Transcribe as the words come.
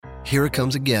here it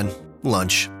comes again.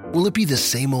 Lunch. Will it be the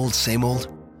same old, same old?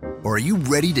 Or are you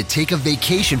ready to take a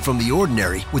vacation from the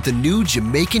ordinary with the new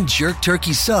Jamaican Jerk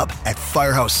Turkey Sub at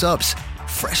Firehouse Subs?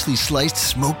 Freshly sliced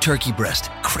smoked turkey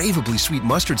breast, craveably sweet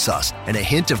mustard sauce, and a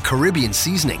hint of Caribbean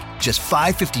seasoning. Just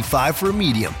 $5.55 for a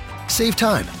medium. Save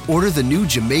time. Order the new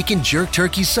Jamaican Jerk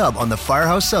Turkey Sub on the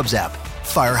Firehouse Subs app.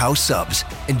 Firehouse Subs.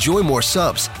 Enjoy more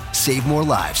subs. Save more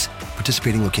lives.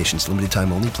 Participating locations. Limited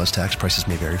time only, plus tax. Prices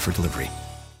may vary for delivery.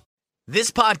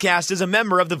 This podcast is a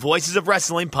member of the Voices of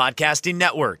Wrestling Podcasting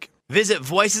Network. Visit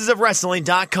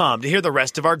voicesofwrestling.com to hear the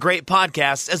rest of our great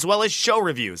podcasts, as well as show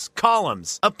reviews,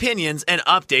 columns, opinions, and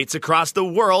updates across the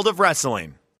world of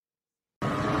wrestling.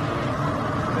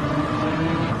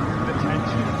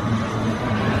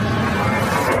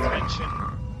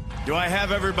 Do I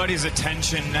have everybody's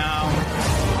attention now?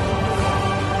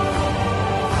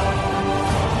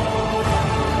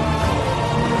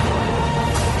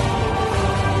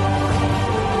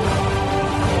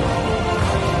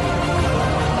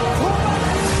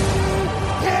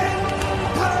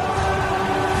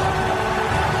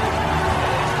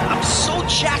 I'm so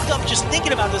jacked up just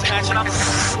thinking about this match, and I'm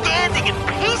standing and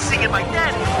pacing in my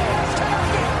bed.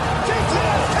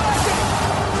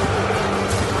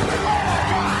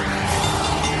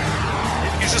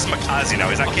 He's just Makazi now.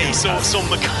 He's not okay, so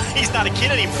he's not a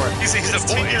kid anymore. He's a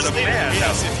boy. He's a man.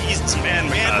 He's man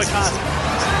Makazi.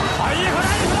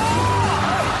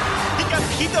 He got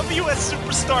PWS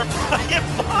superstar Brian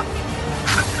Bach.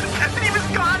 And he was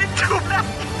gone in 2 minutes.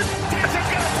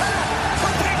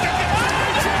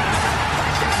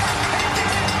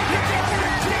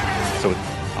 So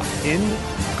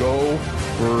Ingobernales.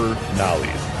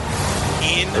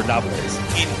 Or Nables.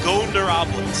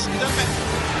 Ingobernales.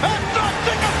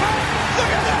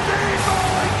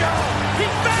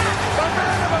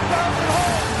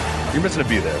 You're missing a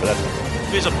B there, but that's okay.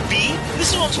 There's a B?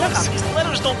 This is what I'm talking about. These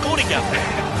letters don't go together.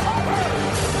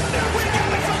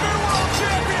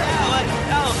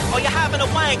 Oh, you're having a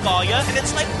wank, are you? And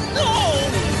it's like, no!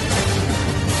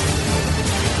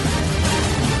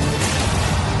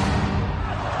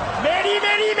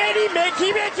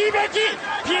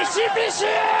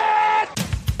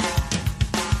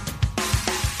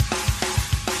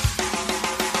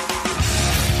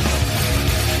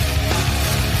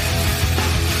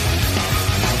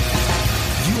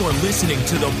 You are listening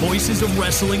to the Voices of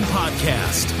Wrestling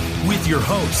podcast with your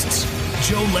hosts,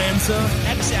 Joe Lanza.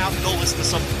 X out and go listen to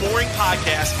some boring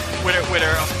podcast where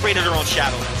they're afraid of their own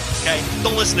shadow. Okay?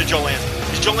 Don't listen to Joe Lanza,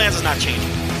 because Joe Lanza's not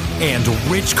changing. And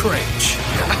Rich Craich.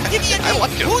 I like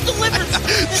him. Who delivers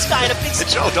this guy in a big spot?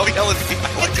 Joe, don't yell at me.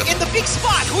 I like him. In the big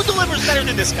spot, who delivers better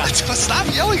than this guy? Stop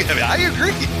yelling at me. I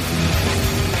agree.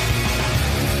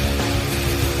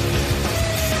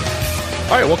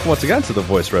 All right, welcome once again to the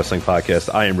Voice Wrestling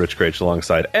Podcast. I am Rich Craich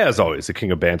alongside, as always, the king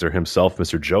of banter himself,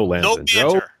 Mr. Joe Lanza. No banter.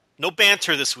 Joe? No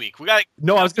banter this week. We got.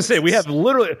 No, I was going to say, we have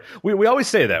literally, we always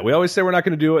say that. We always say we're not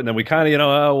going to do it, and then we kind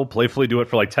of, we'll playfully do it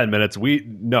for like 10 minutes.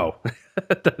 No.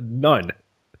 None.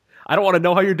 I don't want to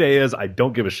know how your day is. I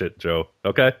don't give a shit, Joe.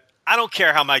 Okay? I don't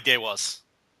care how my day was.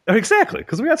 Exactly,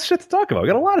 because we got shit to talk about. We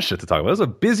got a lot of shit to talk about. It was a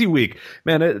busy week.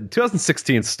 Man,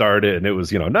 2016 started, and it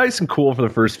was, nice and cool for the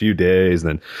first few days.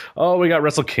 And then, we got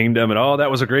Wrestle Kingdom, and that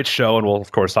was a great show, and we'll,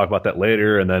 of course, talk about that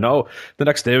later. And then, the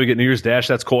next day we get New Year's Dash.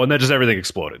 That's cool. And then just everything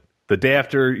exploded. The day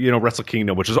after, Wrestle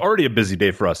Kingdom, which was already a busy day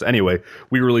for us anyway,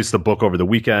 we released the book over the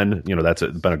weekend. That's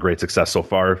been a great success so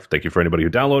far. Thank you for anybody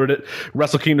who downloaded it.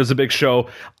 Wrestle Kingdom is a big show.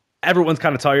 Everyone's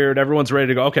kind of tired. Everyone's ready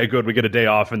to go. Okay, good. We get a day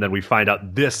off. And then we find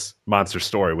out this monster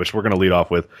story, which we're going to lead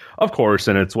off with, of course.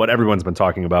 And it's what everyone's been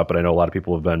talking about, but I know a lot of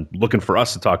people have been looking for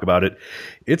us to talk about it.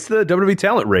 It's the WWE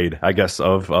talent raid, I guess,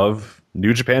 of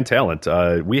New Japan talent.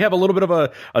 We have a little bit of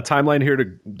a timeline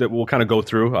here that we'll kind of go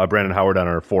through. Brandon Howard on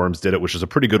our forums did it, which is a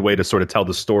pretty good way to sort of tell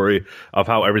the story of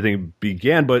how everything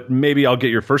began. But maybe I'll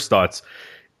get your first thoughts.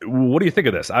 What do you think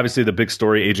of this? Obviously, the big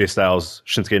story, AJ Styles,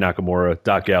 Shinsuke Nakamura,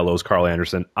 Doc Gallows, Carl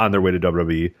Anderson on their way to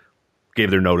WWE,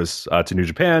 gave their notice to New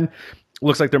Japan.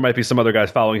 Looks like there might be some other guys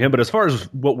following him. But as far as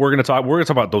what we're going to talk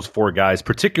about those 4 guys,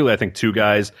 particularly, I think, 2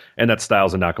 guys, and that's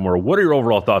Styles and Nakamura. What are your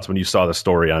overall thoughts when you saw the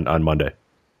story on Monday?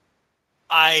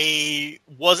 I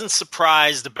wasn't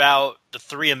surprised about the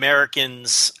 3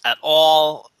 Americans at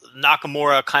all.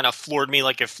 Nakamura kind of floored me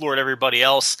like it floored everybody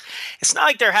else. It's not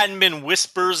like there hadn't been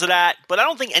whispers of that, but I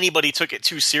don't think anybody took it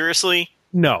too seriously.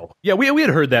 No. Yeah, we had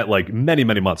heard that like many,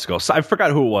 many months ago. So I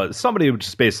forgot who it was. Somebody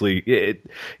just basically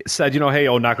said, hey,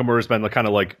 Nakamura's been kind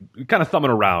of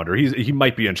thumbing around, or he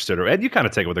might be interested. And you kind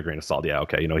of take it with a grain of salt. Yeah,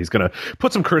 okay, he's going to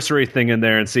put some cursory thing in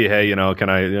there and see, hey, can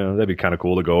I, that'd be kind of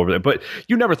cool to go over there. But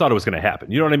you never thought it was going to happen.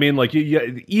 You know what I mean? Like,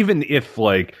 even if,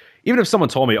 like, even if someone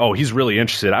told me, oh, he's really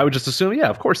interested, I would just assume, yeah,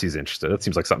 of course he's interested. That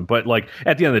seems like something. But like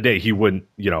at the end of the day, he wouldn't,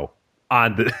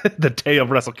 on the day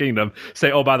of Wrestle Kingdom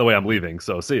say, oh, by the way, I'm leaving.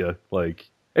 So see ya. Like,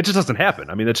 it just doesn't happen.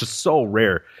 I mean, it's just so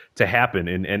rare to happen.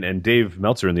 And Dave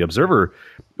Meltzer in The Observer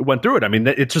went through it. I mean,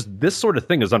 it's just, this sort of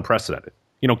thing is unprecedented.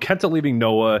 Kenta leaving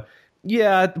Noah.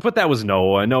 Yeah, but that was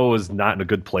Noah. Noah was not in a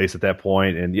good place at that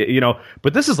point. And,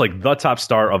 but this is like the top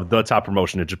star of the top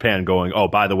promotion in Japan going, oh,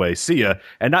 by the way, see ya.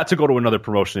 And not to go to another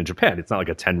promotion in Japan. It's not like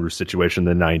a Tenryu situation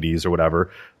in the 90s or whatever.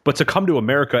 But to come to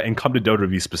America and come to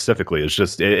WWE specifically is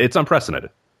just, it's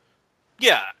unprecedented.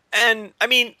 Yeah. And, I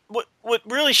mean, what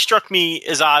really struck me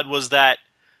as odd was that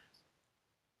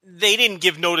they didn't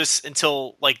give notice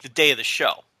until, like, the day of the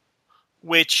show.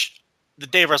 The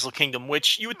day of Wrestle Kingdom,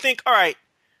 which you would think, all right,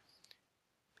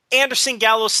 Anderson,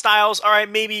 Gallows, Styles, all right,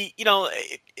 maybe,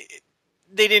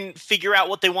 they didn't figure out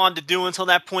what they wanted to do until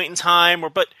that point in time.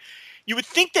 But you would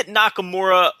think that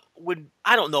Nakamura would,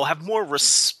 I don't know, have more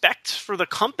respect for the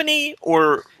company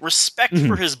or respect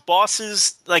for his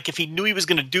bosses, like if he knew he was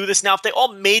going to do this. Now, if they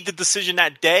all made the decision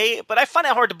that day, but I find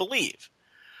it hard to believe.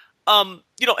 And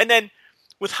then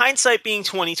with hindsight being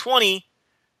 2020,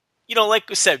 like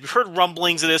I said, we've heard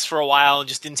rumblings of this for a while and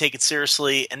just didn't take it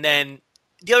seriously. And then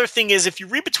the other thing is, if you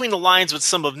read between the lines with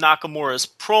some of Nakamura's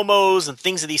promos and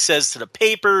things that he says to the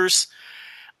papers,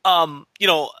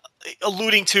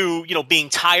 alluding to, being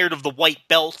tired of the white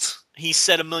belt. He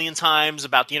said a million times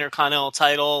about the Intercontinental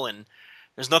title, and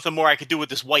there's nothing more I could do with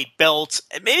this white belt.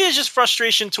 And maybe it's just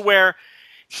frustration to where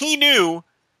he knew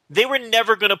they were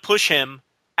never going to push him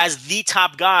as the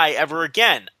top guy ever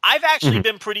again. I've actually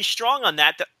been pretty strong on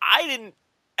that I didn't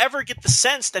ever get the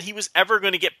sense that he was ever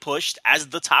going to get pushed as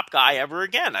the top guy ever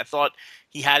again. I thought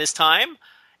he had his time,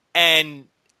 and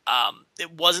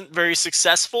it wasn't very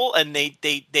successful, and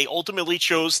they ultimately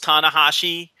chose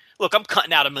Tanahashi. Look, I'm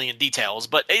cutting out a million details,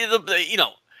 but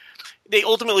they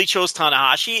ultimately chose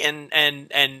Tanahashi,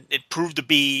 and it proved to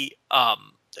be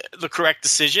the correct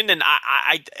decision. And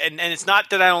and it's not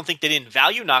that I don't think they didn't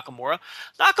value Nakamura.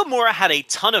 Nakamura had a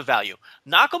ton of value.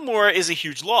 Nakamura is a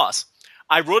huge loss.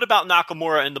 I wrote about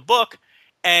Nakamura in the book,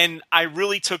 and I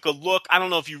really took a look. I don't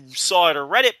know if you saw it or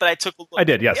read it, but I took a look. I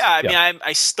did, yes. Yeah, I mean,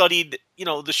 I studied,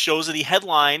 the shows that he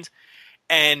headlined,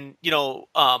 and,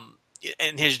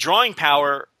 and his drawing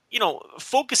power,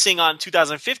 focusing on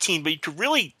 2015, but you could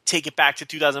really take it back to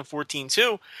 2014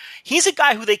 too. He's a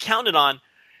guy who they counted on.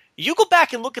 You go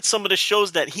back and look at some of the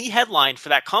shows that he headlined for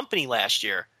that company last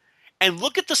year, and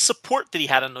look at the support that he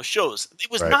had on those shows.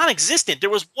 It was non-existent. There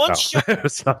was one show.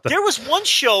 There was one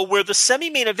show where the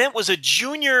semi-main event was a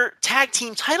junior tag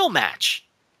team title match.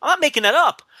 I'm not making that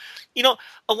up.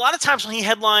 A lot of times when he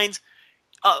headlined,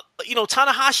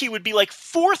 Tanahashi would be like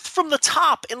fourth from the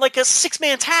top in like a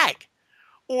 6-man tag,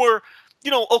 or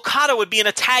Okada would be in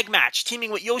a tag match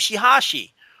teaming with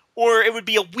Yoshihashi. Or it would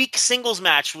be a weak singles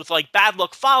match with like Bad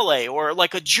Luck Fale, or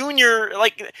like a junior,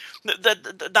 like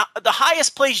the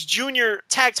highest placed junior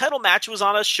tag title match was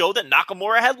on a show that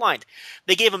Nakamura headlined.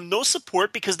 They gave him no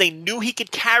support because they knew he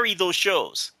could carry those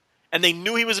shows, and they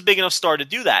knew he was a big enough star to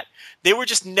do that. They were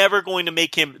just never going to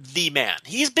make him the man.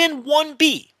 He's been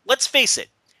 1B. Let's face it.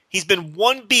 He's been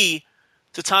 1B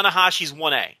to Tanahashi's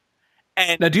 1A.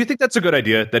 And now, do you think that's a good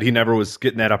idea that he never was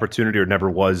getting that opportunity, or never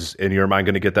was, in your mind,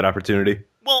 going to get that opportunity?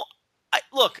 Well,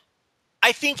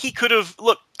 I think he could have.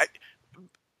 Look,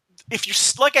 if you,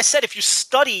 like I said, if you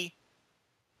study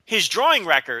his drawing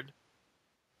record,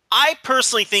 I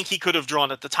personally think he could have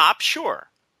drawn at the top. Sure,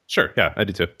 yeah, I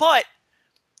do too. But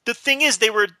the thing is, they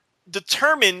were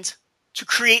determined to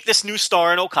create this new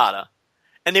star in Okada,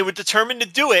 and they were determined to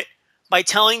do it by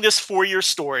telling this 4-year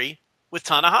story with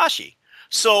Tanahashi.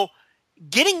 So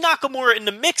getting Nakamura in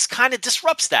the mix kind of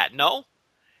disrupts that, no?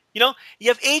 You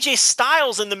have AJ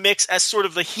Styles in the mix as sort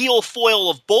of the heel foil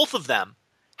of both of them.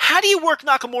 How do you work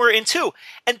Nakamura in too?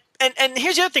 And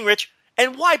here's the other thing, Rich,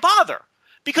 and why bother?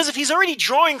 Because if he's already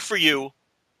drawing for you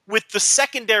with the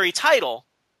secondary title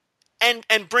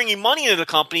and bringing money into the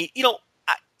company,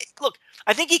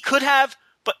 I think he could have,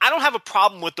 but I don't have a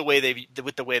problem with the way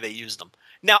they used them.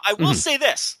 Now, I will say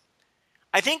this.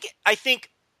 I think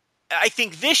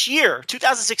this year,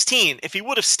 2016, if he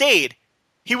would have stayed,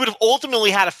 he would have ultimately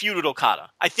had a feud with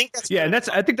Okada. I think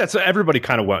that's everybody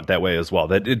kind of went that way as well.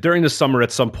 That during the summer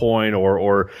at some point,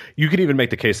 or you could even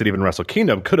make the case that even Wrestle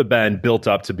Kingdom could have been built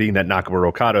up to being that Nakamura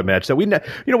Okada match that we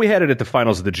had it at the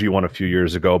finals of the G1 a few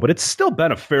years ago, but it's still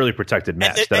been a fairly protected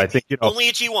match that I think only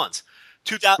at G1s.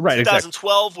 2012,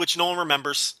 exactly. Which no one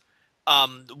remembers.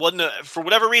 For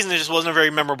whatever reason, it just wasn't a very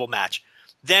memorable match.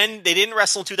 Then they didn't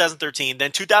wrestle in 2013.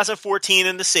 Then 2014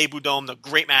 in the Seibu Dome, the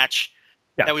great match.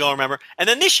 that we all remember. And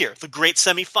then this year, the great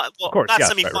semifinal. Well, of course, not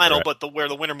yes, semifinal, right. but where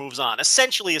the winner moves on.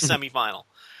 Essentially a semifinal.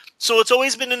 So it's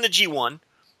always been in the G1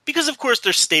 because, of course,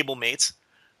 they're stablemates.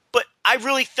 But I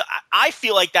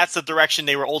feel like that's the direction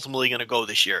they were ultimately going to go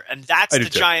this year, and that's the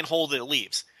giant hole that it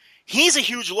leaves. He's a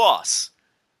huge loss.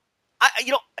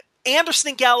 Anderson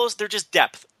and Gallows, they're just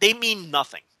depth. They mean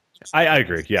nothing. I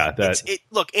agree. Yeah,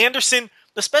 look, Anderson,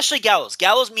 especially Gallows.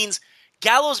 Gallows means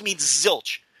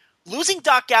zilch. Losing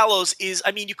Doc Gallows is,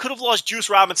 you could have lost Juice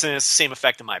Robinson and it's the same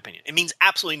effect in my opinion. It means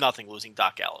absolutely nothing losing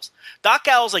Doc Gallows. Doc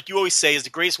Gallows, like you always say, is the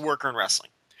greatest worker in wrestling.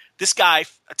 This guy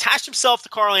attached himself to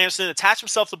Carl Anderson, attached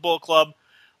himself to Bullet Club,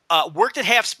 worked at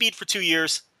half speed for 2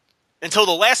 years until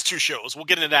the last 2 shows. We'll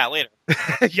get into that later.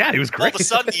 Yeah, he was great. All of a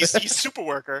sudden, he's super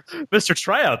worker. Mr.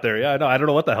 Tryout there. Yeah, no, I don't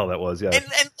know what the hell that was. Yeah,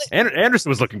 and Anderson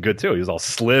was looking good too. He was all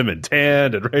slim and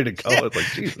tanned and ready to go. Yeah. It's like,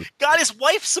 Jesus. Got his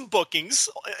wife some bookings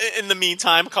in the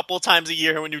meantime, a couple of times a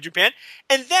year in New Japan.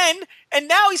 And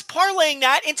now he's parlaying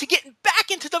that into getting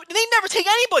back into they never take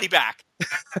anybody back.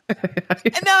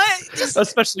 And now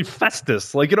especially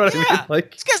Festus. Like, you know what I mean?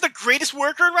 Like, this guy's the greatest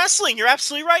worker in wrestling. You're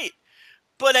absolutely right.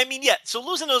 But so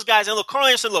losing those guys, and look, Carl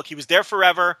Anderson, he was there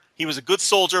forever. He was a good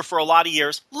soldier for a lot of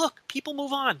years. Look, people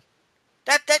move on.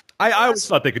 I always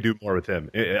thought they could do more with him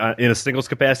in a singles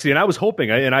capacity, and I was hoping,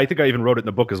 and I think I even wrote it in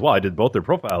the book as well. I did both their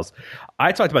profiles.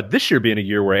 I talked about this year being a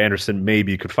year where Anderson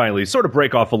maybe could finally sort of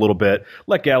break off a little bit,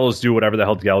 let Gallows do whatever the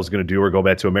hell Gallows is going to do, or go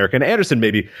back to America. And Anderson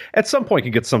maybe at some point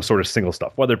can get some sort of single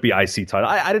stuff, whether it be IC title.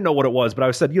 I didn't know what it was, but I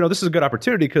said, this is a good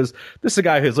opportunity because this is a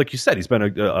guy who's, like you said, he's been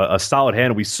a solid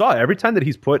hand. We saw every time that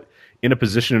he's put in a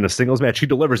position in a singles match, he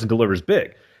delivers and delivers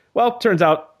big. Well, turns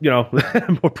out,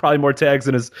 probably more tags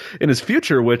in his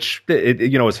future, which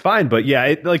is fine. But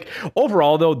yeah,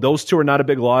 overall though, those two are not a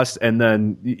big loss. And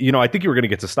then I think you were going to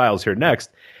get to Styles here next.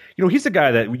 He's a guy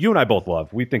that you and I both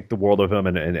love. We think the world of him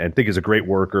and think he's a great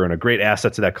worker and a great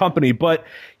asset to that company. But,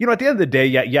 at the end of the day,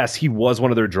 yes, he was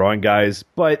one of their drawing guys.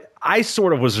 But I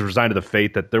sort of was resigned to the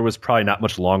fate that there was probably not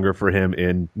much longer for him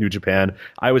in New Japan.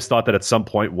 I always thought that at some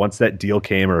point, once that deal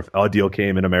came, or if a deal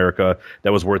came in America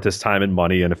that was worth his time and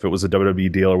money, and if it was a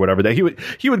WWE deal or whatever, that he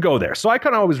would go there. So I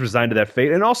kind of always resigned to that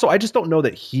fate. And also, I just don't know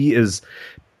that he is...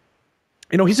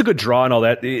 he's a good draw and all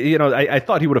that. I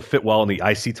thought he would have fit well in the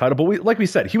IC title, but like we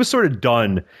said, he was sort of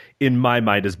done in my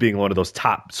mind as being one of those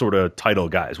top sort of title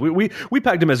guys. We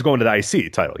pegged him as going to the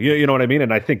IC title. You know what I mean?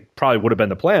 And I think probably would have been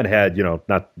the plan had,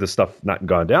 not this stuff not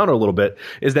gone down a little bit,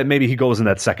 is that maybe he goes in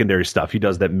that secondary stuff. He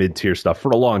does that mid-tier stuff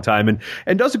for a long time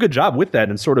and does a good job with that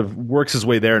and sort of works his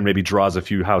way there and maybe draws a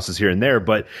few houses here and there.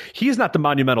 But he's not the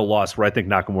monumental loss where I think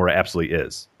Nakamura absolutely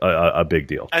is a big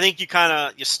deal. I think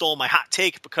you stole my hot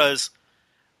take because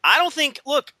I don't think.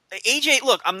 Look, AJ.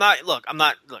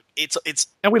 It's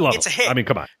and we love it's him. A hit. I mean,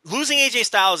 come on. Losing AJ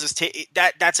Styles is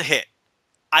that's a hit.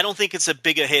 I don't think it's a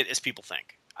big a hit as people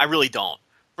think. I really don't.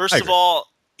 First of all,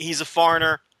 he's a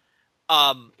foreigner.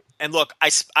 And look, I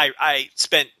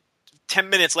spent 10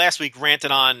 minutes last week ranting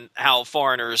on how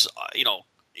foreigners,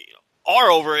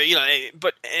 are over.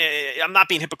 But I'm not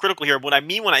being hypocritical here. What I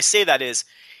mean when I say that is,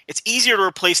 it's easier to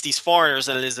replace these foreigners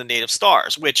than it is the native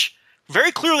stars, which.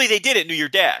 Very clearly they did at New Year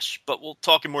Dash, but we'll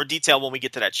talk in more detail when we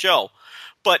get to that show.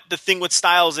 But the thing with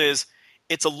Styles is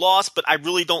it's a loss, but I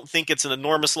really don't think it's an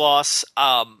enormous loss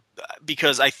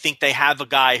because I think they have a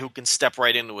guy who can step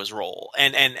right into his role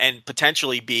and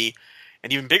potentially be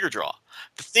an even bigger draw.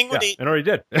 The thing with and already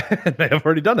did. They have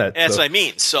already done that. That's what I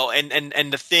mean. So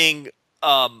and the thing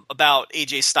about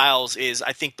AJ Styles is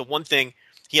I think the one thing,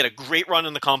 he had a great run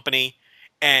in the company,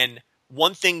 and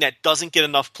one thing that doesn't get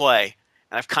enough play,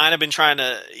 and I've kind of been trying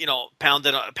to, pound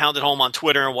it home on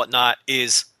Twitter and whatnot,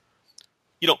 is,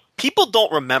 people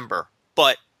don't remember,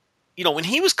 but, when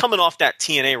he was coming off that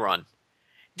TNA run,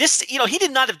 he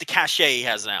did not have the cachet he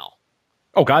has now.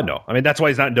 Oh God, no! I mean, that's why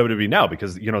he's not in WWE now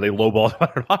because they lowballed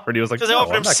him offer, and he was like, because they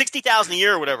offered him $60,000 a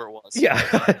year or whatever it was. Yeah,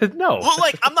 no. Well,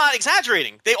 I'm not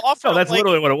exaggering. They offered him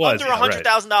literally what it was. Under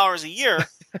 $100,000 a year.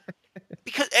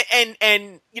 Because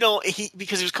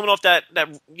because he was coming off that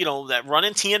run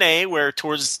in TNA where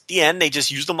towards the end they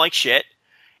just used him like shit,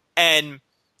 and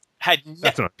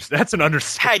that's an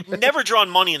understatement. Had never drawn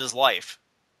money in his life,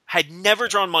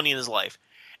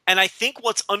 and I think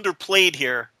what's underplayed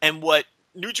here and what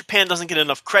New Japan doesn't get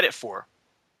enough credit for,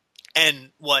 and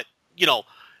what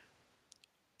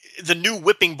the new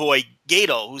whipping boy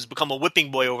Gato, who's become a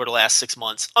whipping boy over the last 6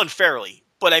 months unfairly,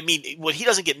 but I mean what he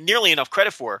doesn't get nearly enough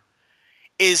credit for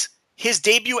is his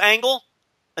debut angle,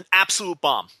 an absolute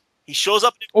bomb. He shows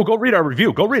up. Oh, go read our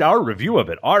review. Go read our review of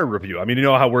it. Our review. I mean,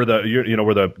 how we're the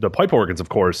we're the pipe organs, of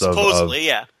course. Supposedly,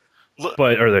 yeah.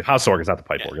 or the house organ's not the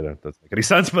pipe organ. That doesn't make any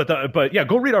sense. But yeah,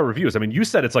 go read our reviews. I mean, you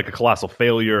said it's like a colossal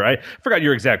failure. I forgot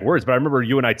your exact words, but I remember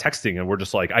you and I texting, and we're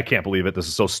just like, I can't believe it. This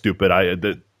is so stupid. I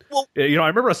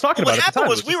remember us talking about it. What happened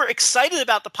was we were excited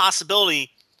about the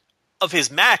possibility of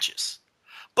his matches,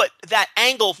 but that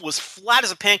angle was flat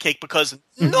as a pancake because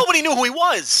nobody knew who he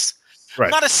was. Right.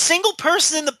 Not a single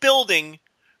person in the building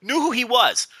knew who he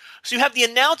was. So you have the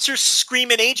announcers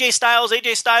screaming AJ Styles,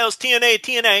 TNA,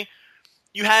 TNA.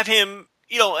 You have him,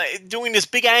 doing this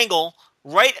big angle,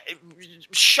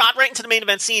 shot right into the main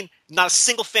event scene. Not a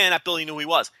single fan in that building knew who he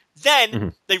was.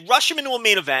 Then they rush him into a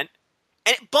main event,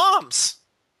 and it bombs.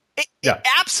 It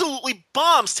absolutely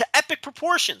bombs to epic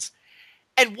proportions.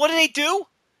 And what do?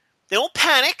 They don't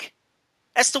panic.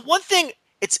 That's the one thing.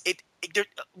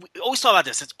 We always talk about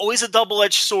this. It's always a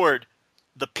double-edged sword.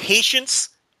 The patience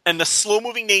and the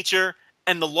slow-moving nature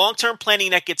and the long-term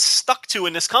planning that gets stuck to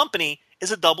in this company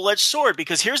is a double-edged sword,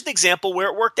 because here's an example where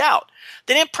it worked out.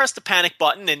 They didn't press the panic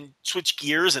button and switch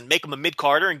gears and make him a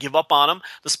mid-carder and give up on him,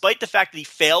 despite the fact that he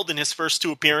failed in his first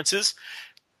 2 appearances.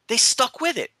 They stuck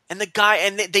with it, and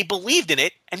they believed in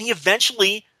it, and he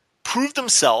eventually proved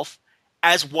himself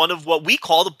as one of what we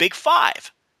call the Big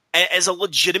Five, as a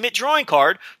legitimate drawing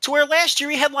card, to where last year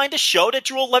he headlined a show that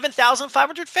drew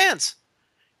 11,500 fans.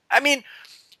 I mean,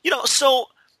 so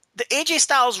the AJ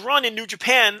Styles run in New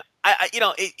Japan,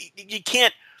 you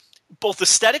can't, both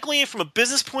aesthetically and from a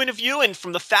business point of view, and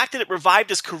from the fact that it revived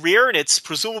his career and it's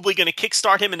presumably going to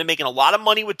kickstart him into making a lot of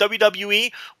money with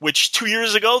WWE, which 2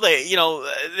 years ago they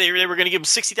were going to give him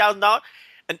 $60,000,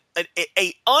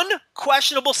 a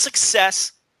unquestionable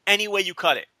success any way you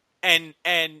cut it. And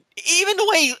even the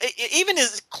way, even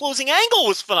his closing angle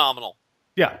was phenomenal.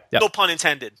 Yeah. No pun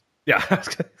intended. Yeah.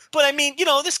 But I mean,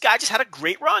 this guy just had a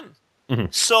great run. Mm-hmm.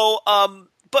 So,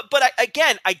 but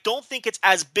I don't think it's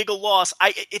as big a loss.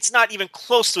 It's not even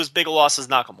close to as big a loss as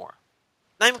Nakamura.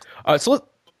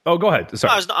 Go ahead.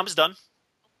 Sorry. No, I'm just done.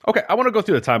 Okay, I want to go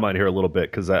through the timeline here a little bit,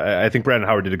 because I think Brandon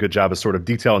Howard did a good job of sort of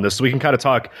detailing this, so we can kind of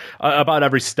talk about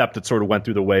every step that sort of went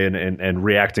through the way and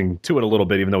reacting to it a little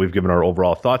bit, even though we've given our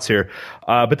overall thoughts here.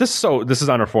 But this is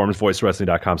on our forums,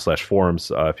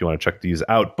 voicewrestling.com/forums, if you want to check these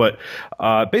out. But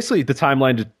basically, the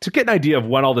timeline to get an idea of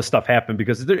when all this stuff happened,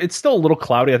 because it's still a little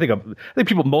cloudy. I think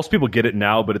most people get it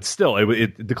now, but it's still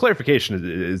the clarification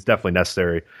is definitely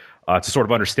necessary. To sort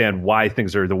of understand why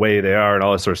things are the way they are and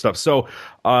all that sort of stuff. So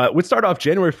we'd start off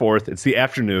January 4th. It's the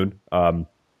afternoon.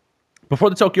 Before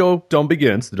the Tokyo Dome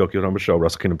begins, the Tokyo Dome show,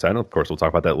 Wrestle Kingdom 10. Of course, we'll talk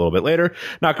about that a little bit later.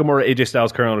 Nakamura, AJ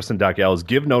Styles, Carl Anderson, Doc Gallows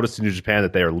give notice to New Japan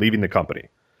that they are leaving the company.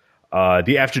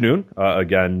 The afternoon,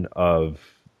 again, of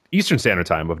Eastern Standard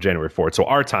Time of January 4th. So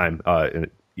our time in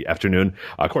the afternoon.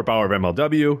 Court Bauer of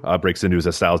MLW breaks the news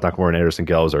that Styles, Nakamura, and Anderson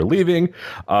Gallows are leaving.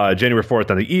 January 4th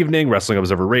on the evening, Wrestling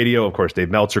Observer Radio. Of course, Dave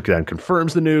Meltzer then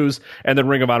confirms the news. And then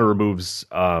Ring of Honor removes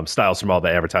Styles from all the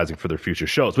advertising for their future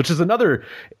shows, which is another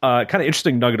kind of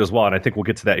interesting nugget as well. And I think we'll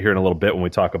get to that here in a little bit when we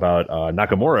talk about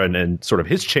Nakamura and sort of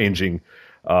his changing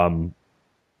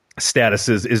status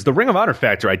is the Ring of Honor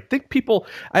factor. I think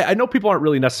I know people aren't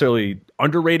really necessarily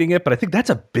underrating it, but I think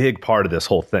that's a big part of this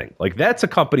whole thing. Like, that's a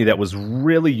company that was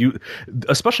really,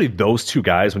 especially those two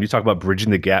guys, when you talk about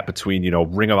bridging the gap between,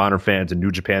 Ring of Honor fans and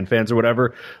New Japan fans or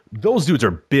whatever, those dudes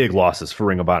are big losses for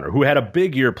Ring of Honor, who had a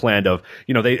big year planned of,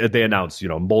 they announced,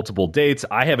 multiple dates.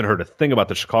 I haven't heard a thing about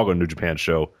the Chicago New Japan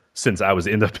show since I was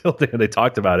in the building and they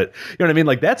talked about it. You know what I mean?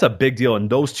 Like, that's a big deal. And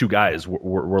those two guys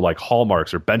were like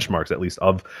hallmarks or benchmarks, at least,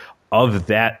 of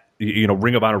that,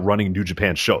 Ring of Honor running New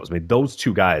Japan shows. I mean, those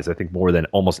two guys, I think more than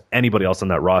almost anybody else on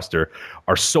that roster,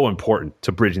 are so important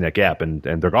to bridging that gap, and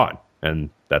they're gone. And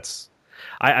that's,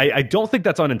 I don't think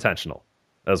that's unintentional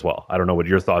as well. I don't know what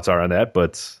your thoughts are on that,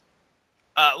 but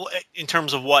in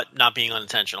terms of what not being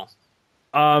unintentional,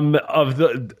 of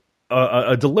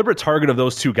a deliberate target of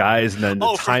those two guys, and then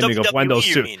the timing of when those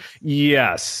two.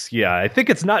 Yes, yeah. I think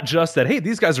it's not just that, hey,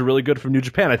 these guys are really good from New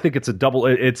Japan. I think it's a double.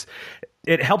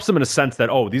 It helps them in a sense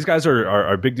that, oh, these guys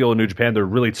are a big deal in New Japan. They're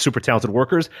really super talented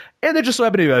workers, and they just so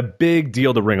happen to be a big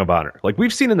deal to Ring of Honor. Like,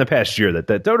 we've seen in the past year that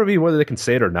WWE, whether they can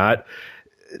say it or not,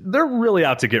 they're really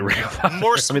out to get Ring of Honor.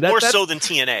 More so than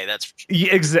TNA. That's for sure.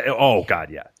 Yeah, exactly. Oh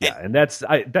God, yeah. And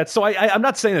I'm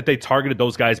not saying that they targeted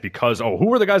those guys because,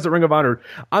 who are the guys at Ring of Honor?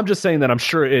 I'm just saying that I'm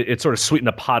sure it sort of sweetened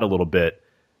the pot a little bit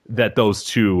that those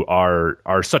two are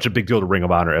such a big deal to Ring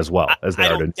of Honor as well as they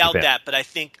are to Japan. I don't doubt that, but I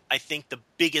think the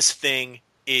biggest thing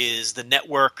is the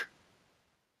network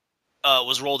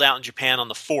was rolled out in Japan on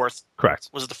the 4th. Correct.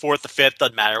 Was it the 4th, the 5th?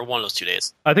 Doesn't matter. One of those 2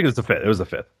 days. I think it was the 5th. It was the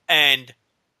 5th. And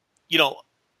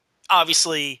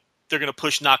obviously, they're going to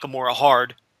push Nakamura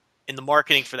hard in the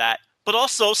marketing for that, but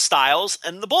also Styles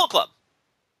and the Bullet Club,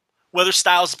 whether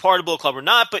Styles is part of the Bullet Club or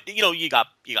not. But you got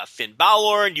Finn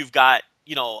Balor, and you've got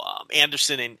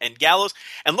Anderson and Gallows.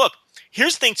 And look,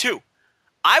 here's the thing too.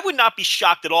 I would not be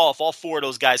shocked at all if all 4 of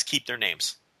those guys keep their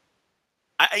names.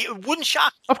 It wouldn't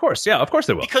shock me. Of course, yeah, of course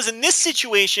they will. Because in this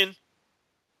situation,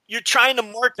 you're trying to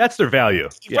mark. That's their value,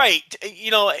 right?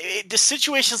 The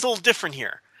situation's a little different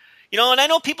here. And I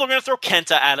know people are going to throw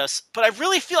Kenta at us, but I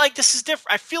really feel like this is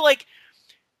different. I feel like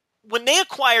when they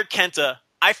acquired Kenta,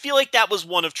 I feel like that was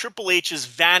one of Triple H's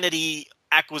vanity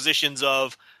acquisitions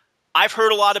of, I've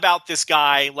heard a lot about this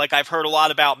guy, like I've heard a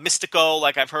lot about Mystico,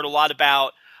 like I've heard a lot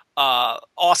about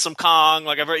Awesome Kong,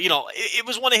 like I've heard, it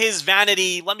was one of his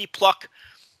vanity, let me pluck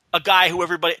a guy who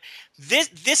everybody.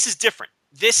 This is different.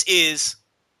 These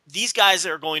guys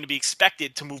are going to be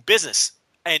expected to move business.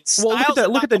 And look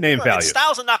at the name value.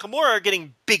 Styles and Nakamura are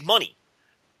getting big money.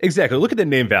 Exactly. Look at the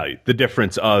name value. The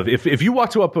difference of if you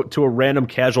walked up to a random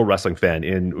casual wrestling fan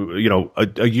in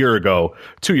a year ago,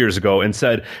 2 years ago, and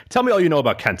said, "Tell me all you know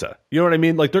about Kenta." You know what I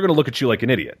mean? Like, they're going to look at you like an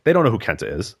idiot. They don't know who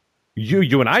Kenta is.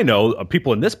 You and I know,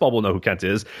 people in this bubble know who Kenta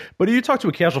is, but if you talk to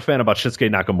a casual fan about Shinsuke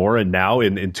Nakamura now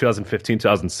in 2015,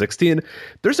 2016,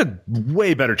 there's a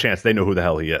way better chance they know who the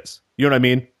hell he is. You know what I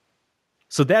mean?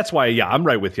 So that's why, I'm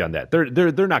right with you on that. They're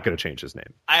not going to change his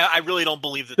name. I really don't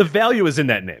believe that. The value is in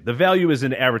that name. The value is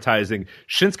in advertising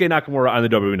Shinsuke Nakamura on the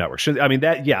WWE Network.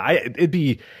 It'd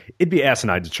be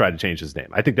asinine to try to change his name.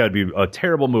 I think that would be a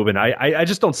terrible move, and I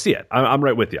just don't see it. I'm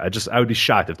right with you. I would be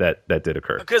shocked if that did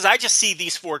occur. Because I just see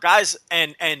these 4 guys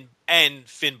and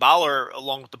Finn Balor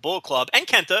along with the Bullet Club and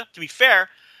Kenta, to be fair,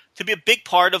 to be a big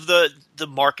part of the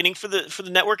marketing for the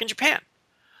network in Japan.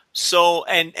 So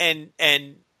and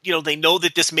they know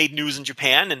that this made news in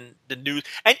Japan, and the news,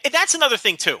 and that's another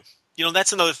thing too.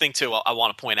 That's another thing too. I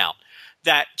want to point out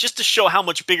that just to show how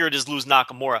much bigger it is to lose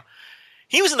Nakamura,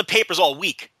 he was in the papers all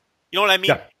week. You know what I mean?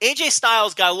 Yeah. AJ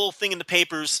Styles got a little thing in the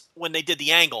papers when they did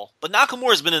the angle, but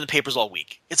Nakamura's been in the papers all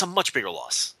week. It's a much bigger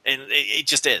loss, and it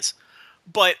just is.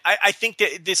 But I think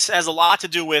that this has a lot to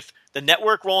do with the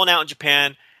network rolling out in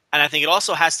Japan, and I think it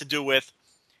also has to do with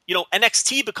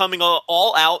NXT becoming an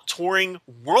all-out touring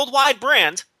worldwide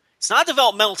brand. It's not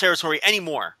developmental territory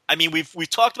anymore. I mean, we've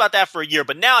talked about that for a year,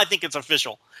 but now I think it's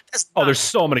official. There's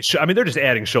so many. They're just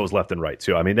adding shows left and right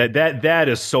too. I mean, that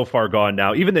is so far gone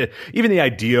now. Even the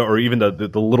idea, or even the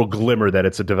little glimmer that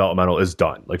it's a developmental is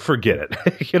done. Like, forget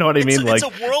it. You know what I mean? It's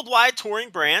a worldwide touring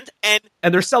brand, and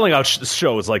they're selling out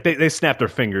shows. Like, they snap their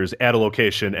fingers at a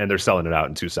location and they're selling it out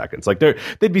in 2 seconds. Like,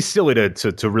 they'd be silly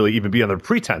to really even be under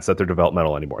pretense that they're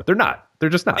developmental anymore. They're not. They're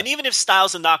just not. And even if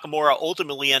Styles and Nakamura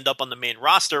ultimately end up on the main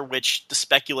roster, which the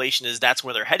speculation is that's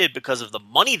where they're headed because of the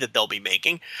money that they'll be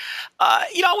making,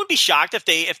 I wouldn't be shocked if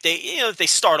they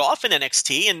start off in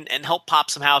NXT and help pop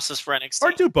some houses for NXT,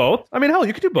 or do both. I mean, hell,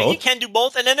 you could do both. And you can do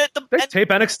both, and then they tape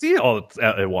NXT all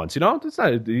at once. It's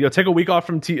not, take a week off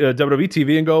from WWE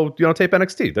TV and go tape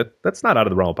NXT. That's not out of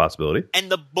the realm of possibility.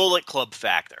 And the Bullet Club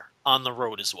factor on the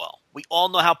road as well. We all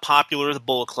know how popular the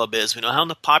Bullet Club is. We know how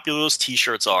popular those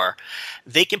T-shirts are.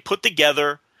 They can put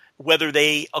together, whether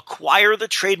they acquire the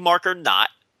trademark or not,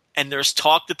 and there's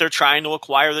talk that they're trying to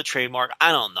acquire the trademark.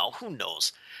 I don't know. Who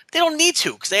knows? They don't need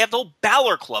to, because they have the whole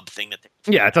Balor Club thing that they.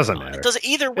 Yeah, it doesn't matter. It doesn't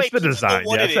either way. It's the design.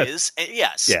 What it is.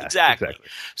 Yes, exactly.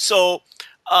 So,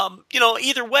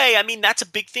 either way, I mean, that's a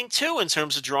big thing too in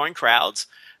terms of drawing crowds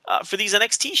for these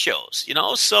NXT shows.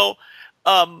 So,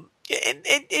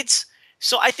 it's.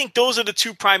 So I think those are the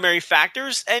 2 primary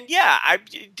factors. And I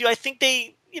think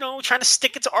they, trying to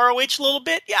stick it to ROH a little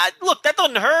bit. Yeah, look, that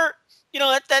doesn't hurt.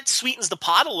 That sweetens the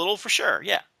pot a little for sure.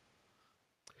 Yeah.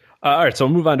 All right, so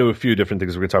we'll move on to a few different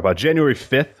things we're going to talk about. January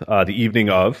 5th, the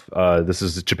evening of, this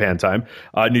is Japan time,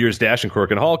 New Year's Dash in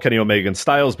Korakuen Hall. Kenny Omega and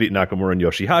Styles beat Nakamura and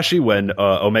Yoshihashi when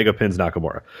Omega pins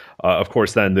Nakamura. Of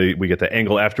course, then we get the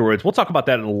angle afterwards. We'll talk about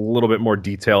that in a little bit more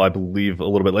detail, I believe, a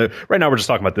little bit later. Right now, we're just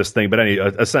talking about this thing, but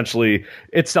essentially,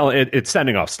 it's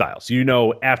sending off Styles.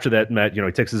 After that match,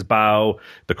 he takes his bow,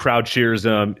 the crowd cheers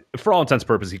him. For all intents and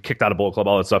purposes, he kicked out of Bullet Club,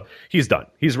 all that stuff. He's done.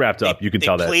 He's wrapped up. You can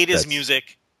tell that. They played his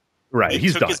music. Right,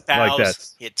 he's done. His bows, like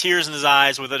that. He had tears in his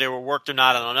eyes, whether they were worked or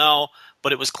not, I don't know.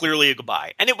 But it was clearly a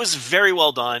goodbye, and it was very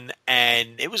well done,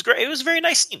 and it was great. It was a very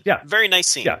nice scene. Yeah, very nice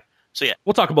scene. Yeah. So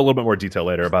we'll talk about a little bit more detail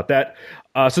later about that.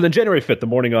 So then January 5th, the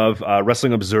morning of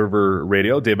Wrestling Observer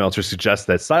Radio, Dave Meltzer suggests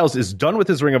that Styles is done with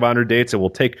his Ring of Honor dates and will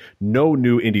take no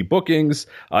new indie bookings.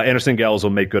 Anderson and Gallows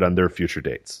will make good on their future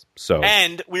dates.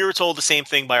 And we were told the same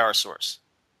thing by our source.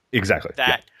 Exactly.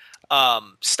 That.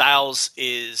 Styles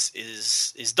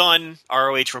is done.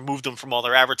 ROH removed him from all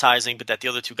their advertising, but that the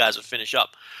other two guys would finish up.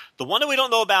 The one that we don't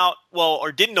know about,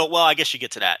 or didn't know, I guess you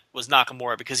get to that, was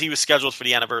Nakamura, because he was scheduled for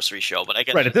the anniversary show. But I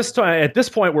guess at this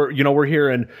point, we're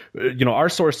hearing, our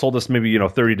source told us maybe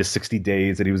 30 to 60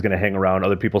 days that he was going to hang around.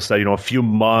 Other people said a few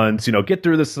months, get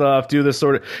through this stuff, do this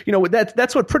sort of,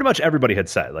 that's what pretty much everybody had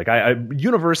said. Like I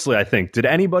universally, I think, did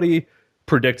anybody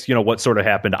predict what sort of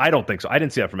happened? I don't think so. I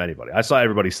didn't see that from anybody. I saw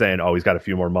everybody saying, he's got a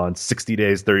few more months, 60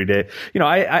 days, 30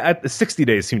 days. 60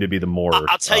 days seem to be the more.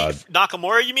 I'll tell you,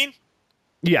 Nakamura, you mean?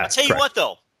 Yeah. I'll tell you what,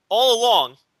 though, all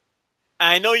along, and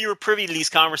I know you were privy to these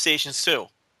conversations too,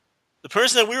 the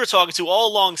person that we were talking to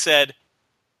all along said,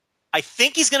 I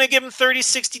think he's going to give him 30,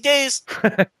 60 days.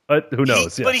 But who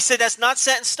knows? But he said that's not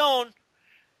set in stone.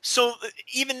 So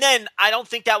even then, I don't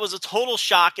think that was a total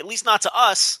shock, at least not to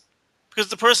us, because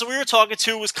the person we were talking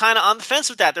to was kind of on the fence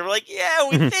with that. They were like, yeah,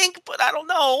 we think, but I don't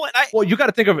know. And you got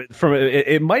to think of it from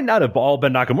it might not have all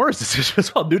been Nakamura's decision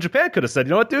as well. New Japan could have said, you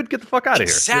know what, dude, get the fuck out of here.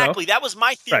 Exactly. That was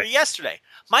my theory yesterday.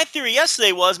 My theory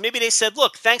yesterday was maybe they said,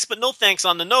 look, thanks but no thanks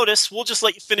on the notice. We'll just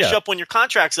let you finish up when your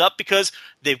contract's up, because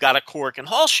they've got a Korakuen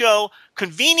Hall show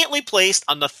conveniently placed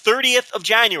on the 30th of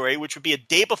January, which would be a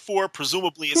day before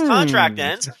presumably his contract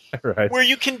ends, where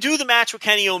you can do the match with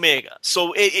Kenny Omega.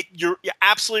 So you're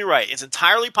absolutely right. It's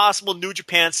entirely possible New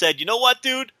Japan said, you know what,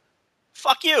 dude?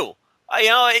 Fuck you.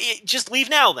 Just leave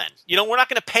now then. We're not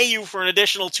going to pay you for an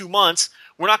additional 2 months.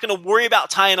 We're not going to worry about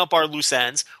tying up our loose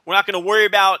ends. We're not going to worry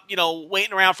about,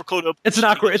 waiting around for Kota. It's an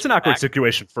awkward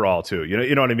situation for all too.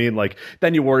 You know what I mean? Like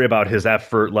then you worry about his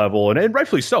effort level, and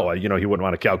rightfully so. He wouldn't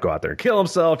want to go out there and kill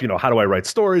himself. How do I write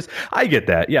stories? I get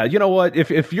that. Yeah. You know what?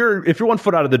 If you're 1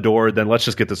 foot out of the door, then let's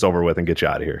just get this over with and get you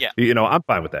out of here. Yeah. I'm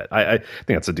fine with that. I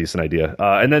think that's a decent idea.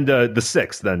 And then the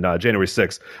 6th, then January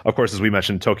 6th, of course, as we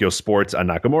mentioned, Tokyo Sports on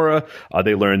Nakamura.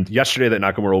 They learned yesterday that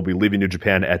Nakamura will be leaving New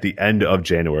Japan at the end of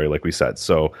January, like we said.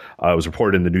 So it was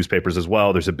reported in the newspapers as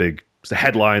well. There's a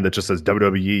headline that just says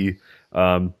WWE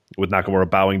with Nakamura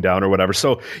bowing down or whatever.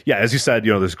 So, yeah, as you said,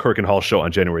 there's a Korakuen Hall show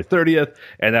on January 30th,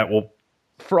 and that will,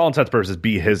 for all intents and purposes,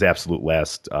 be his absolute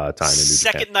last time in New Japan.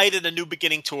 Second night of the New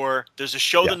Beginning tour. There's a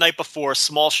show the night before, a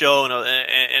small show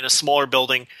in a smaller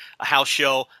building, a house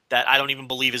show that I don't even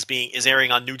believe is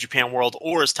airing on New Japan World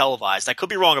or is televised. I could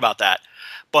be wrong about that.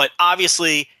 But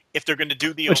obviously, if they're going to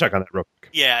do the check on that real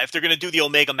quick. Yeah, if they're going to do the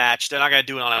Omega match, they're not going to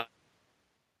do it on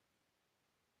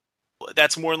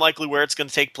that's more than likely where it's going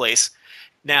to take place.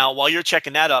 Now, while you're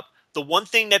checking that up, the one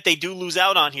thing that they do lose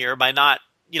out on here by not,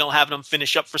 having them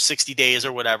finish up for 60 days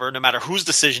or whatever, no matter whose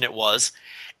decision it was,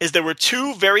 is there were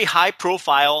 2 very high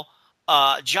profile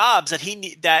jobs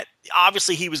that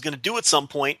obviously he was going to do at some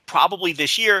point, probably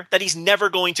this year, that he's never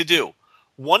going to do.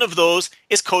 One of those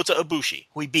is Kota Ibushi,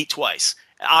 who he beat twice.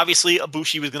 Obviously,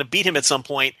 Ibushi was going to beat him at some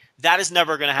point. That is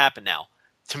never going to happen now.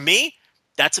 To me,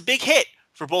 that's a big hit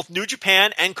for both New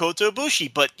Japan and Kota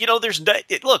Ibushi. But,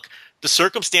 look, the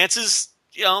circumstances,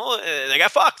 they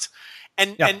got fucked.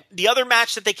 And the other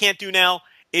match that they can't do now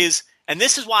is, and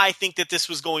this is why I think that this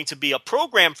was going to be a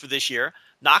program for this year,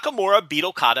 Nakamura beat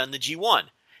Okada in the G1.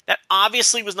 That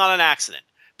obviously was not an accident,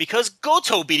 because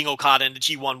Goto beating Okada in the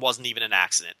G1 wasn't even an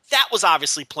accident. That was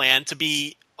obviously planned to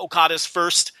be Okada's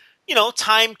first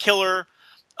time killer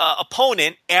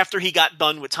opponent after he got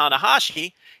done with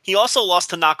Tanahashi. He also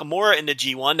lost to Nakamura in the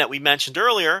G1 that we mentioned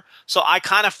earlier. So I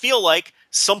kind of feel like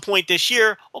some point this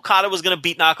year, Okada was going to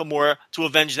beat Nakamura to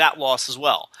avenge that loss as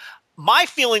well. My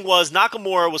feeling was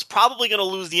Nakamura was probably going to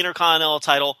lose the Intercontinental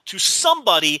title to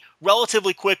somebody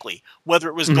relatively quickly, whether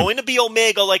it was going to be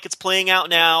Omega like it's playing out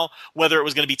now, whether it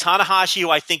was going to be Tanahashi, who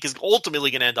I think is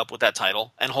ultimately going to end up with that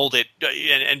title and hold it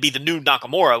and be the new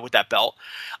Nakamura with that belt.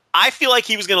 I feel like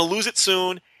he was going to lose it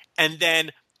soon and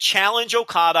then challenge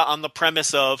Okada on the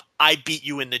premise of, I beat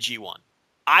you in the G1.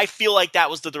 I feel like that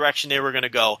was the direction they were going to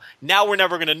go. Now we're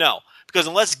never going to know, because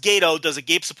unless Gato does a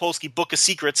Gabe Sapolsky Book of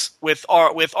Secrets with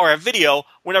RF Video,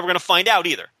 we're never going to find out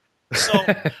either. So,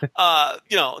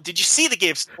 did you see the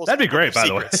Gabe Sapolsky? That'd be great, by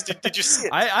the way. Did you see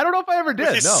it? I don't know if I ever did.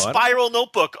 With his spiral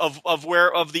notebook of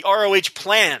the ROH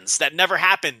plans that never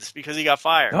happened because he got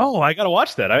fired. Oh, I got to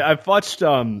watch that. I've watched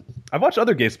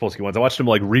other Gabe Sapolsky ones. I watched him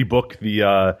rebook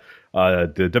the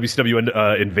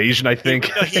WCW Invasion, I think.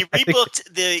 He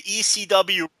rebooked the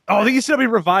ECW. Oh, the ECW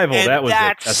Revival. And that was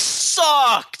that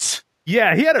sucked.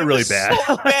 Yeah, he had it really bad.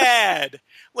 So bad.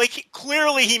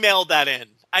 Clearly he mailed that in.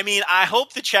 I mean, I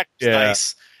hope the check was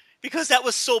nice. because that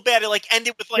was so bad. It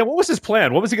ended with what was his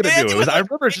plan? What was he going to do? I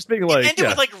remember just being it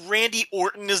ended with Randy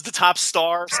Orton as the top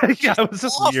star. Yeah, it was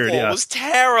just awful. weird. Yeah. It was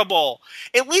terrible.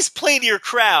 At least play to your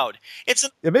crowd.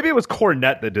 Maybe it was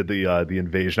Cornette that did the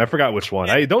invasion. I forgot which one.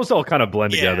 Those all kind of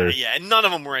blend together. Yeah, and none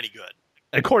of them were any good.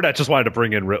 And Cornette just wanted to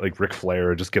bring in Ric Flair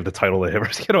and just give the title to him.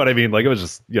 You know what I mean? It was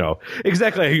just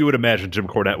exactly how you would imagine Jim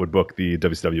Cornette would book the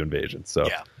WCW invasion. So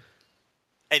yeah,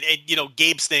 and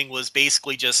Gabe's thing was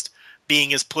basically just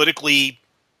being as politically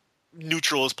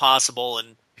neutral as possible.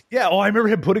 And yeah, I remember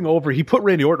him he put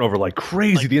Randy Orton over like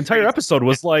crazy. The entire episode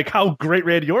was like how great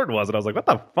Randy Orton was, and I was like, what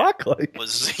the fuck?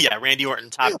 Randy Orton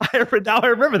top. Now I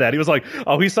remember that. He was like,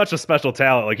 oh, he's such a special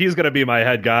talent. Like he's gonna be my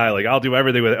head guy. Like I'll do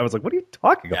everything with it. I was like, what are you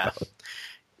talking about?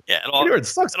 Yeah,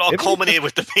 it all culminated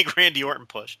with the big Randy Orton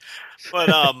push. But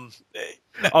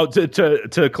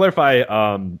to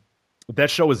clarify, that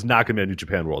show is not going to be on New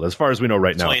Japan World, as far as we know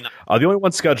right now. The only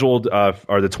ones scheduled are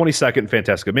the 22nd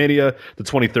Fantastica Mania, the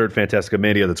 23rd Fantastica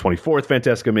Mania, the 24th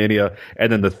Fantastica Mania,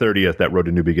 and then the 30th that Road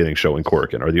to New Beginning show in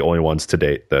Korakuen are the only ones to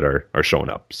date that are showing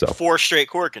up. So 4 straight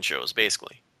Korakuen shows,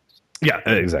 basically. Yeah,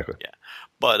 exactly. Yeah,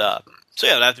 but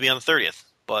it'd have to be on the 30th.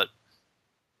 But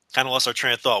kind of lost our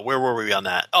train of thought. Where were we on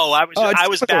that? Oh, I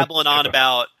was babbling on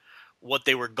about what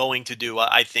they were going to do,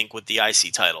 I think, with the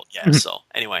IC title. Yeah, so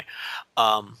anyway.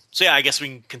 I guess we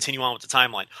can continue on with the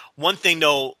timeline. One thing,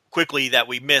 though, quickly that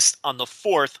we missed on the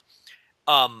 4th,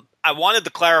 I wanted to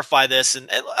clarify this, and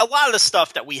a lot of the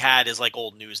stuff that we had is like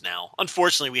old news now.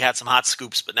 Unfortunately, we had some hot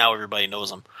scoops, but now everybody knows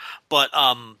them. But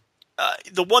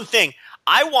the one thing,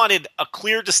 I wanted a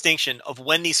clear distinction of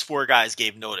when these 4 guys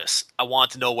gave notice. I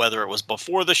wanted to know whether it was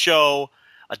before the show,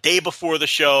 a day before the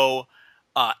show,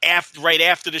 right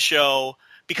after the show,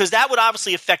 because that would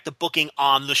obviously affect the booking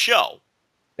on the show.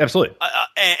 Absolutely.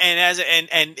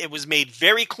 And it was made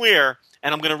very clear,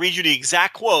 and I'm going to read you the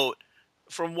exact quote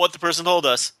from what the person told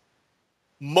us.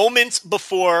 Moments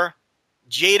before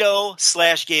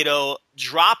Jado/Gato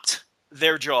dropped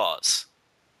their jaws.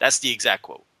 That's the exact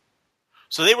quote.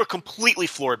 So they were completely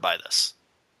floored by this.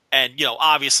 And,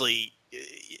 obviously,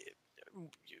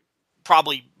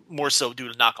 probably more so due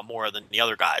to Nakamura than the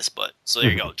other guys. But so there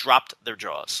you go. Dropped their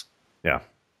jaws. Yeah.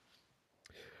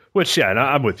 Which, and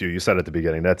I'm with you. You said at the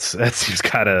beginning, that seems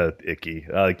kind of icky.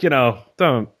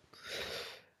 Don't.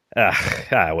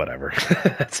 Whatever.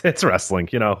 it's wrestling.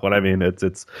 You know what I mean?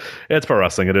 It's pro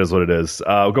wrestling. It is what it is.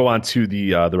 We'll go on to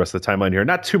the rest of the timeline here.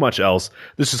 Not too much else.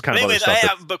 This is kind of other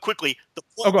stuff. But quickly, the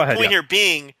point here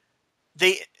being,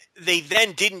 they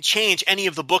then didn't change any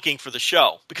of the booking for the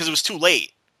show because it was too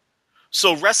late.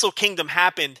 So Wrestle Kingdom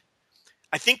happened.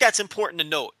 I think that's important to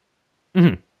note.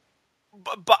 Mm-hmm.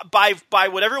 By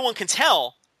what everyone can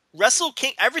tell,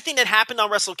 everything that happened on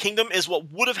Wrestle Kingdom is what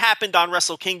would have happened on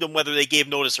Wrestle Kingdom whether they gave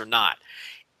notice or not.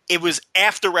 It was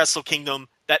after Wrestle Kingdom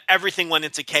that everything went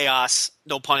into chaos,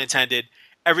 no pun intended.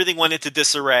 Everything went into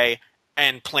disarray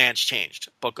and plans changed.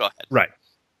 But go ahead.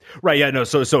 Right, yeah, no,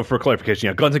 so for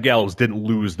clarification, Guns and Gallows didn't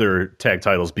lose their tag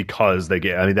titles because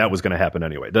that was going to happen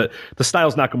anyway. The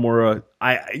Styles Nakamura,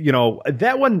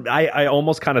 that one, I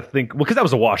almost kind of think, because that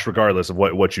was a wash regardless of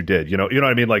what you did, you know what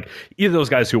I mean? Like, either of those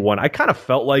guys who won, I kind of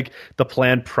felt like the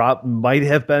planned prop might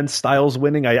have been Styles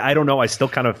winning. I don't know, I still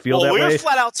kind of feel that way. We were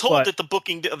flat out told that the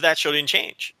booking of that show didn't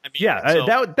change.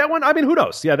 That one, I mean, who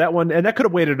knows? Yeah, that one, and that could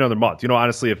have waited another month.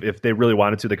 Honestly, if they really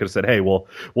wanted to, they could have said, hey, we'll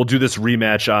do this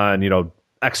rematch on,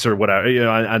 X or whatever,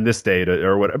 on this date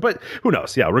or whatever. But who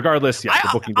knows? Yeah, regardless, the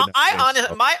booking didn't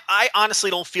I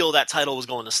honestly don't feel that title was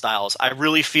going to Styles. I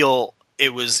really feel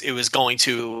it was going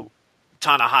to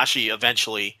Tanahashi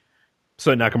eventually.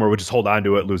 So Nakamura would just hold on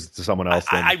to it, lose it to someone else.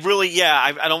 I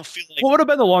don't feel like. What would have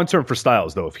been the long term for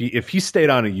Styles though? If he stayed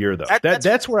on a year though,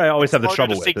 that's where I always have the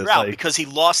trouble with figure out because he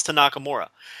lost to Nakamura.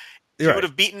 If he would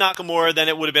have beaten Nakamura, then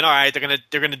it would have been all right.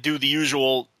 They're gonna do the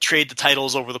usual trade the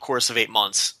titles over the course of 8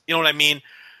 months. You know what I mean?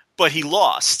 But he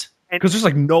lost because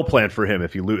there's no plan for him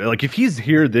if he lose. Like if he's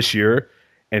here this year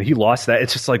and he lost that,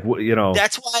 it's just like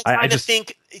That's why I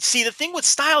think. See, the thing with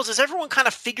Styles is everyone kind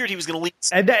of figured he was going to leave.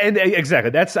 And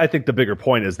exactly, that's I think the bigger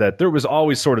point is that there was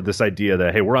always sort of this idea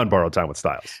that hey, we're on borrowed time with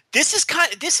Styles. This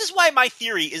is why my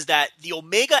theory is that the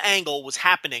Omega angle was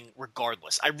happening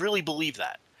regardless. I really believe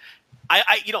that.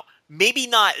 Maybe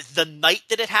not the night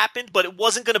that it happened, but it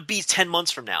wasn't going to be 10 months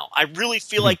from now. I really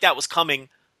feel like that was coming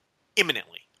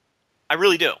imminently. I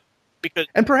really do. Because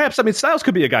And perhaps, I mean, Styles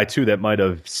could be a guy, too, that might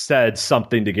have said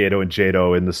something to Gato and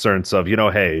Jado in the sense of,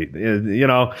 hey,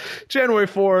 January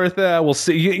 4th, we'll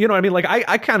see. You know what I mean? Like,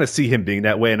 I kind of see him being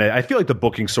that way, and I feel like the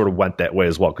booking sort of went that way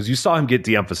as well, because you saw him get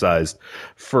de-emphasized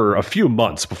for a few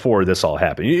months before this all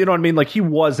happened. You know what I mean? Like, he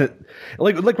wasn't,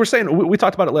 like we're saying, we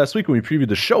talked about it last week when we previewed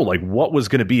the show, like, what was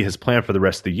going to be his plan for the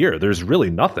rest of the year? There's really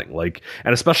nothing. Like,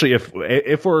 and especially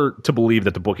if we're to believe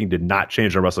that the booking did not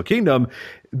change on Wrestle Kingdom,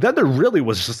 then there really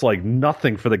was just like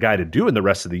nothing for the guy to do in the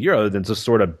rest of the year other than to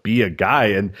sort of be a guy.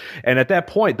 And at that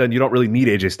point, then you don't really need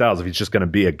AJ Styles if he's just going to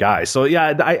be a guy. So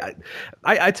yeah,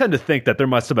 I tend to think that there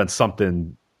must have been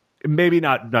something, maybe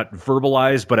not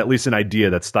verbalized, but at least an idea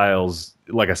that Styles,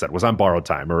 like I said, was on borrowed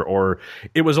time, or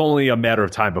it was only a matter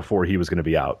of time before he was going to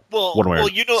be out.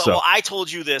 I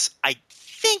told you this. I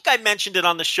think I mentioned it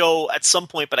on the show at some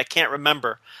point, but I can't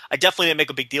remember. I definitely didn't make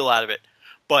a big deal out of it.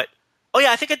 But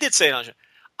I think I did say it on the show.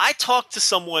 I talked to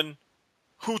someone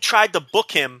who tried to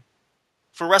book him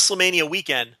for WrestleMania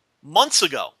weekend months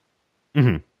ago,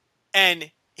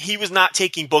 and he was not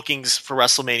taking bookings for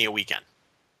WrestleMania weekend.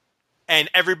 And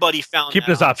everybody found keeping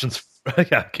his options,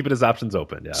 keeping his options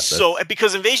open. Yeah. So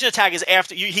because Invasion Attack is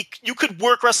after you could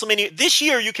work WrestleMania this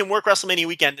year. You can work WrestleMania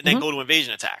weekend and then go to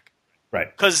Invasion Attack, right?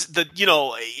 Because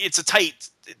it's a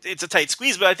tight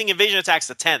squeeze. But I think Invasion Attack's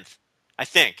the 10th. I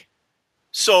think.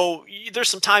 So there's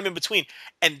some time in between.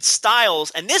 And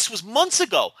Styles, and this was months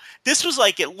ago. This was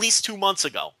like at least 2 months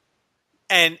ago.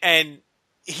 And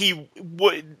he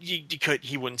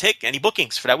wouldn't take any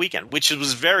bookings for that weekend, which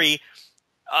was very,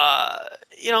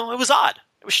 it was odd.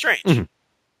 It was strange. Mm-hmm.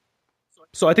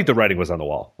 So I think the writing was on the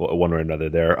wall, one way or another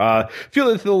there. A few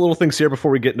other little things here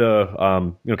before we get into,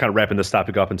 kind of wrapping this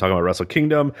topic up and talking about Wrestle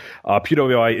Kingdom.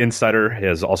 PWI Insider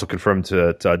has also confirmed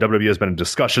that WWE has been in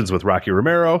discussions with Rocky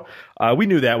Romero. We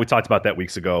knew that. We talked about that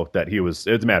weeks ago, that it's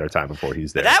a matter of time before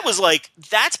he's there.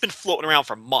 That's been floating around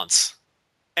for months.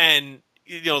 And,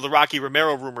 the Rocky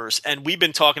Romero rumors, and we've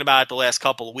been talking about it the last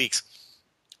couple of weeks.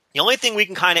 The only thing we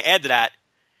can kind of add to that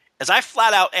is I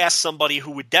flat out asked somebody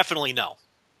who would definitely know.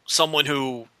 Someone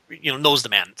who knows the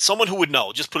man, someone who would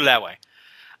know. Just put it that way.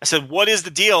 I said, "What is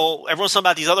the deal? Everyone's talking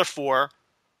about these other four.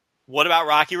 What about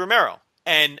Rocky Romero?"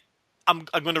 And I'm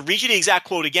going to read you the exact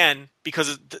quote again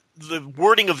because the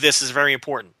wording of this is very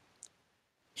important.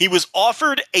 He was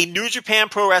offered a New Japan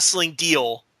Pro Wrestling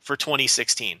deal for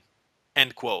 2016.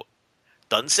 End quote.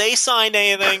 Doesn't say he signed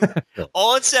anything.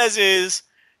 All it says is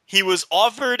he was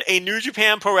offered a New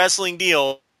Japan Pro Wrestling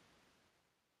deal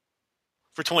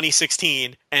for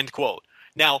 2016, end quote.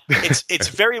 Now, it's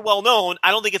very well known.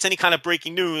 I don't think it's any kind of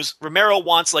breaking news. Romero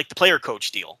wants like the player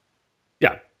coach deal.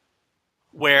 Yeah.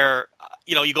 Where,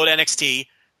 you go to NXT,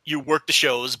 you work the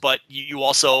shows, but you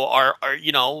also are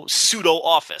pseudo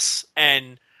office.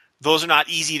 And those are not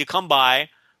easy to come by.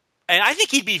 And I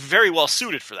think he'd be very well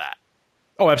suited for that.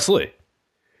 Oh, absolutely.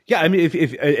 Yeah, I mean,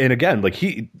 if and again, like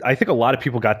I think a lot of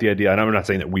people got the idea, and I'm not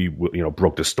saying that we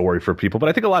broke the story for people, but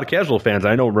I think a lot of casual fans,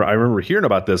 I remember hearing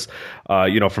about this,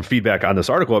 from feedback on this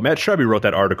article. Matt Shreby wrote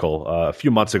that article a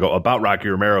few months ago about Rocky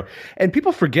Romero, and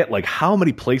people forget like how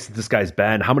many places this guy's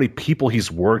been, how many people he's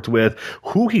worked with,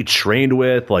 who he trained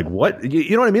with, like what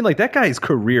you know what I mean? Like that guy's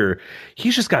career,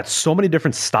 he's just got so many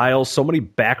different styles, so many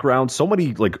backgrounds, so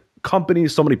many like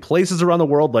companies, so many places around the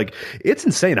world. Like it's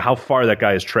insane how far that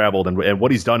guy has traveled and what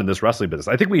he's done in this wrestling business.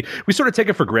 I think we sort of take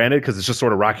it for granted because it's just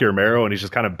sort of Rocky Romero and he's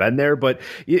just kind of been there. But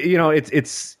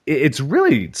it's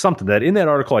really something that in that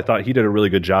article I thought he did a really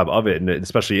good job of it, and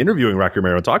especially interviewing Rocky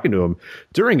Romero and talking to him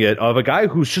during it, of a guy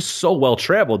who's just so well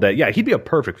traveled that he'd be a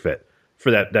perfect fit for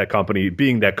that company,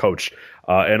 being that coach.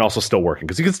 And also still working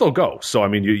because he can still go. So, I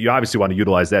mean, you obviously want to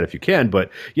utilize that if you can.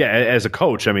 But, yeah, as a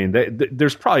coach, I mean,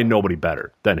 there's probably nobody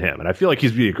better than him. And I feel like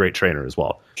he's really a great trainer as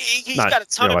well. He's got a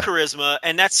ton of charisma,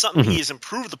 and that's something he has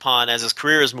improved upon as his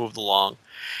career has moved along.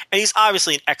 And he's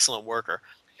obviously an excellent worker.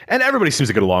 And everybody seems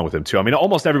to get along with him, too. I mean,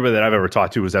 almost everybody that I've ever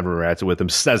talked to who's ever interacted with him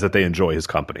says that they enjoy his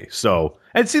company. So,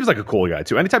 and it seems like a cool guy,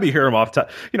 too. Anytime you hear him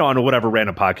on whatever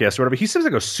random podcast or whatever, he seems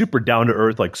like a super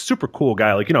down-to-earth, like, super cool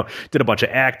guy. Like, did a bunch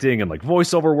of acting and, like,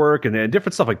 voiceover work and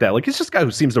different stuff like that. Like, he's just a guy who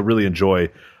seems to really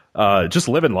enjoy just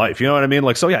living life, you know what I mean?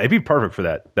 Like, so yeah, it'd be perfect for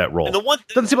that role. And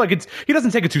doesn't seem like he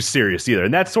doesn't take it too serious either,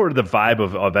 and that's sort of the vibe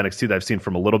of NXT that I've seen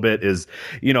from a little bit. Is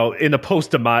in the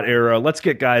post Demott era, let's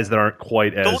get guys that aren't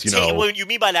quite as what you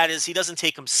mean by that is he doesn't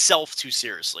take himself too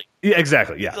seriously. Yeah,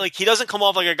 exactly. Yeah, like he doesn't come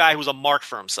off like a guy who's a mark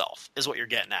for himself. Is what you're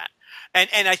getting at,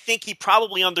 and I think he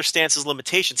probably understands his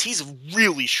limitations. He's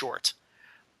really short.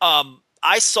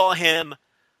 I saw him.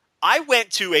 I went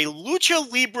to a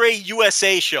Lucha Libre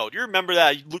USA show. Do you remember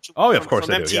that? Lucha, of course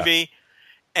from I do, MTV. yeah.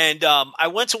 And I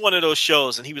went to one of those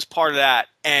shows, and he was part of that.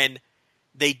 And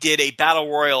they did a battle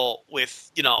royal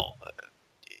with,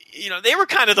 they were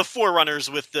kind of the forerunners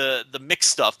with the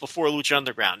mixed stuff before Lucha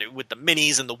Underground, with the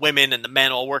minis and the women and the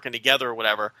men all working together or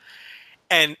whatever.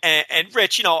 And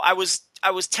Rich, I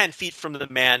was 10 feet from the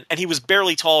man, and he was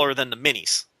barely taller than the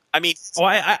minis. I mean,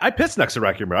 I pissed next to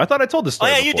Rocky Romero. I thought I told this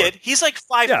story. Oh yeah, before. You did. He's like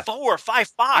 5'4",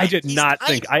 5'5". I did not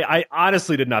think. I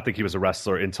honestly did not think he was a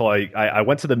wrestler until I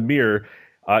went to the mirror.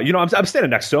 I'm standing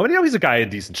next to him, and he's a guy in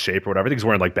decent shape or whatever. I think he's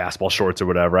wearing like basketball shorts or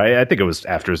whatever. I think it was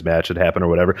after his match had happened or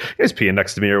whatever. He was peeing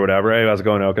next to me or whatever. I was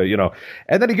going, okay,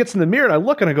 and then he gets in the mirror, and I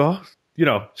look and I go,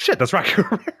 shit, that's Rocky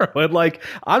Romero. And like,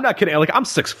 I'm not kidding. Like, I'm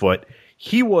 6 foot.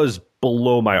 He was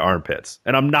below my armpits,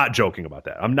 and I'm not joking about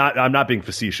that. I'm not being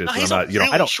facetious. No, he's I'm not,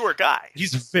 a really short guy.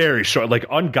 He's very short, like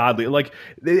ungodly. Like,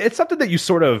 it's something that you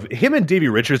sort of, him and Davey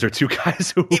Richards are two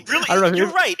guys who I don't know. You're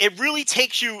right. It really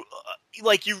takes you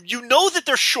like you know that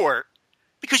they're short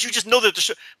because you just know that they're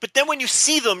short. But then when you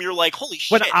see them, you're like, holy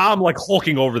shit. When I'm like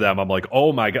hulking over them, I'm like,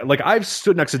 oh my God. Like, I've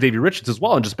stood next to Davey Richards as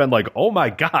well and just been like, oh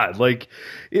my God. Like,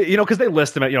 because they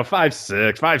list them at,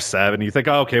 5'6", 5'7". You think,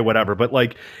 oh, okay, whatever. But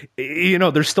like,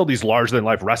 there's still these larger than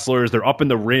life wrestlers. They're up in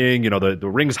the ring. The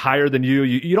ring's higher than you.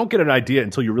 You don't get an idea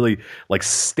until you really like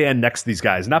stand next to these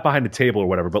guys, not behind the table or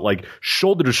whatever, but like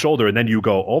shoulder to shoulder. And then you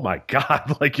go, oh my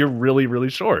God, like you're really, really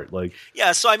short. Like,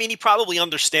 yeah. So, I mean, he probably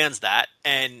understands that.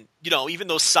 And, even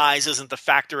though size isn't the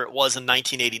factor it was in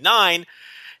 1989,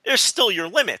 there's still your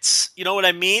limits. You know what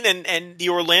I mean? And the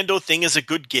Orlando thing is a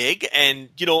good gig. And,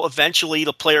 eventually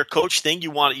the player coach thing,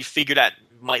 you figure that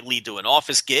might lead to an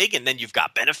office gig, and then you've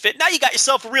got benefit. Now you got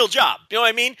yourself a real job. You know what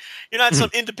I mean? You're not some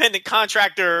independent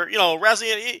contractor,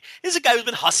 wrestling. He's a guy who's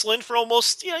been hustling for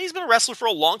almost, he's been a wrestler for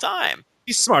a long time.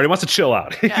 He's smart. He wants to chill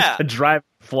out. Yeah. He's driving,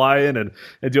 flying, and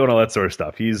doing all that sort of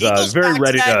stuff. He's very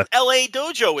ready to LA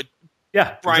dojo with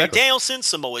Brian Danielson,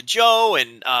 Samoa Joe,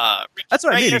 and that's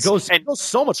what I mean. He goes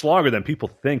so much longer than people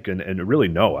think and really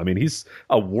know. I mean, he's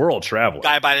a world traveler.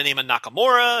 Guy by the name of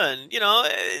Nakamura,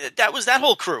 and that was that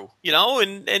whole crew.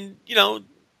 And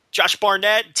Josh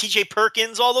Barnett, T.J.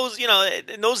 Perkins, all those.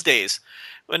 In those days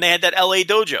when they had that LA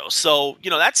dojo. So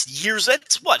that's years.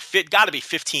 That's what got to be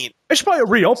 15. I should probably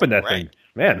reopen that thing.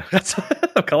 Man, that's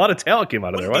a lot of talent came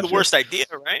out of there. Wouldn't be the worst idea,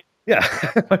 right? Yeah,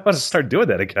 I want to start doing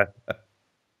that again.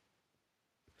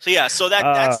 So yeah,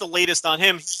 that's the latest on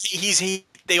him.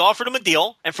 They offered him a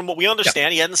deal, and from what we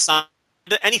understand, he hadn't signed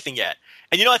anything yet.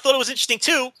 And I thought it was interesting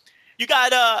too. You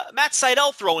got Matt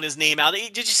Sydal throwing his name out.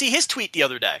 Did you see his tweet the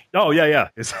other day? Oh yeah.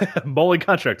 His bowling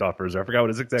contract offers. I forgot what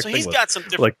his exact thing was. So he's got some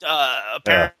different,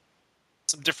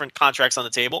 some different contracts on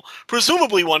the table.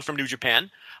 Presumably one from New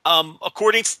Japan.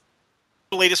 According to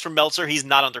the latest from Meltzer, he's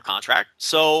not under contract.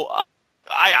 So,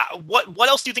 what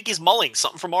else do you think he's mulling?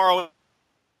 Something from ROH?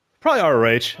 Probably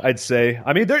ROH, I'd say.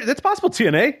 I mean, it's possible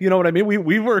TNA. You know what I mean?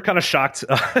 We were kind of shocked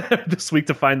this week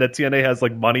to find that TNA has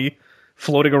like money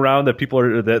floating around that people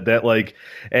are that like.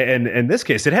 And in this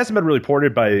case, it hasn't been really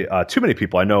reported by too many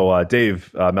people. I know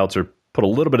Dave Meltzer put a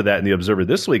little bit of that in the Observer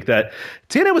this week. That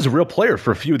TNA was a real player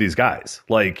for a few of these guys,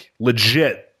 like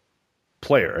legit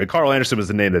player. And Carl Anderson was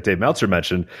the name that Dave Meltzer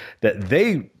mentioned, that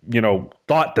they,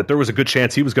 thought that there was a good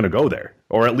chance he was going to go there,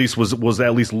 or at least was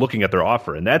at least looking at their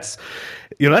offer. And that's,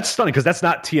 that's stunning because that's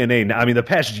not TNA. I mean, the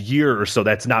past year or so,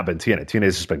 that's not been TNA. TNA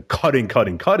has just been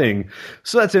cutting.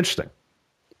 So that's interesting.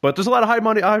 But there's a lot of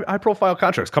high profile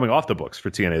contracts coming off the books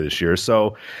for TNA this year.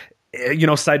 So,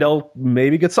 Sydal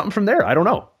maybe gets something from there. I don't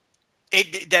know.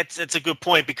 That's a good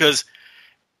point because,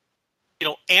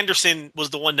 Anderson was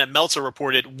the one that Meltzer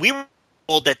reported. We were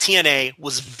told that TNA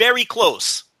was very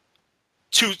close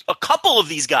to a couple of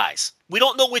these guys. We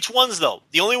don't know which ones, though.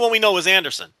 The only one we know is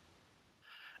Anderson.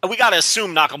 And we got to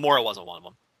assume Nakamura wasn't one of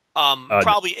them.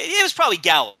 It was probably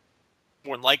Gallo,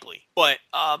 more than likely. But,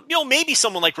 maybe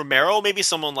someone like Romero, maybe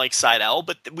someone like Sydal.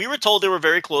 But we were told they were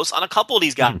very close on a couple of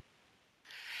these guys. Mm-hmm.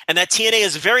 And that TNA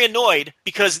is very annoyed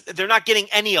because they're not getting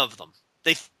any of them.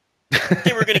 They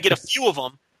were going to get a few of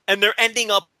them, and they're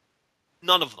ending up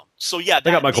none of them. So, yeah.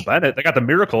 They got Michael Bennett. They got the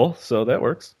Miracle, so that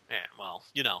works. Yeah, well,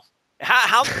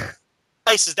 How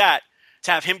nice is that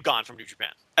to have him gone from New Japan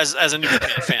as a New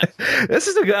Japan fan? This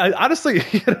is honestly,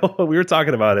 we were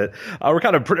talking about it. We're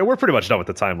pretty much done with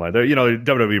the timeline. There,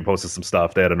 WWE posted some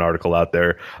stuff. They had an article out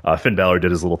there. Finn Balor did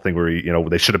his little thing where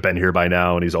they should have been here by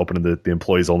now, and he's opening the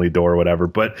employees only door or whatever.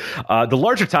 But the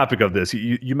larger topic of this,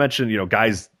 you mentioned,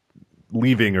 guys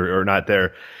leaving or not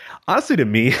there. Honestly, to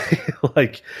me,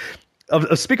 like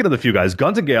speaking of the few guys,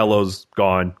 Guns and Gallows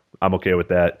gone. I'm okay with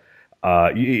that.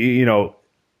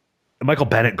 Michael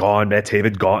Bennett gone, Matt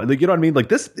Taven gone. Like, you know what I mean? Like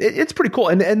this, it's pretty cool.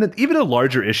 And even a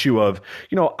larger issue of,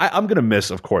 I'm going to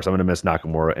miss, of course, I'm going to miss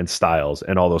Nakamura and Styles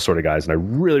and all those sort of guys. And I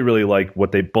really, really like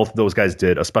what both of those guys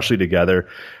did, especially together.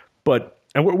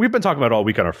 And we've been talking about all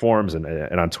week on our forums and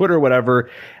on Twitter or whatever.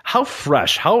 How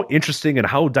fresh, how interesting, and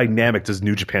how dynamic does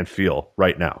New Japan feel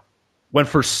right now? When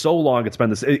for so long it's been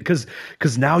this, because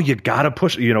now you got to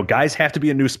push, guys have to be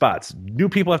in new spots. New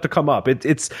people have to come up.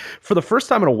 It's for the first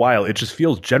time in a while, it just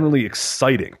feels generally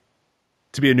exciting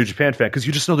to be a New Japan fan, because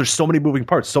you just know there's so many moving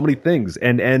parts, so many things.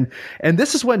 And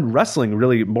this is when wrestling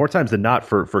really, more times than not,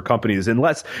 for companies,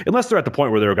 unless they're at the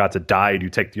point where they're about to die and you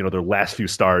take, their last few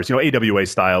stars, AWA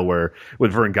style, where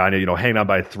with Vern Gagne, hanging on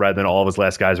by a thread, then all of his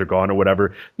last guys are gone or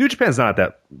whatever. New Japan's not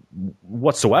that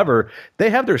whatsoever. They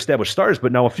have their established stars,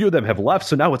 but now a few of them have left.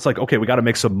 So now it's like, okay, we got to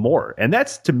make some more. And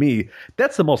that's, to me,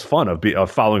 that's the most fun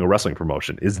of following a wrestling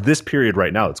promotion, is this period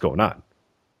right now that's going on.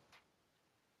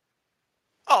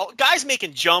 Oh, guys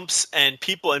making jumps and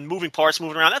people and moving parts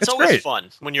moving around. That's it's always great.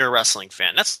 Fun when you're a wrestling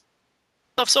fan.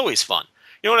 Stuff's always fun.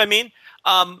 You know what I mean?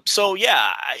 So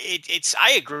yeah,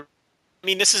 I agree. I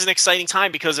mean, this is an exciting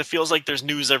time because it feels like there's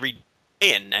news every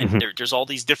day and there's all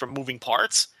these different moving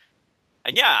parts.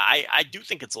 And yeah, I do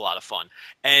think it's a lot of fun.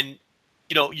 And,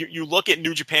 you look at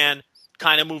New Japan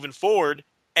kind of moving forward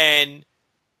and,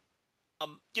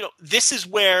 this is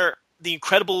where the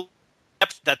incredible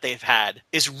depth that they've had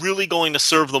is really going to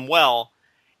serve them well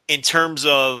in terms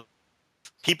of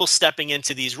people stepping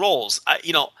into these roles.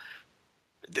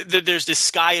 There's this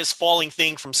sky is falling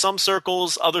thing from some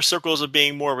circles. Other circles are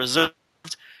being more reserved.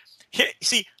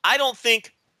 See, I don't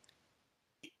think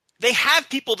they have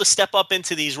people to step up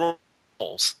into these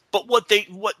roles. But what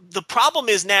the problem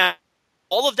is now,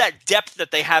 all of that depth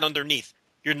that they had underneath,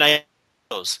 your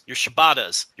Naito's, your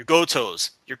Shibatas, your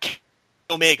Gotos, your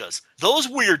Omegas, those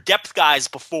were your depth guys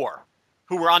before,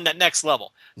 who were on that next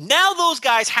level. Now those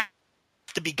guys have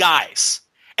to be guys.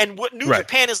 And what New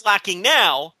Japan is lacking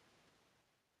now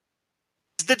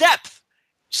is the depth.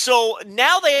 So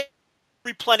now they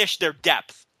replenish their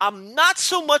depth. I'm not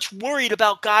so much worried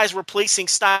about guys replacing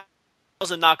Styles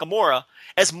and Nakamura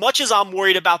as much as I'm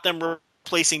worried about them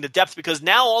replacing the depth, because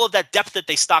now all of that depth that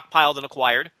they stockpiled and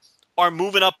acquired are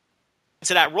moving up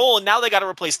into that role, and now they got to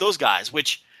replace those guys,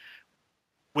 which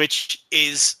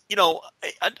is,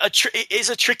 is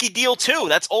a tricky deal too.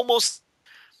 That's almost,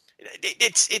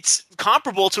 it's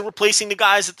comparable to replacing the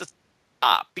guys at the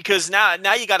top, because now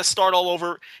you got to start all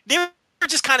over. They're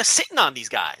just kind of sitting on these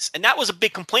guys, and that was a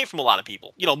big complaint from a lot of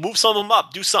people. Move some of them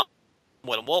up, do something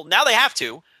with them. Well, now they have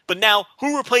to, but now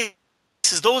who replaces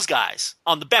those guys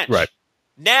on the bench? Right.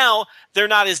 Now they're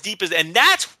not as deep as, and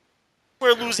that's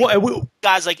where losing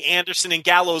guys like Anderson and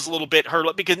Gallows a little bit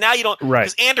hurt, because now you don't. Right.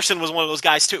 Because Anderson was one of those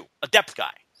guys too, a depth guy.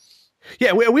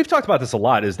 Yeah, we've talked about this a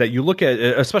lot, is that you look at,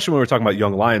 especially when we're talking about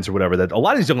young lions or whatever, that a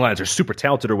lot of these young lions are super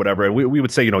talented or whatever, and we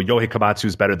would say, Yohei Komatsu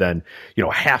is better than,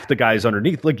 half the guys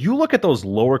underneath. Like, you look at those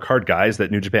lower card guys that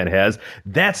New Japan has,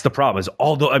 that's the problem, is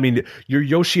your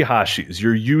Yoshihashis,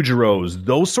 your Yujiros,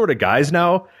 those sort of guys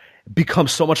now become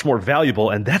so much more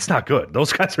valuable, and that's not good.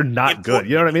 Those guys are not important. Good.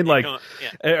 You know what I mean? Like,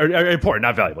 are important,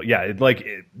 not valuable. Yeah,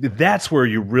 that's where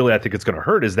you really, I think it's going to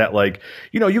hurt, is that,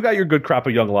 you got your good crop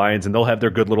of young lions, and they'll have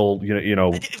their good little,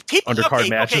 undercard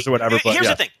matches or whatever. Here's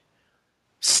the thing.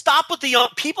 Stop with the young.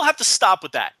 People have to stop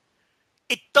with that.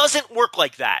 It doesn't work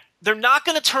like that. They're not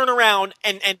going to turn around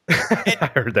and I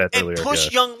heard that and earlier,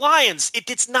 push young lions.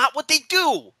 It's not what they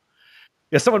do.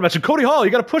 Yeah, someone mentioned Cody Hall.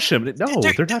 You got to push him. No,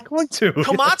 they're not going to.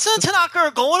 Komatsu and Tanaka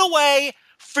are going away.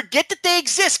 Forget that they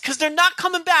exist, because they're not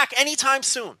coming back anytime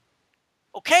soon.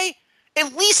 Okay?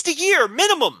 At least a year,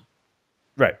 minimum.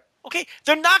 Right. Okay?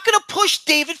 They're not going to push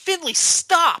David Finlay.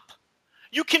 Stop.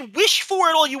 You can wish for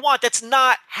it all you want. That's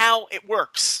not how it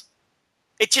works.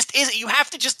 It just isn't. You have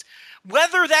to just,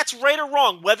 whether that's right or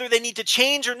wrong, whether they need to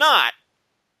change or not,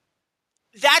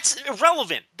 that's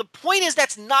irrelevant. The point is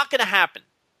that's not going to happen.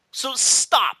 So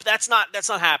stop. That's not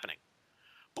happening.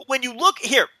 But when you look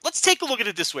here, let's take a look at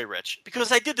it this way, Rich,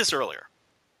 because I did this earlier.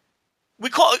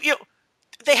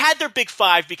 They had their big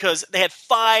five because they had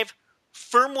five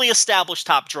firmly established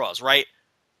top draws, right?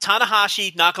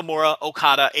 Tanahashi, Nakamura,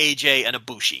 Okada, AJ, and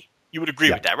Ibushi. You would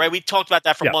agree with that, right? We talked about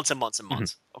that for months and months and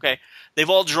months. Okay, they've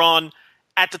all drawn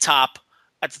at the top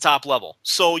level.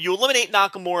 So you eliminate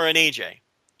Nakamura and AJ.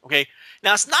 Okay,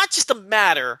 now it's not just a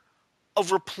matter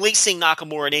of replacing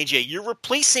Nakamura and AJ. You're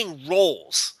replacing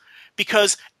roles,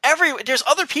 because there's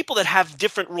other people that have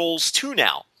different roles too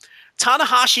now.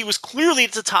 Tanahashi was clearly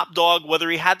the top dog, whether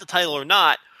he had the title or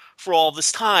not, for all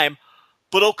this time,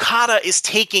 but Okada is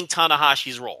taking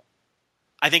Tanahashi's role.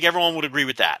 I think everyone would agree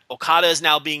with that. Okada is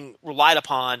now being relied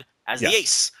upon as the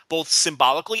ace, both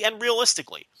symbolically and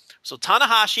realistically. So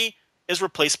Tanahashi is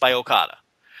replaced by Okada.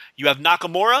 You have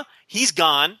Nakamura. He's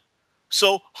gone.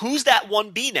 So who's that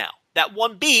 1B now? That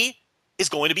 1B is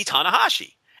going to be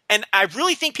Tanahashi. And I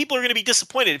really think people are going to be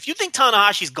disappointed. If you think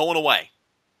Tanahashi's going away,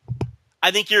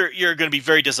 I think you're going to be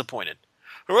very disappointed.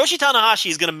 Hiroshi Tanahashi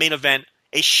is going to main event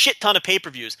a shit ton of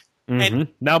pay-per-views. And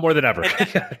now more than ever.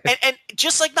 and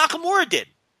just like Nakamura did.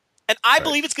 And I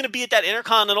believe it's going to be at that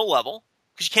Intercontinental level,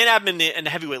 because you can't have him in the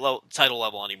heavyweight title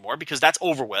level anymore, because that's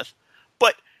over with.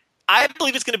 But I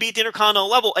believe it's going to be at the Intercontinental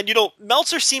level. And,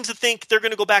 Meltzer seems to think they're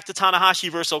going to go back to Tanahashi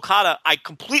versus Okada. I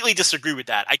completely disagree with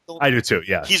that. I do too,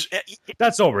 yeah.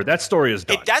 That's over. That story is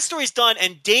done. That story's done,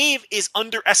 and Dave is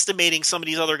underestimating some of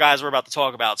these other guys we're about to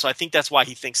talk about. So I think that's why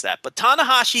he thinks that. But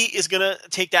Tanahashi is going to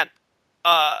take that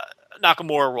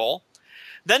Nakamura role.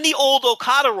 Then the old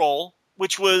Okada role,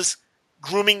 which was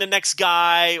grooming the next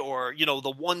guy, or, the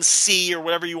 1C or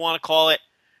whatever you want to call it.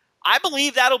 I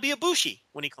believe that'll be Ibushi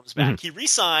when he comes back. He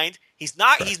re-signed. He's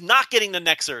not getting the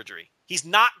neck surgery. He's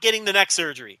not getting the neck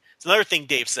surgery. It's another thing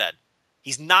Dave said.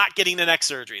 He's not getting the neck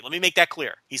surgery. Let me make that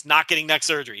clear. He's not getting neck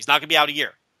surgery. He's not going to be out a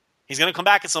year. He's going to come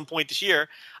back at some point this year.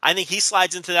 I think he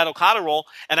slides into that Okada role,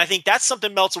 and I think that's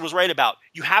something Meltzer was right about.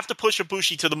 You have to push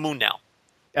Ibushi to the moon now.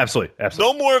 Absolutely.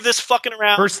 No more of this fucking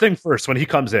around. First thing first, when he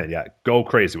comes in, go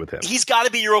crazy with him. He's got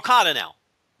to be your Okada now.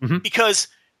 Because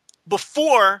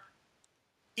before,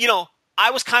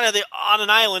 I was kind of on an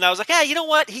island. I was like, you know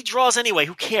what? He draws anyway.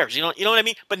 Who cares? You know what I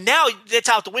mean? But now it's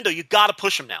out the window. You got to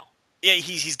push him now. Yeah,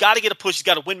 he's got to get a push. He's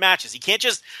got to win matches. He can't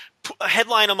just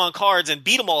headline him on cards and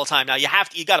beat him all the time. Now you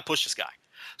got to push this guy.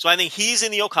 So I think he's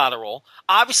in the Okada role.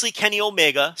 Obviously, Kenny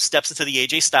Omega steps into the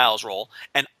AJ Styles role,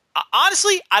 and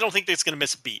honestly, I don't think that's going to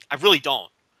miss a beat. I really don't.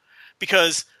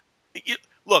 Because,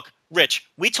 look, Rich,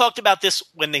 we talked about this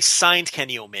when they signed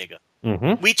Kenny Omega.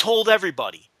 We told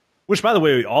everybody. Which, by the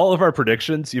way, all of our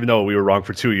predictions, even though we were wrong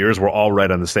for 2 years, were all right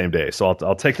on the same day. So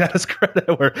I'll take that as credit,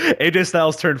 where AJ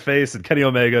Styles turned face and Kenny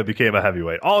Omega became a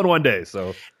heavyweight. All in one day.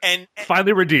 So and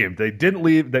finally redeemed. They didn't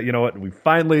leave. That, you know what? We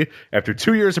finally, after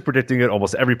 2 years of predicting it,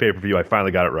 almost every pay-per-view, I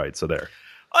finally got it right. So there.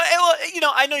 Well,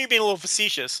 I know you're being a little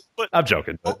facetious, but I'm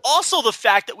joking. But also the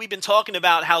fact that we've been talking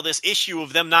about how this issue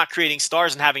of them not creating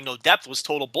stars and having no depth was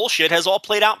total bullshit has all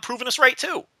played out and proven us right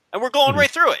too. And we're going right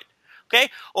through it. Okay?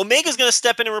 Omega's going to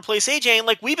step in and replace AJ, and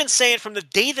like we've been saying from the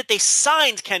day that they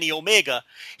signed Kenny Omega,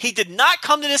 he did not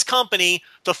come to this company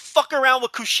to fuck around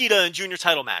with Kushida in junior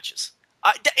title matches.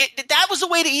 That was the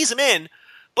way to ease him in,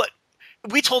 but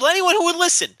we told anyone who would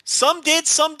listen. Some did,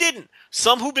 some didn't.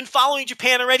 Some who've been following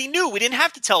Japan already knew. We didn't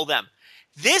have to tell them.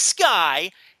 This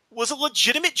guy was a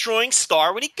legitimate drawing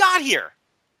star when he got here.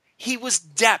 He was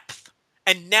depth.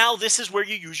 And now this is where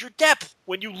you use your depth.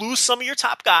 When you lose some of your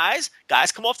top guys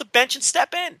come off the bench and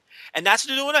step in. And that's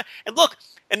what they're doing. And look,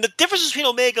 and the difference between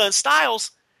Omega and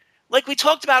Styles, like we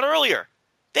talked about earlier,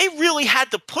 they really had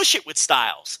to push it with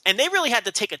Styles. And they really had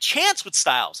to take a chance with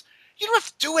Styles. You don't have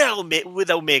to do it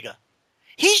with Omega.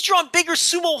 He's drawn bigger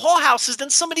sumo hall houses than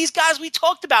some of these guys we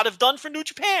talked about have done for New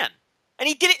Japan. And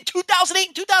he did it in 2008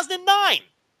 and 2009.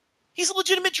 He's a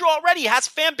legitimate draw already. He has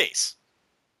a fan base.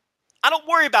 I don't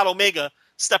worry about Omega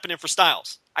stepping in for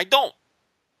Styles. I don't.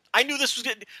 I knew this was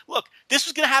going to... Look, this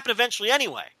was going to happen eventually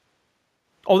anyway.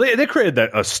 Oh, they created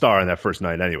a star on that first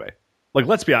night anyway. Like,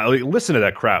 let's be honest. Like, listen to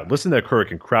that crowd. Listen to that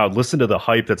Hurricane crowd. Listen to the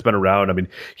hype that's been around. I mean,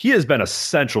 he has been a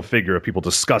central figure of people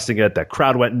discussing it. That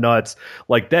crowd went nuts.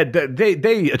 Like,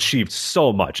 they achieved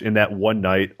so much in that one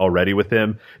night already with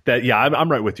him that, yeah,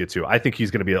 I'm right with you, too. I think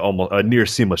he's going to be almost a near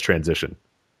seamless transition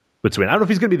between. I don't know if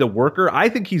he's going to be the worker. I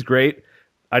think he's great.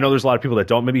 I know there's a lot of people that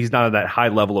don't. Maybe he's not on that high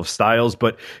level of Styles,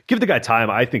 but give the guy time.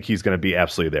 I think he's going to be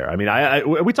absolutely there. I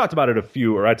mean, we talked about it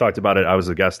I talked about it. I was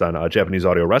a guest on Japanese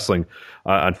Audio Wrestling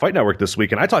on Fight Network this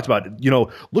week, and I talked about,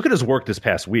 look at his work this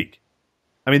past week.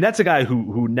 I mean, that's a guy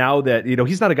who now that,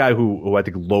 he's not a guy who I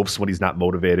think loafs when he's not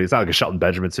motivated. It's not like a Shelton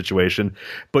Benjamin situation.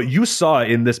 But you saw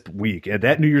in this week at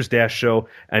that New Year's Dash show,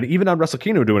 and even on Wrestle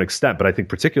Kingdom to an extent, but I think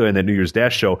particularly in that New Year's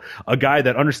Dash show, a guy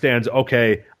that understands,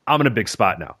 okay, I'm in a big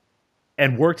spot now.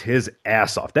 And worked his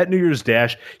ass off. That New Year's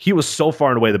Dash, he was so far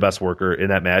and away the best worker in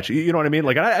that match. You know what I mean?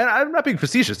 Like, I'm not being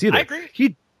facetious either. I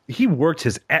agree. He worked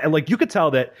his ass. Like, you could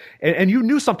tell that, and you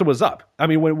knew something was up. I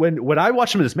mean, when I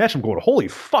watched him in this match, I'm going, holy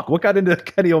fuck, what got into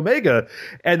Kenny Omega?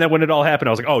 And then when it all happened,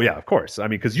 I was like, oh yeah, of course. I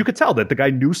mean, because you could tell that the guy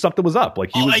knew something was up.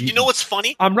 Like, you know what's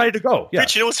funny? I'm ready to go. Yeah.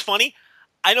 Rich, you know what's funny?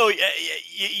 I know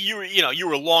you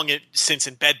were long since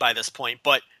in bed by this point,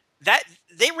 but that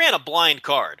they ran a blind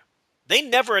card. They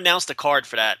never announced a card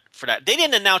for that. They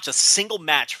didn't announce a single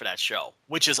match for that show,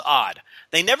 which is odd.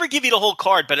 They never give you the whole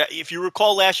card, but if you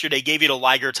recall last year, they gave you the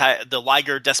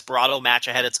Liger Desperado match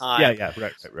ahead of time. Yeah,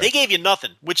 right. They gave you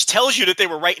nothing, which tells you that they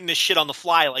were writing this shit on the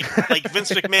fly, like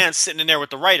Vince McMahon sitting in there with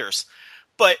the writers.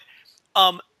 But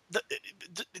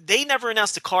they never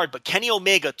announced the card, but Kenny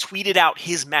Omega tweeted out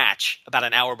his match about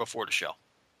an hour before the show.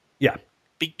 Yeah.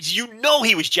 You know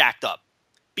he was jacked up.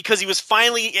 Because he was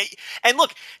finally, and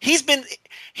look, hasn't been.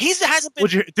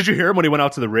 Did you hear him when he went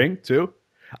out to the ring too?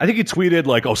 I think he tweeted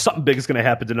like, "Oh, something big is going to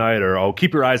happen tonight," or "Oh,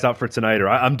 keep your eyes out for tonight," or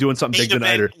 "I'm doing something big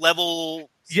tonight," or level.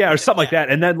 Yeah, or something like that.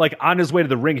 And then, like, on his way to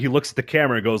the ring, he looks at the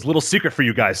camera and goes, "Little secret for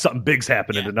you guys, something big's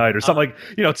happening tonight," or something like,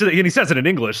 and he says it in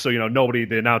English, so,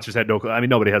 the announcers had no clue. I mean,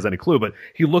 nobody has any clue, but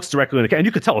he looks directly in the camera, and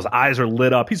you could tell his eyes are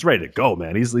lit up. He's ready to go,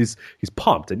 man. He's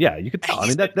pumped, and yeah, you could tell. I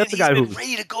mean, that's a guy who's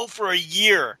ready to go for a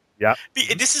year. Yeah.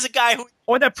 This is a guy who.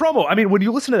 Oh, and that promo. I mean, when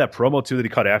you listen to that promo too that he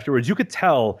cut afterwards, you could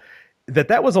tell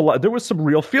that was a lot. There was some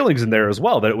real feelings in there as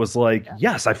well. That it was like,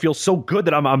 yes, I feel so good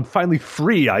that I'm finally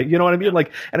free. You know what I mean?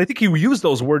 Like, and I think he used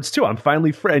those words too. I'm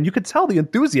finally free, and you could tell the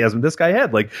enthusiasm this guy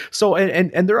had. Like, so,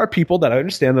 and there are people that I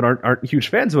understand that aren't huge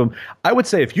fans of him. I would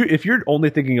say if you're only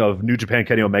thinking of New Japan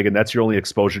Kenny Omega and that's your only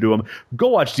exposure to him, go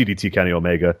watch DDT Kenny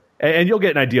Omega. And you'll get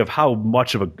an idea of how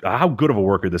good of a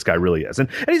worker this guy really is. And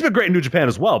he's been great in New Japan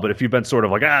as well. But if you've been sort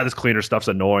of like, this cleaner stuff's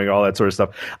annoying, all that sort of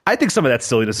stuff, I think some of that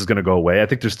silliness is going to go away. I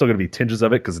think there's still going to be tinges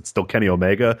of it because it's still Kenny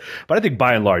Omega. But I think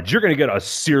by and large, you're going to get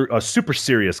a super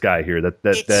serious guy here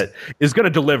that is going to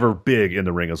deliver big in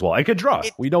the ring as well. I can draw.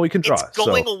 We know he can draw. It's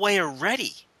going away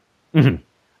already. Mm-hmm.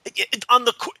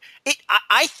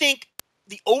 I think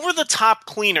the over-the-top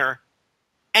cleaner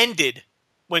ended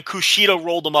when Kushida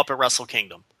rolled him up at Wrestle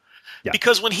Kingdom. Yeah.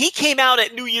 Because when he came out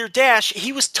at New Year Dash,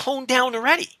 he was toned down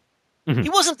already. Mm-hmm. He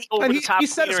wasn't the over-the-top. He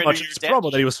said as much in his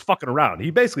promo that he was fucking around. He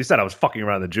basically said, "I was fucking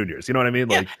around the juniors." You know what I mean?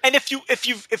 Yeah. Like, and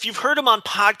if you've heard him on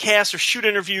podcasts or shoot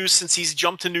interviews since he's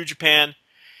jumped to New Japan,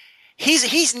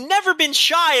 he's never been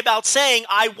shy about saying,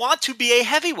 "I want to be a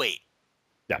heavyweight."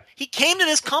 Yeah. He came to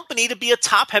this company to be a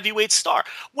top heavyweight star.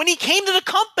 When he came to the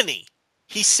company,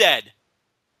 he said,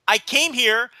 "I came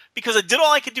here because I did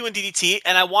all I could do in DDT,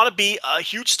 and I want to be a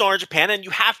huge star in Japan. And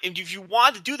if you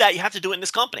want to do that, you have to do it in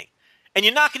this company, and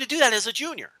you're not going to do that as a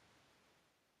junior."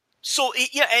 So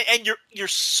and you're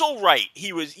so right.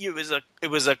 He was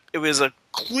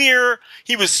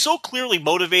so clearly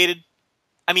motivated.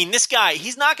 I mean, this guy,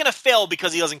 he's not going to fail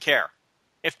because he doesn't care.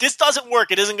 If this doesn't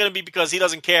work, it isn't going to be because he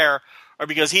doesn't care or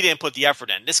because he didn't put the effort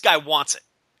in. This guy wants it,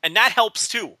 and that helps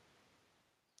too.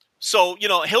 So,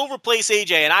 he'll replace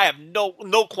AJ, and I have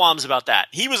no qualms about that.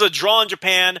 He was a draw in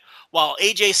Japan while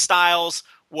AJ Styles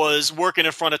was working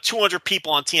in front of 200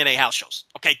 people on TNA house shows.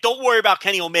 Okay, don't worry about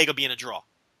Kenny Omega being a draw.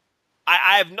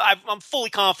 I'm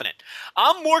fully confident.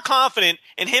 I'm more confident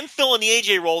in him filling the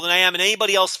AJ role than I am in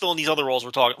anybody else filling these other roles we're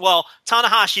talking. Well,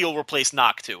 Tanahashi will replace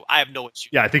Knock too. I have no issue.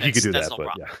 Yeah, I think he could do that. No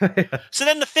but yeah. So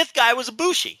then the fifth guy was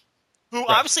Ibushi, who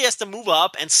obviously has to move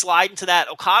up and slide into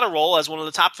that Okada role as one of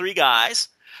the top three guys.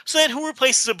 So then who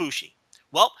replaces Ibushi?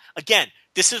 Well, again,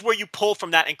 this is where you pull from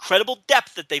that incredible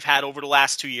depth that they've had over the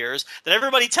last 2 years that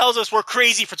everybody tells us we're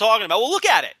crazy for talking about. Well, look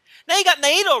at it. Now you got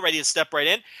Naito ready to step right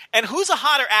in. And who's a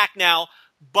hotter act now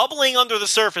bubbling under the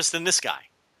surface than this guy?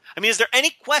 I mean, is there any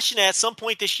question that at some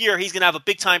point this year he's going to have a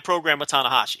big-time program with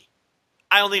Tanahashi?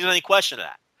 I don't think there's any question of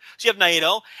that. So you have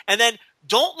Naito. And then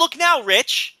don't look now,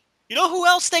 Rich. You know who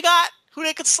else they got? Who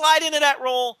they could slide into that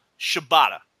role?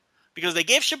 Shibata. Because they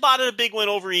gave Shibata the big win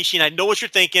over Ishii, and I know what you're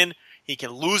thinking. He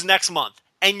can lose next month.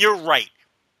 And you're right.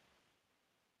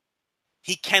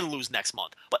 He can lose next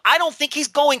month. But I don't think he's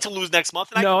going to lose next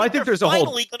month. And I think there's a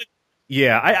whole...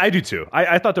 Yeah, I do too.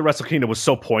 I thought the Wrestle Kingdom was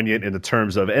so poignant in the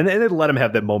terms of, and it let him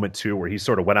have that moment too, where he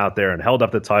sort of went out there and held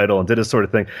up the title and did his sort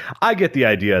of thing. I get the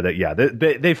idea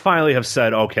that they finally have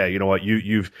said, okay, you know what,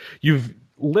 you've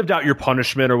lived out your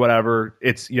punishment or whatever.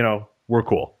 It's we're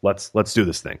cool. Let's do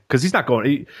this thing because he's not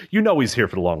going. He's here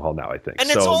for the long haul now. I think. And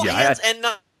it's all hands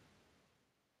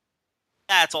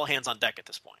it's all hands on deck at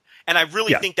this point. And I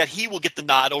really think that he will get the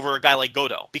nod over a guy like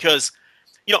Goto because.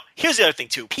 Here's the other thing,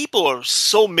 too. People are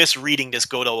so misreading this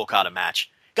Goto-Okada match.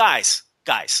 Guys,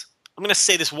 I'm going to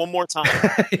say this one more time.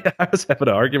 I was having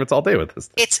arguments all day with this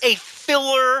thing. It's a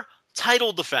filler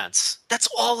title defense. That's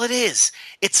all it is.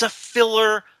 It's a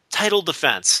filler title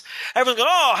defense. Everyone's going,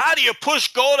 how do you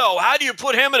push Goto? How do you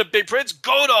put him in a big prince?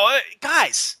 Goto.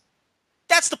 Guys,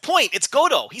 that's the point. It's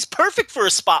Goto. He's perfect for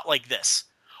a spot like this.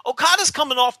 Okada's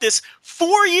coming off this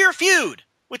 4-year feud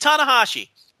with Tanahashi.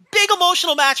 Big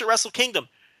emotional match at Wrestle Kingdom.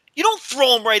 You don't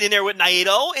throw him right in there with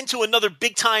Naito into another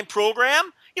big-time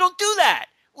program. You don't do that.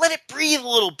 Let it breathe a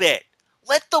little bit.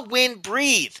 Let the win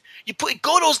breathe.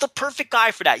 Goto's the perfect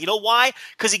guy for that. You know why?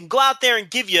 Because he can go out there and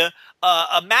give you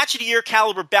a match of the year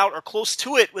caliber bout or close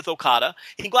to it with Okada.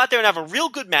 He can go out there and have a real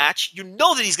good match. You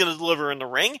know that he's going to deliver in the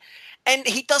ring. And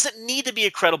he doesn't need to be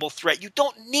a credible threat. You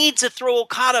don't need to throw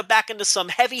Okada back into some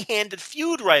heavy-handed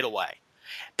feud right away.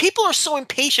 People are so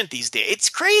impatient these days. It's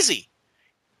crazy.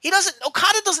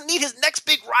 Okada doesn't need his next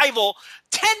big rival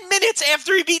 10 minutes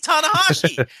after he beat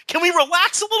Tanahashi. Can we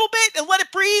relax a little bit and let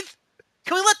it breathe?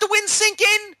 Can we let the win sink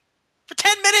in for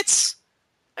 10 minutes?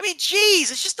 I mean, geez,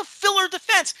 it's just a filler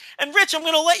defense. And Rich, I'm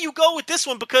going to let you go with this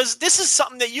one because this is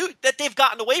something that they've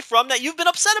gotten away from that you've been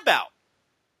upset about.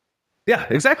 Yeah,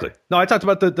 exactly. No, I talked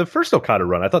about the first Okada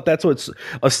run. I thought that's what's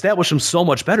established him so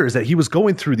much better is that he was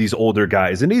going through these older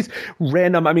guys and these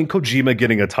random, Kojima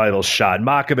getting a title shot,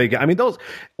 Makabe, those,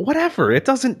 whatever. It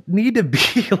doesn't need to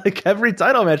be like every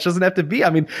title match doesn't have to be.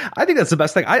 I think that's the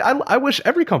best thing. I wish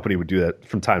every company would do that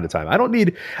from time to time.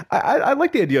 I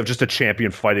like the idea of just a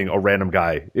champion fighting a random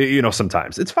guy,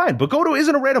 sometimes. It's fine, but Goto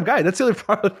isn't a random guy. That's the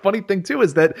other funny thing too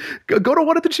is that Goto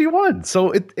won at the G1.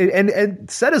 So and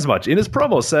said as much in his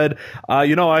promo, said,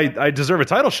 I deserve a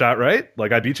title shot, right?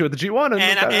 Like I beat you at the G1, and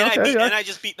I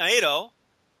just beat Naito.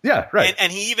 Yeah, right.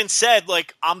 And he even said,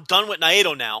 like, I'm done with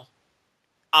Naito now.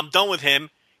 I'm done with him.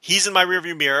 He's in my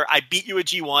rearview mirror. I beat you at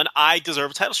G1. I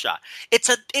deserve a title shot. It's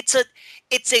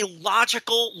a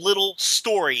logical little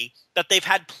story that they've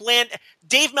had planned.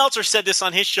 Dave Meltzer said this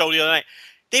on his show the other night.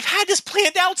 They've had this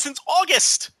planned out since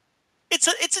August.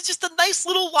 It's just a nice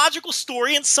little logical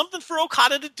story and something for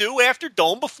Okada to do after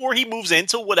Dome before he moves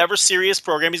into whatever serious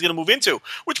program he's going to move into,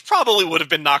 which probably would have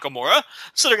been Nakamura.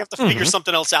 So they're going to have to figure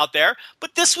something else out there.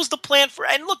 But this was the plan for.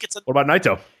 And look, what about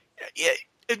Naito?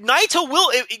 Naito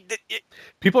will.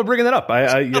 People are bringing that up.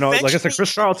 Like I said,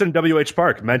 Chris Charlton and WH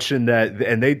Park mentioned that,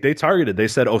 and they targeted. They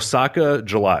said Osaka,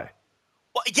 July.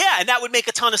 Well, yeah, and that would make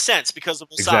a ton of sense because of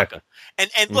Osaka.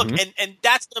 Exactly. And look, and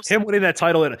that's what I'm saying. Him winning that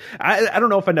title, I don't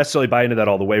know if I necessarily buy into that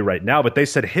all the way right now, but they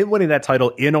said him winning that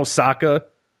title in Osaka.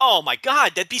 Oh my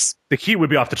God, that'd be the heat would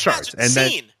be off the charts. That's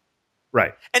insane.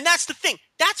 Right. And that's the thing.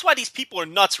 That's why these people are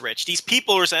nuts, Rich. These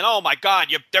people are saying, "Oh my God,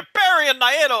 they're burying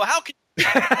Naito. How can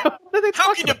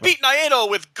you beat Naito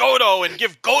with Goto and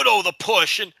give Goto the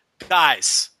push?" And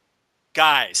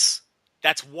guys.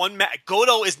 That's one match.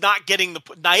 Goto is not getting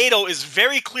Naito is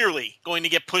very clearly going to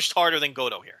get pushed harder than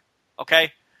Goto here.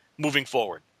 Okay? Moving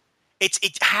forward.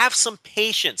 Have some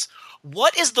patience.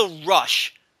 What is the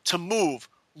rush to move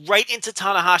right into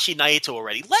Tanahashi Naito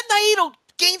already? Let Naito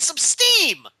gain some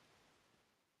steam.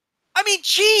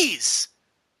 Geez.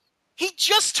 He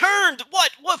just turned,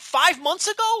 what 5 months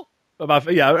ago?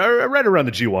 Right around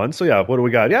the G1. So, what do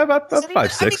we got? Yeah, about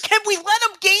 5, 6. Can we let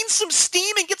him gain some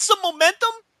steam and get some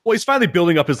momentum? Well, he's finally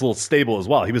building up his little stable as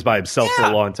well. He was by himself for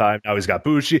a long time. Now he's got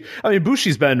Bushi.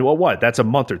 Bushi's been, that's a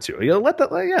month or two.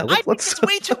 Let's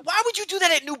way too. Why would you do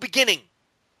that at New Beginning?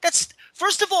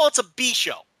 First of all, it's a B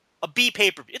show, a B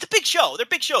pay-per-view. It's a big show. They're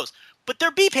big shows, but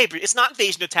they're B pay-per-view. It's not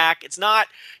Invasion Attack. It's not,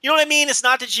 you know what I mean? It's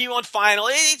not the G1 final.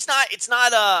 It's not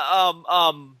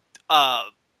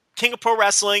King of Pro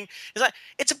Wrestling.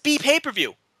 It's a B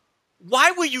pay-per-view.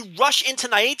 Why will you rush into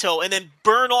Naito and then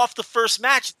burn off the first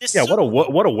match? What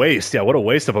a waste! Yeah, what a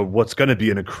waste of what's going to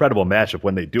be an incredible matchup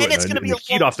when they do it. And it's going to be a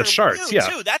heat off the charts. Yeah,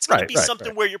 too. That's going to be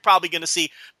something where you're probably going to see,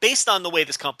 based on the way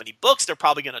this company books, they're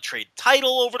probably going to trade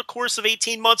title over the course of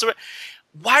 18 months.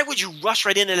 Why would you rush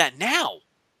right into that now?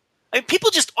 People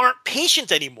just aren't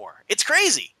patient anymore. It's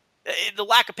crazy, the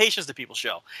lack of patience that people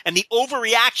show, and the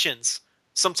overreactions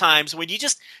sometimes when you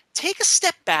just take a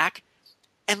step back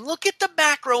and look at the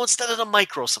macro instead of the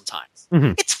micro sometimes.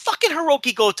 Mm-hmm. It's fucking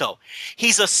Hiroki Goto.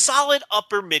 He's a solid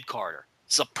upper mid-carder.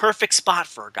 It's a perfect spot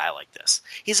for a guy like this.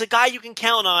 He's a guy you can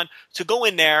count on to go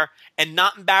in there and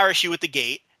not embarrass you at the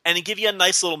gate and then give you a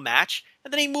nice little match,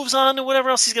 and then he moves on to whatever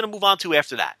else he's going to move on to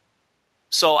after that.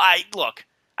 So I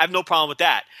have no problem with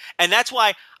that. And that's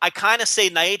why I kind of say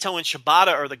Naito and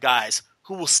Shibata are the guys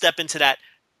who will step into that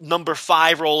number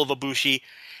 5 role of Ibushi.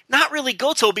 Not really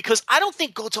Goto, because I don't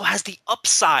think Goto has the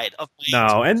upside of Naito.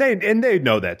 No, and they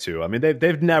know that too.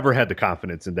 They've never had the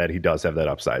confidence in that he does have that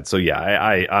upside. So yeah,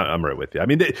 I'm right with you.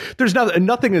 There's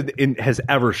nothing has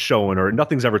ever shown or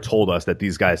nothing's ever told us that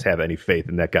these guys have any faith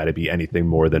in that guy to be anything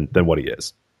more than what he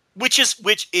is. Which is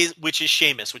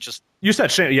Sheamus, which is you said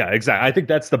Sheamus, yeah, exactly. I think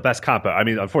that's the best comp.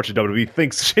 Unfortunately, WWE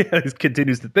thinks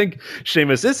continues to think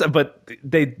Sheamus is, but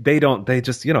they don't. They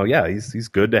just he's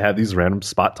good to have these random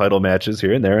spot title matches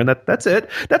here and there, and that's it.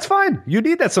 That's fine. You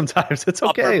need that sometimes. It's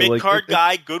okay. Upper mid card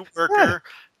guy, good worker,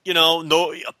 no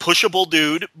pushable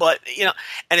dude, but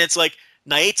and it's like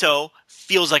Naito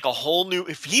feels like a whole new –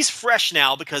 if he's fresh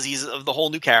now because he's of the whole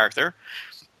new character.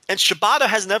 And Shibata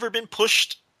has never been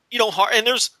pushed, hard. And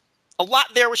there's a lot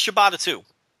there with Shibata too.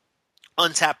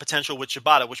 Untapped potential with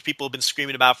Shibata, which people have been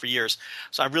screaming about for years.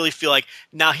 So I really feel like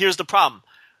now here's the problem.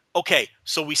 Okay,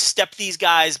 so we step these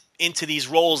guys into these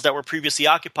roles that were previously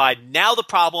occupied. Now the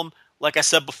problem, like I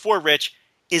said before, Rich,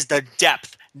 is the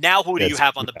depth. Now who do you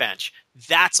have on the bench?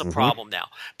 That's a problem now.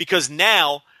 Because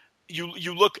now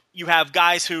you have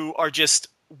guys who are just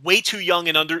way too young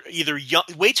and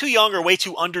way too young or way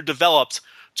too underdeveloped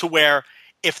to where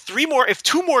if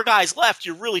two more guys left,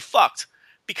 you're really fucked.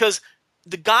 Because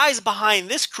the guys behind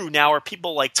this crew now are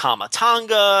people like Tama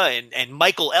Tonga and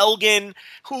Michael Elgin,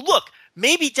 who look,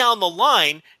 maybe down the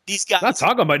line, these guys. Not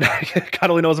Tonga might not. God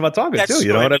only knows about Tonga too.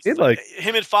 You know what I mean? Like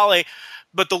him and Fale.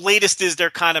 But the latest is they're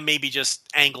kind of maybe just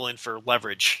angling for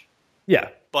leverage. Yeah.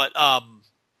 But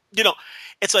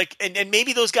it's like, and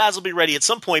maybe those guys will be ready at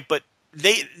some point. But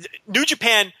New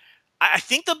Japan, I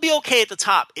think they'll be okay at the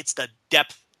top. It's the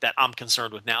depth that I'm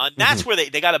concerned with now, and that's where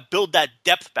they got to build that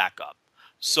depth back up.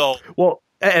 So well.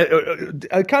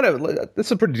 I kind of this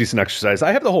is a pretty decent exercise.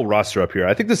 I have the whole roster up here.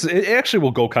 I think it actually will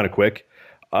go kind of quick.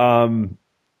 I'm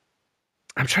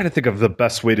trying to think of the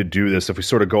best way to do this if we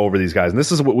sort of go over these guys. And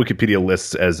this is what Wikipedia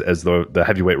lists as the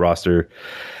heavyweight roster.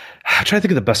 I'm trying to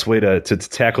think of the best way to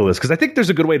tackle this, because I think there's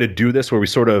a good way to do this where we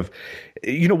sort of,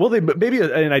 will they maybe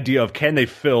an idea of can they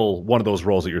fill one of those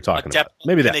roles that you're talking about?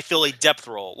 Maybe can they fill a depth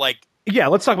role? Yeah,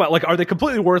 let's talk about are they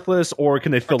completely worthless or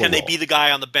can they fill a role? Can they be the guy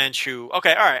on the bench who?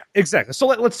 Okay, all right, exactly. So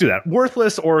let's do that.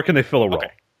 Worthless or can they fill a role? Okay.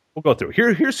 We'll go through.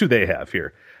 Here's who they have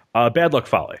here. Bad Luck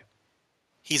Fale.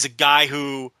 He's a guy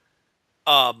who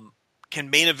can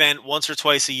main event once or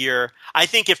twice a year. I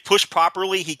think if pushed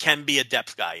properly, he can be a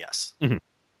depth guy. Yes. Mm-hmm.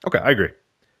 Okay, I agree.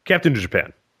 Captain of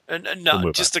Japan.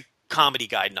 No, just a comedy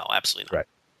guy. No, absolutely not. Right.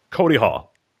 Cody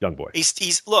Hall, young boy.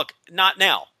 He's look, not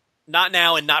now,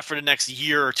 and not for the next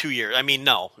year or 2 years. I mean,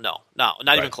 no,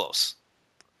 not even close.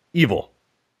 Evil.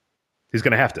 He's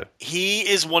going to have to. He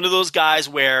is one of those guys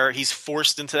where he's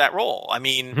forced into that role. I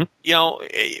mean,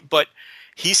 but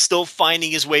he's still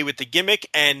finding his way with the gimmick.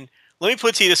 And let me put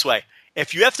it to you this way.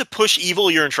 If you have to push Evil,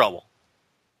 you're in trouble.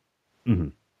 Mm-hmm.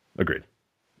 Agreed.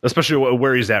 Especially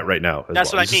where he's at right now.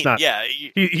 That's what I mean. Yeah,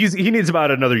 he needs about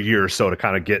another year or so to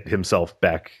kind of get himself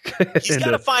back. He's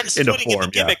got to find his footing in the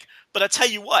gimmick. Yeah. But I tell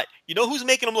you what, you know who's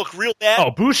making him look real bad?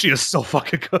 Oh, Bushi is so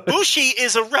fucking good. Bushi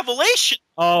is a revelation.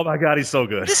 Oh my god, he's so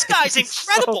good. This guy's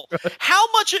incredible. So how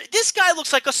much? This guy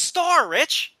looks like a star,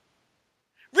 Rich.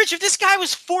 Rich, if this guy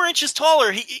was 4 inches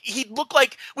taller, he'd look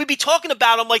like we'd be talking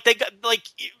about him like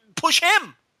push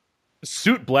him.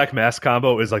 Suit black mask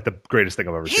combo is like the greatest thing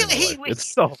I've ever seen.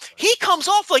 He comes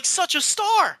off like such a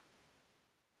star.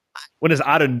 When it's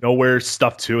out of nowhere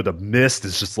stuff too, the mist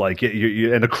is just like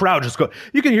and the crowd just go.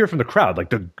 You can hear from the crowd like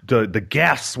the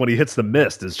gasps when he hits the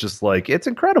mist is just like it's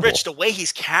incredible. Rich, the way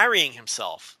he's carrying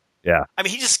himself. Yeah, I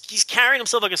mean he's carrying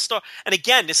himself like a star. And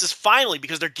again, this is finally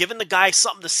because they're giving the guy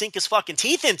something to sink his fucking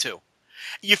teeth into.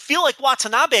 You feel like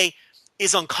Watanabe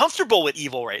is uncomfortable with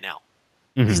Evil right now.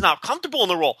 Mm-hmm. He's not comfortable in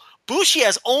the role. Bushi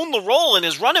has owned the role and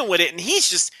is running with it, and he's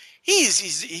just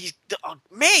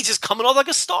coming off like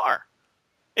a star.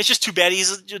 It's just too bad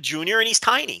he's a junior and he's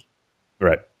tiny.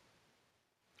 Right.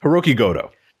 Hiroki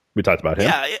Goto. We talked about him.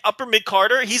 Yeah, upper mid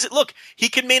Carter. He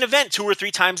can main event 2 or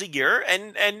 3 times a year,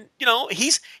 and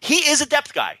he is a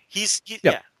depth guy.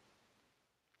 Yeah.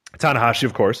 Tanahashi,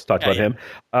 of course, talked about him.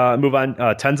 Move on.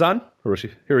 Tenzan,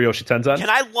 Hiroshi Tenzan. Can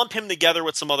I lump him together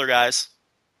with some other guys?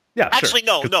 Yeah, actually,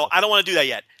 sure. No, I don't want to do that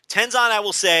yet. Tenzan, I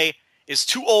will say, is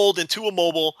too old and too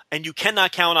immobile, and you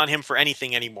cannot count on him for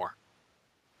anything anymore.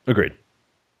 Agreed.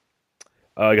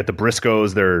 I got the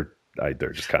Briscoes. They're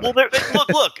just kind of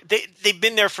look. They've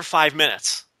been there for 5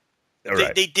 minutes.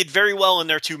 Right. They did very well in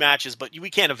their 2 matches, but we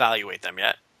can't evaluate them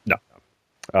yet.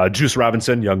 No. Juice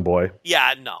Robinson, young boy.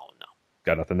 Yeah, no.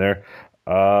 Got nothing there.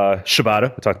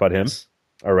 Shibata, we talked about him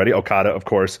already. Okada, of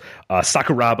course.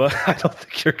 Sakuraba. I don't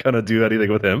think you're gonna do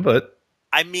anything with him, but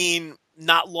I mean,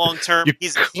 not long term. You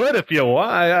could if you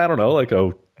want. I don't know, like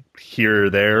here or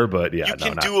there, but yeah, you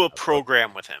can do a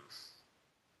program with him.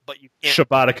 But you can't.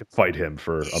 Shibata can fight him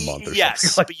for a month or yes,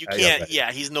 something. But you can't.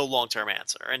 Yeah, he's no long-term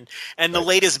answer. And the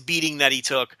latest beating that he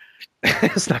took,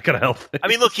 it's not going to help him. I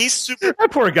mean, look, he's super.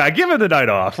 That poor guy. Give him the night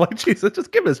off. Like, Jesus,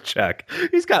 just give him his check.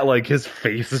 He's got his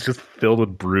face is just filled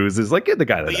with bruises. Like, give the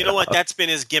guy the night off. But you know what? That's been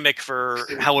his gimmick for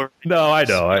however. No, I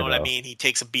know. You know what I mean? He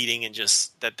takes a beating and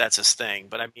just that's his thing.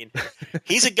 But I mean,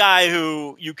 he's a guy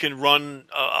who you can run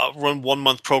 1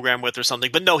 month program with or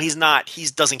something. But no, he's not. He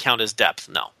doesn't count as depth.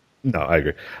 No. No, I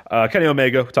agree. Kenny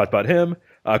Omega, we talked about him.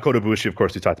 Kota Ibushi, of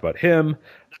course, we talked about him.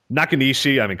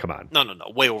 Nakanishi, I mean, come on. No,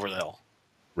 way over the hill.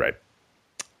 Right.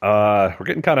 We're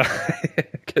getting kind of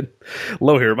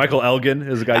low here. Michael Elgin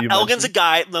is a guy you mentioned. Elgin's a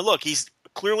guy. Now, look, he's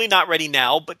clearly not ready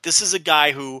now, but this is a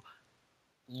guy who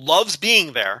loves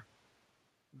being there,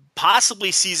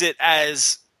 possibly sees it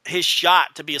as his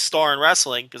shot to be a star in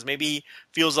wrestling because maybe he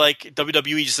feels like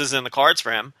WWE just isn't in the cards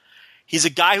for him. He's a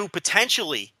guy who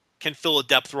potentially can fill a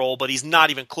depth role, but he's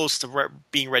not even close to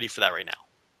being ready for that right now.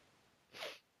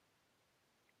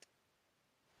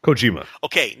 Kojima.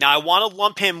 Okay, now I want to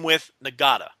lump him with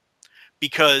Nagata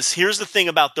because here's the thing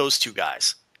about those two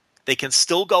guys. They can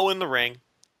still go in the ring,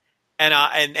 and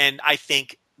I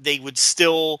think they can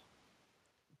still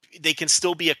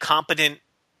be a competent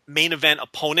main event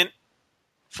opponent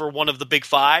for one of the big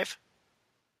five.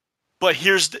 But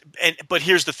here's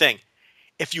the thing.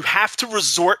 If you have to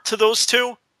resort to those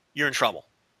two, you're in trouble.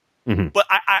 Mm-hmm. But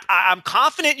I'm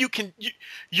confident you can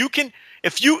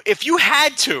if you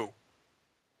had to,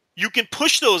 you can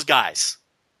push those guys.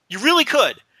 You really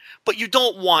could, but you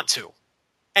don't want to.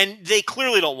 And they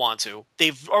clearly don't want to.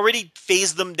 They've already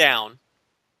phased them down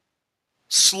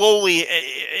slowly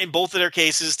in both of their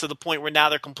cases to the point where now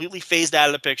they're completely phased out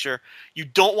of the picture. You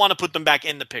don't want to put them back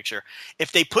in the picture.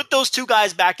 If they put those two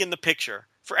guys back in the picture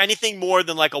for anything more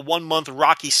than like a 1 month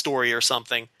Rocky story or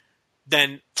something,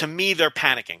 then to me, they're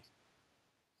panicking.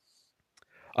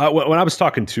 When I was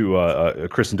talking to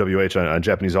Chris and WH on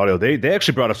Japanese audio, they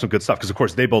actually brought up some good stuff because, of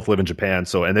course, they both live in Japan,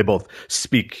 and they both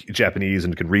speak Japanese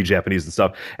and can read Japanese and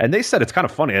stuff. And they said it's kind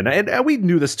of funny, and we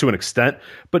knew this to an extent,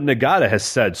 but Nagata has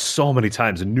said so many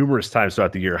times and numerous times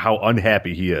throughout the year how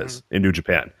unhappy he is in New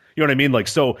Japan. You know what I mean? Like,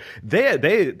 so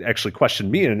they actually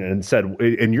questioned me and said,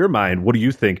 in your mind, what do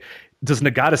you think? Does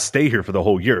Nagata stay here for the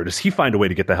whole year? Does he find a way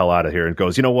to get the hell out of here and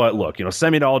goes, you know what, look,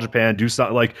 send me to All Japan, do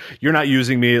something, like, you're not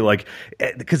using me, like,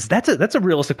 because that's a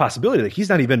realistic possibility that he's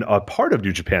not even a part of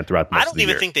New Japan throughout the rest of the year.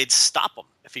 I don't even think they'd stop him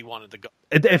if he wanted to go.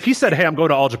 If he said, hey, I'm going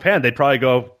to All Japan, they'd probably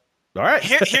go, all right.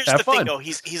 Here's the thing, though.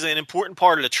 He's an important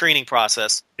part of the training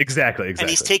process. Exactly. And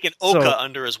he's taken Oka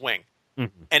under his wing.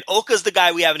 Mm-hmm. And Oka's the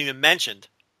guy we haven't even mentioned.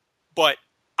 But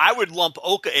I would lump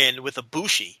Oka in with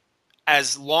Ibushi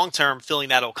as long-term filling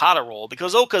that Okada role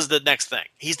because Oka's the next thing.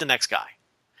 He's the next guy.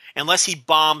 Unless he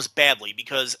bombs badly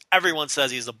because everyone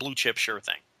says he's a blue-chip sure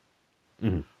thing.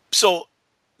 Mm-hmm. So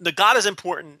Nagata's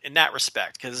important in that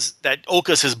respect because that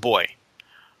Oka's his boy.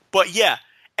 But yeah,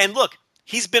 and look,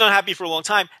 he's been unhappy for a long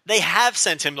time. They have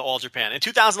sent him to All Japan. In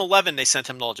 2011, they sent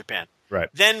him to All Japan. Right.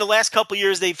 Then the last couple of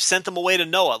years, they've sent him away to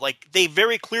Noah. Like, they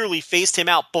very clearly phased him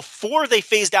out before they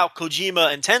phased out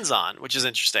Kojima and Tenzan, which is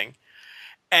interesting.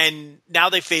 And now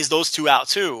they phased those two out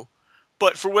too.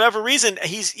 But for whatever reason,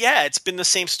 it's been the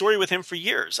same story with him for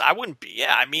years.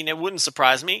 It wouldn't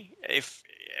surprise me if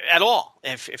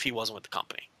he wasn't with the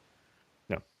company.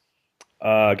 No.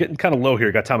 Getting kind of low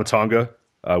here. Got Tamatonga.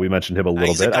 We mentioned him a little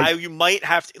bit. He's a guy you might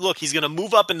have to look. He's going to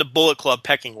move up in the Bullet Club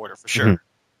pecking order for sure.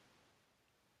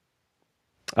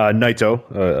 Mm-hmm.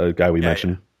 Naito, a guy we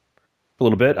mentioned a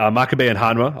little bit. Makabe and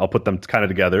Hanma. I'll put them kind of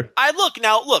together.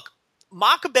 Look.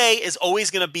 Makabe is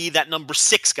always going to be that number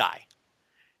 6 guy.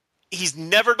 He's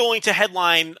never going to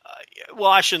headline.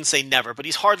 I shouldn't say never, but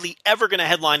he's hardly ever going to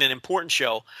headline an important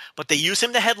show. But they use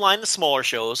him to headline the smaller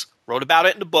shows. Wrote about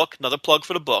it in the book. Another plug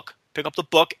for the book. Pick up the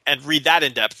book and read that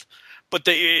in depth. But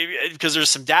because there's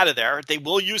some data there, they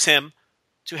will use him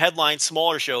to headline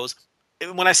smaller shows.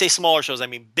 When I say smaller shows, I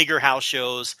mean bigger house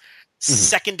shows,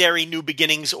 secondary New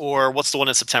Beginnings, or what's the one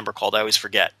in September called? I always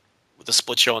forget. With the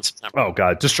split show in September. Oh,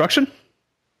 God. Destruction?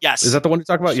 Yes. Is that the one you're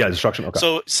talking about? Yeah, Destruction. Okay.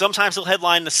 So sometimes he'll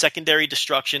headline the secondary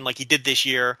Destruction like he did this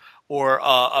year, or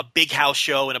a big house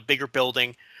show in a bigger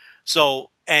building. So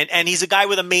and he's a guy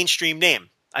with a mainstream name.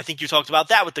 I think you talked about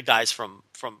that with the guys from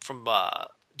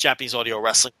Japanese Audio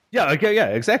Wrestling. Yeah,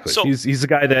 exactly. So, he's a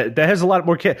guy that has a lot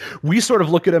more we sort of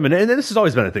look at him, and this has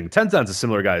always been a thing. Tenzan's a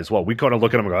similar guy as well. We kind of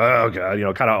look at him and go, oh,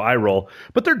 God, kind of eye roll.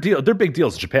 But they're big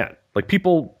deals in Japan. Like,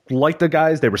 people like the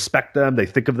guys, they respect them, they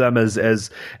think of them as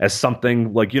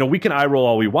something like, we can eye roll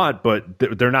all we want, but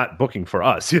they're not booking for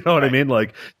us. You know what I mean?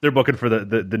 Like, they're booking for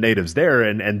the natives there,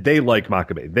 and they like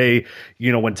Makabe. They,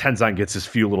 when Tenzan gets his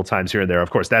few little times here and there,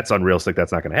 of course, that's unrealistic.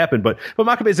 That's not going to happen. But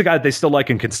Makabe's a guy that they still like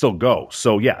and can still go.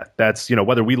 So yeah, that's,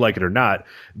 whether we like it or not,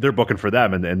 they're booking for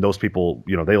them, and those people,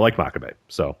 they like Makabe.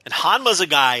 So, and Hanma's a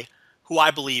guy who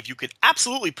I believe you could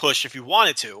absolutely push if you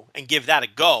wanted to and give that a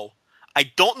go. I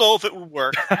don't know if it would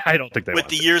work. I don't think they with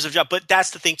the years of job, but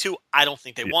that's the thing too. I don't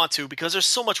think they want to because there's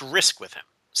so much risk with him.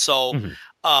 So,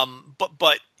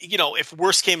 but if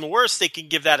worst came to worst, they can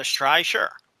give that a try.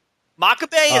 Sure,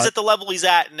 Makabe is at the level he's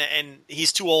at, and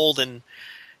he's too old and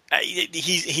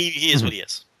He is what he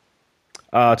is.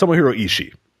 Tomohiro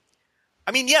Ishii.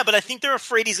 I mean, yeah, but I think they're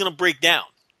afraid he's going to break down.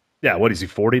 Yeah, what is he,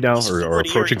 40 now? Or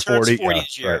approaching 40? 40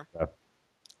 this year. Right, yeah.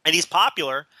 And he's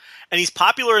popular. And he's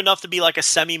popular enough to be like a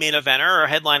semi-main eventer or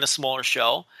headline a smaller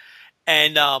show.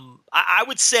 And I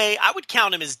would say, I would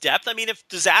count him as depth. I mean, if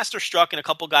disaster struck and a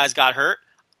couple guys got hurt,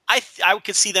 I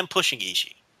could see them pushing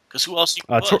Ishii. Because who else you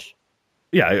can push?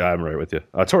 I'm right with you.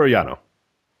 Toru Yano.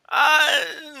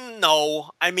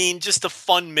 No. I mean, just a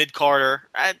fun mid-carder,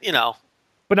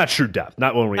 But not true depth.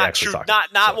 Not when we actually talk.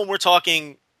 Not when we're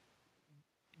talking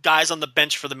guys on the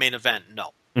bench for the main event.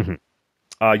 No. Mm-hmm.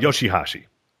 Yoshihashi.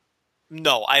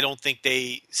 No, I don't think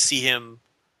they see him.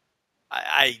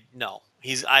 No.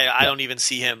 I don't even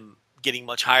see him getting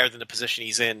much higher than the position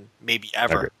he's in, maybe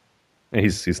ever.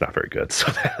 He's not very good,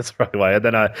 so that's probably why. And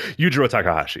then Yujiro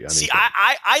Takahashi.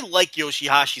 I like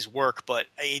Yoshihashi's work, but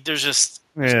there's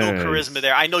no charisma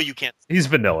there. I know you can't. He's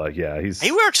vanilla, yeah.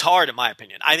 He works hard, in my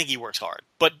opinion. I think he works hard,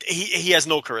 but he has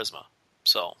no charisma,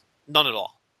 so none at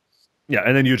all. Yeah,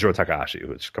 and then Yujiro Takahashi,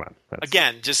 which, come on.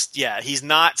 Again, he's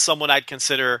not someone I'd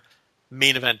consider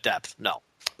main event depth, no.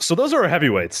 So those are our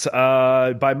heavyweights.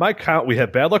 By my count, we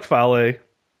have Bad Luck Fale.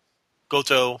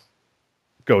 Goto.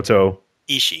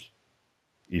 Ishii.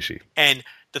 And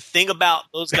the thing about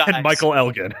those guys... And Michael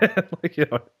Elgin.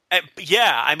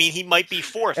 Yeah, I mean, he might be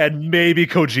fourth. And maybe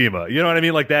Kojima. You know what I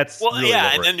mean? Like, that's really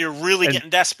and then you're really getting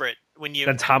desperate when you...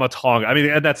 And Tama Tonga. I mean,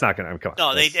 and that's not going to... come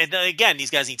on. No, again, these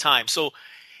guys need time. So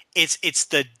it's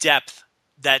the depth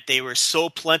that they were so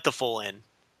plentiful in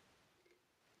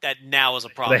that now is a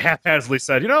problem. They haphazardly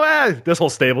said, this whole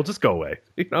stable, just go away.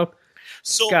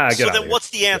 So then what's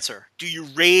the answer? Do you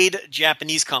raid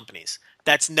Japanese companies?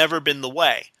 That's never been the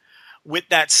way. With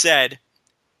that said,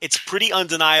 it's pretty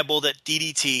undeniable that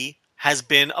DDT has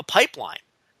been a pipeline.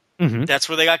 Mm-hmm. That's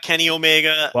where they got Kenny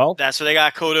Omega. Well, that's where they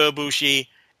got Kota Ibushi,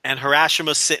 and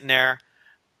Hirashima's sitting there.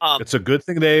 It's a good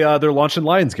thing they're launching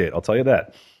Lionsgate. I'll tell you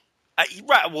that.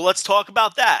 Right. Well, let's talk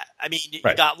about that. I mean, you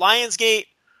got Lionsgate,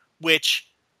 which,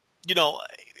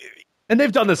 and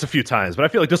they've done this a few times, but I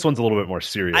feel like this one's a little bit more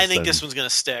serious. I think this one's going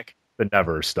to stick. The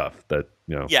Never stuff that,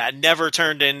 Yeah, Never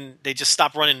turned in. They just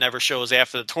stopped running Never shows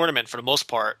after the tournament for the most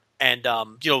part. And,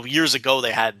 years ago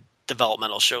they had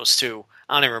developmental shows too.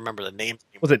 I don't even remember the name.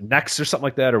 Was it Next or something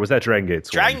like that? Or was that Dragon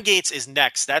Gates? Dragon Gates is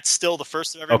next. That's still the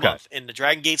first of every month in the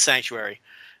Dragon Gate Sanctuary.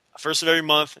 First of every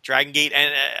month, Dragon Gate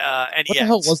and NEX. What the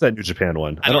hell was that New Japan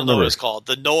one? I don't know what it's called.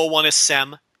 The Noah one is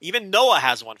Sem. Even Noah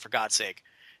has one, for God's sake.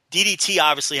 DDT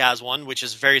obviously has one, which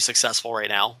is very successful right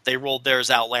now. They rolled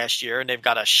theirs out last year, and they've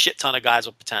got a shit ton of guys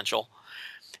with potential.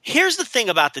 Here's the thing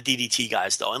about the DDT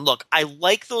guys, though. And look, I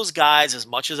like those guys as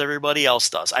much as everybody else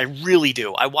does. I really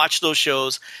do. I watch those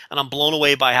shows, and I'm blown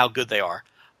away by how good they are.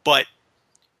 But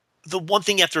the one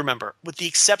thing you have to remember, with the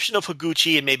exception of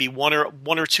Higuchi and maybe one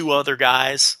or two other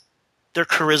guys, they're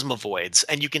charisma voids,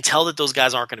 and you can tell that those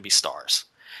guys aren't going to be stars.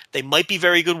 They might be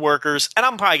very good workers, and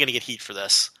I'm probably going to get heat for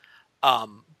this.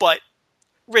 But,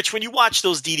 Rich, when you watch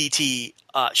those DDT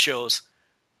shows,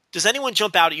 does anyone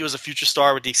jump out at you as a future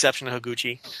star with the exception of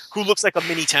Higuchi, who looks like a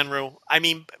mini Tenryu? I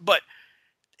mean, but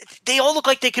they all look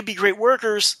like they could be great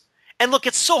workers. And look,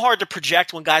 it's so hard to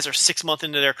project when guys are 6 months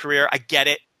into their career. I get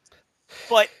it.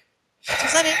 But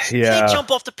they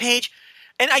jump off the page.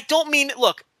 And I don't mean,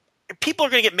 look, people are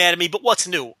going to get mad at me, but what's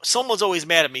new? Someone's always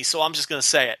mad at me, so I'm just going to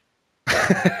say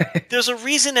it. There's a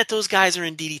reason that those guys are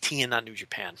in DDT and not New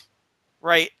Japan.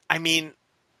 Right? I mean,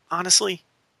 honestly,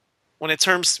 when in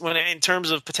terms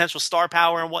of potential star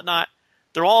power and whatnot,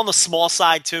 they're all on the small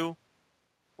side too,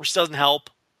 which doesn't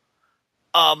help.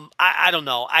 I don't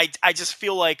know. I just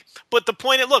feel like, but the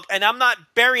point is, look, and I'm not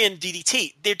burying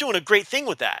DDT. They're doing a great thing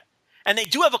with that, and they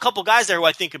do have a couple guys there who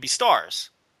I think could be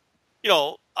stars.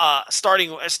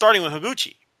 Starting with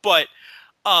Higuchi, but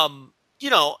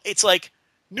it's like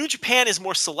New Japan is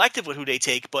more selective with who they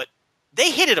take, but they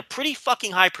hit it a pretty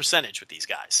fucking high percentage with these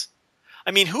guys.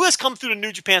 I mean, who has come through the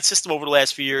New Japan system over the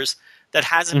last few years that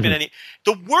hasn't been any?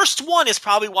 The worst one is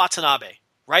probably Watanabe,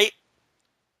 right?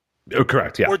 Oh,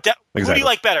 correct, yeah. Exactly. Who do you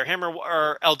like better, him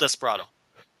or El Desperado?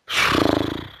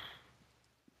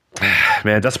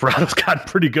 Man, Desperado's gotten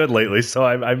pretty good lately, so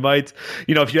I might,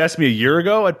 if you asked me a year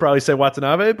ago, I'd probably say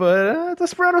Watanabe, but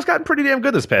Desperado's gotten pretty damn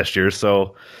good this past year,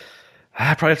 so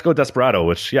I probably have to go Desperado,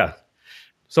 which, yeah.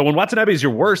 So when Watanabe is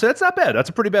your worst, that's not bad. That's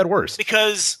a pretty bad worst.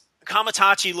 Because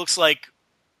Kamatachi looks like...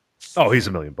 Oh, he's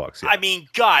 $1 million. Yeah. I mean,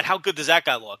 God, how good does that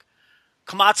guy look?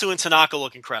 Komatsu and Tanaka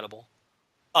look incredible.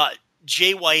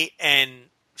 Jay White and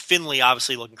Finley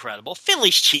obviously look incredible.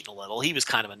 Finley's cheating a little. He was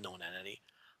kind of a known entity.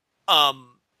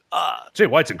 Jay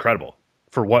White's incredible.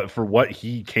 for what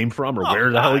he came from or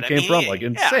where the hell he came from. Like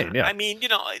insane. Yeah. I mean,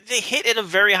 they hit at a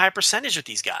very high percentage with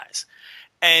these guys.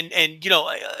 And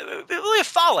really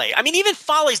Fale. I mean, even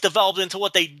Fale's developed into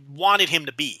what they wanted him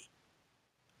to be.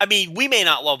 I mean, we may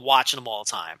not love watching him all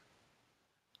the time.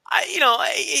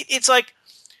 It's like,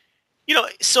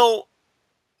 so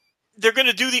they're going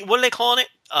to do what are they calling it?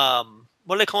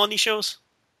 What are they calling these shows?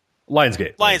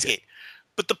 Lionsgate.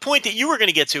 But the point that you were going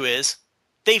to get to is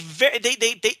they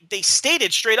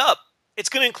stated straight up it's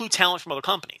going to include talent from other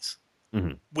companies,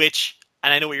 which,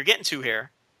 and I know what you're getting to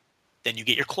here, then you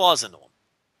get your claws into them.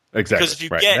 Exactly. Because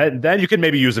if you then you can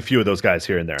maybe use a few of those guys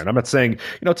here and there. And I'm not saying,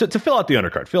 to fill out the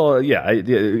undercard.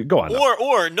 Go on.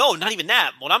 Or no, not even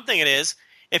that. What I'm thinking is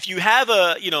if you have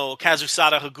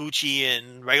Kazusada Higuchi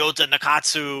and Ryota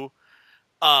Nakatsu,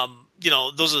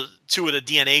 those are two of the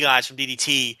DNA guys from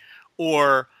DDT,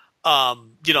 or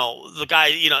the guy,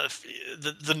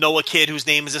 the Noah kid whose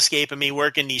name is escaping me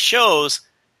working these shows,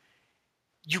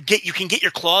 you can get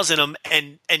your claws in them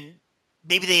and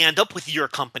maybe they end up with your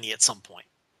company at some point.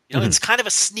 It's kind of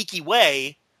a sneaky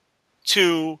way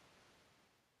to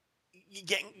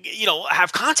get,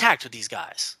 have contact with these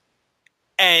guys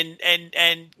and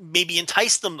maybe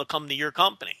entice them to come to your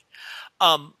company.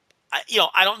 I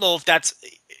don't know if that's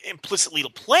implicitly the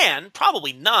plan.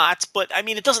 Probably not. But I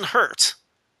mean, it doesn't hurt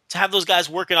to have those guys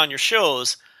working on your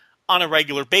shows on a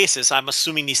regular basis. I'm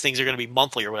assuming these things are going to be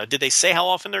monthly or whatever. Did they say how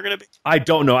often they're going to be? I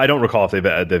don't know. I don't recall if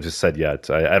they've just said yet.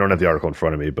 I don't have the article in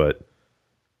front of me, but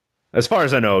as far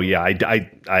as I know, yeah,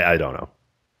 I don't know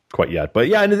quite yet. But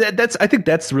yeah, and I think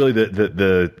that's really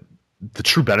the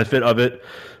true benefit of it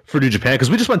for New Japan, because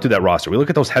we just went through that roster. We look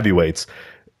at those heavyweights.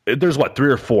 There's 3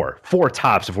 or 4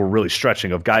 tops if we're really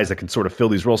stretching of guys that can sort of fill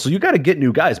these roles. So you got to get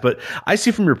new guys. But I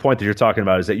see from your point that you're talking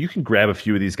about is that you can grab a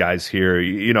few of these guys here,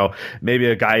 maybe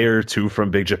a guy or two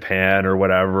from Big Japan or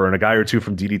whatever, and a guy or two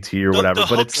from DDT or whatever.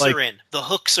 But it's like the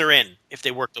hooks are in if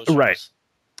they work those roles. Right.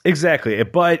 Exactly.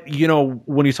 But,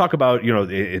 when you talk about,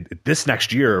 this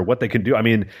next year, what they can do, I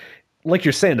mean, like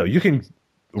you're saying, though, you can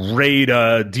raid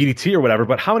DDT or whatever,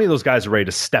 but how many of those guys are ready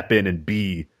to step in and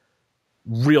be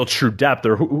real true depth,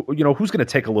 or who's going to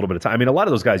take a little bit of time? I mean, a lot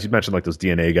of those guys you mentioned, like those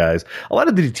DNA guys, a lot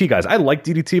of DDT guys, I like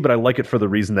DDT, but I like it for the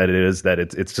reason that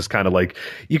it's just kind of like,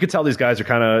 you could tell these guys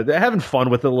are they're having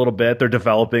fun with it a little bit, they're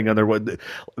developing, and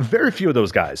very few of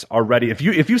those guys are ready. If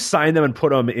you sign them and put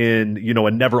them in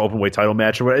a never open weight title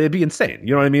match or whatever, it'd be insane.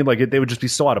 You know what I mean? Like they would just be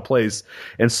so out of place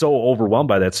and so overwhelmed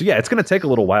by that. So yeah, it's going to take a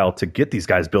little while to get these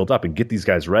guys built up and get these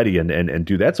guys ready and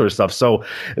do that sort of stuff. So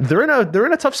they're in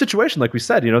a tough situation, like we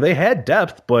said. They had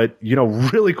depth, but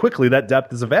really quickly that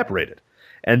depth is evaporated,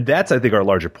 and that's, I think, our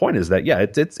larger point is that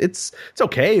it's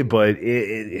okay, but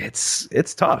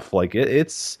it's tough. Like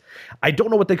it's I don't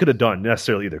know what they could have done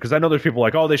necessarily either, because I know there's people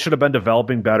like, oh, they should have been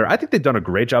developing better. I think they've done a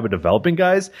great job of developing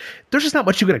guys. There's just not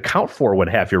much you can account for when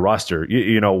half your roster,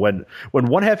 when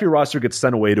one half your roster gets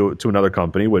sent away to another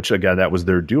company, which again that was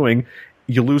their doing.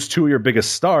 You lose 2 of your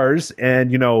biggest stars,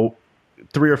 and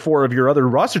 3 or 4 of your other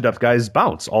roster depth guys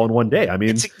bounce all in one day. I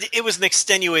mean, it was an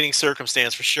extenuating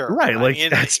circumstance for sure. Right. Like,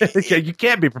 you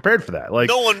can't be prepared for that. Like,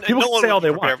 people can say all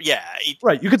they want. Yeah.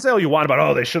 Right. You can say all you want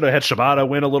about, they should have had Shibata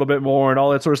win a little bit more and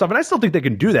all that sort of stuff. And I still think they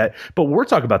can do that. But we're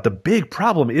talking about the big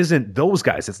problem isn't those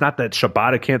guys. It's not that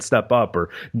Shibata can't step up or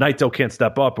Naito can't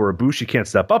step up or Ibushi can't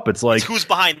step up. It's like, it's who's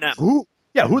behind them? Who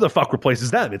the fuck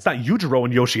replaces them? It's not Yujiro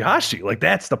and Yoshihashi. Like,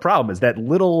 that's the problem, is that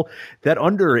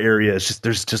under area is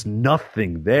there's just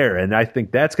nothing there. And I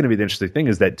think that's going to be the interesting thing,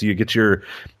 is that do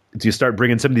you start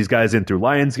bringing some of these guys in through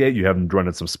Lionsgate? You have them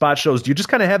running some spot shows. Do you just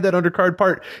kind of have that undercard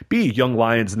part be young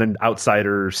Lions and then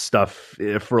outsider stuff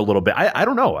for a little bit? I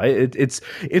don't know. It's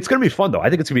going to be fun, though. I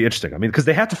think it's going to be interesting. I mean, because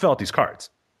they have to fill out these cards.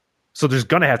 So there's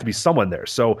going to have to be someone there.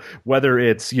 So whether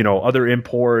it's, other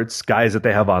imports, guys that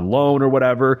they have on loan or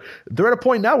whatever, they're at a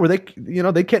point now where they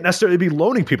can't necessarily be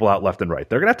loaning people out left and right.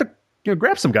 They're going to have to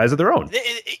grab some guys of their own.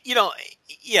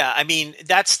 Yeah, I mean,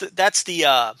 that's the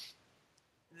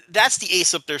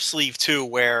ace up their sleeve too,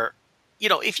 where,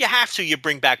 if you have to, you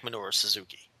bring back Minoru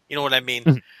Suzuki. You know what I mean?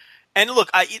 Mm-hmm. And look,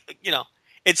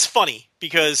 it's funny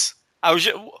because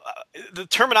the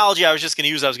terminology I was just going to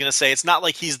use, I was going to say, it's not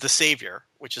like he's the savior,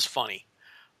 which is funny,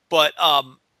 but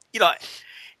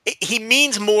he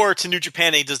means more to New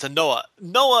Japan than he does to Noah.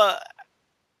 Noah,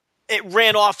 it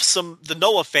ran off the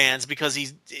Noah fans because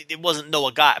it wasn't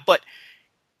Noah guy, but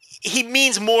he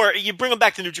means more. You bring him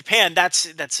back to New Japan, that's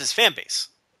his fan base.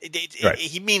 Right.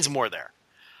 He means more there.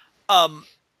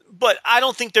 But I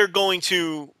don't think they're going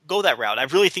to go that route. I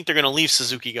really think they're going to leave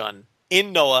Suzuki Gun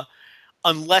in Noah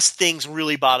unless things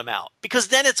really bottom out, because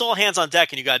then it's all hands on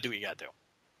deck and you got to do what you got to do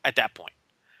at that point.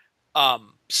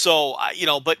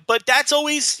 But that's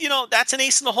always, that's an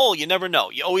ace in the hole. You never know.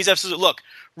 You always have to look,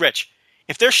 Rich.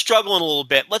 If they're struggling a little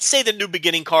bit, let's say the new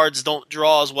beginning cards don't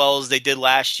draw as well as they did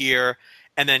last year,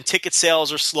 and then ticket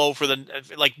sales are slow for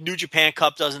like New Japan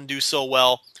Cup doesn't do so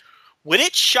well. Would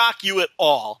it shock you at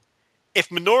all if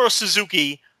Minoru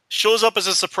Suzuki shows up as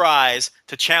a surprise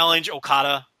to challenge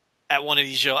Okada at one of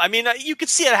these shows? I mean, you could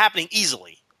see it happening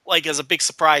easily, like as a big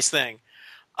surprise thing,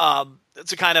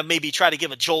 to kind of maybe try to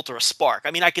give a jolt or a spark.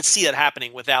 I mean, I could see that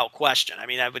happening without question. I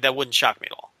mean, that wouldn't shock me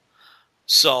at all.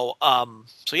 So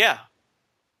yeah.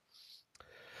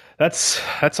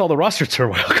 That's all the roster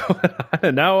turmoil going on.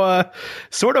 And now,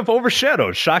 sort of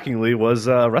overshadowed, shockingly, was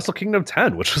Wrestle Kingdom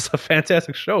 10, which was a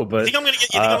fantastic show. But you think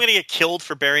I'm gonna get killed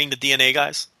for burying the DNA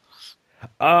guys?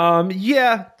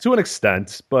 Yeah, to an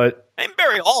extent, but I didn't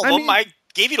bury all of them. I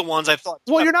gave you the ones I thought.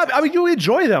 Well, you're not. I mean, you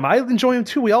enjoy them. I enjoy them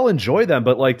too. We all enjoy them.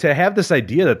 But like to have this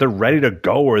idea that they're ready to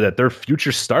go or that they're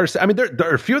future stars. I mean, there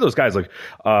are a few of those guys. Like,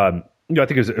 I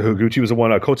think it was Higuchi was the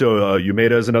one. Koto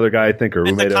Umeda is another guy, I think, or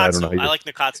Umeda. I don't know. I like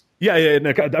Nakatsu. Yeah. I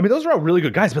mean, those are all really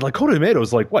good guys. But like Koto Umeda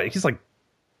is like what?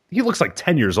 He looks like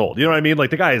 10 years old. You know what I mean? Like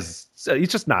the guy he's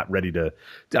just not ready to.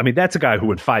 I mean, that's a guy who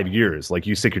in 5 years, like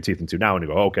you sink your teeth into now and you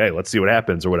go, okay, let's see what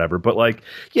happens or whatever. But like,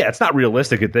 yeah, it's not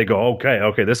realistic if they go,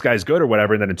 okay, this guy's good or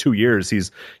whatever, and then in 2 years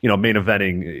he's main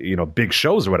eventing big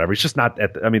shows or whatever. He's just not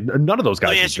at. I mean, none of those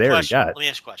guys is there yet. Let me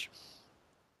ask you a question.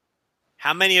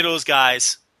 How many of those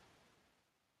guys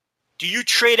do you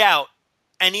trade out?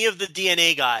 Any of the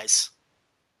DNA guys?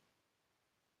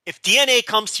 If DNA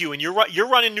comes to you and you're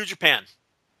running New Japan.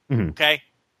 Mm-hmm. Okay,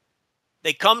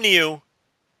 they come to you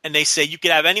and they say you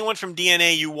could have anyone from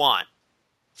DNA you want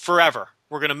forever.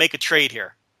 We're going to make a trade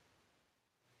here.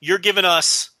 You're giving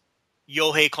us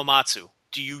Yohei Komatsu.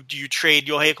 Do you trade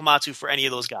Yohei Komatsu for any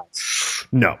of those guys?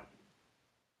 No,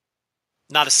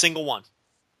 not a single one.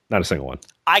 Not a single one.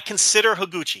 I consider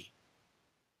Higuchi.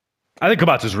 I think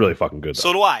Komatsu's really fucking good, though.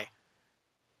 So do I.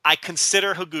 I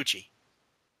consider Higuchi.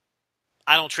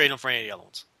 I don't trade him for any of the other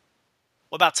ones.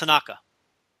 What about Tanaka?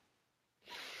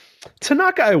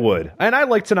 Tanaka, I would, and I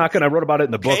like Tanaka, and I wrote about it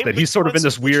in the book that he's sort of in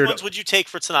this weird. Which ones would you take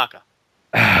for Tanaka?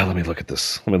 Let me look at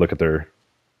this. Let me look at their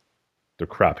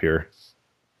crap here.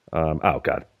 Oh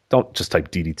God! Don't just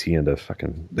type DDT into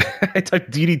fucking. I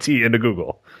typed DDT into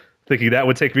Google, thinking that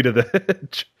would take me to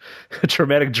the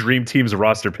Traumatic Dream Team's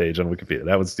roster page on Wikipedia.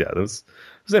 That was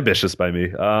ambitious by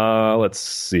me. Let's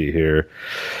see here.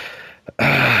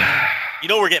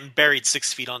 We're getting buried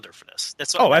 6 feet under for this.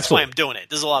 That's why I'm doing it.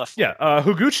 This is a lot of fun. Yeah,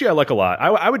 Higuchi I like a lot.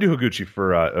 I would do Higuchi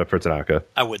for Tanaka.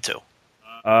 I would too.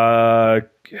 I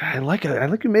like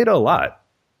Umeda a lot.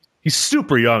 He's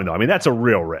super young though. I mean, that's a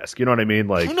real risk. You know what I mean?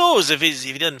 Like, who knows if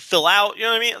he doesn't fill out? You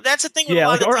know what I mean? That's the thing. With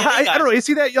I don't know. Is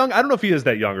he that young? I don't know if he is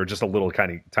that young or just a little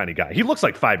tiny guy. He looks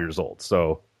like 5 years old.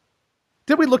 So,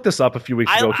 did we look this up a few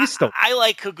weeks ago? I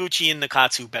like Higuchi and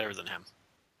Nakatsu better than him.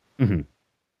 Mm-hmm.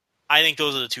 I think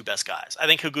those are the two best guys. I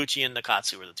think Higuchi and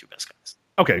Nakatsu are the two best guys.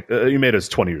 Okay, Umeda's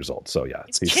 20 years old, so yeah.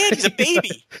 He's a kid. He's a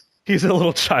baby. He's a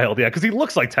little child, yeah, because he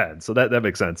looks like 10, so that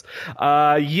makes sense.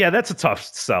 Yeah, that's a tough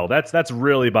sell. That's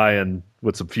really buying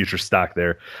with some future stock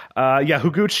there. Yeah,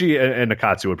 Higuchi and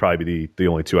Nakatsu would probably be the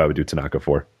only two I would do Tanaka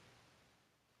for.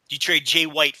 Do you trade Jay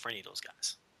White for any of those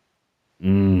guys?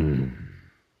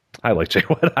 I like Jay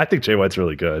White. I think Jay White's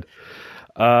really good.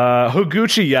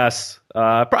 Higuchi, yes.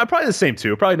 Probably the same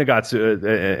two. Probably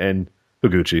Nagatsu and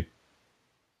Higuchi.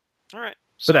 All right.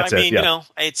 So that's it. Yeah.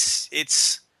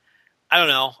 It's. I don't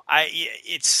know.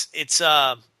 It's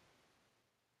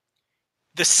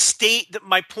the state that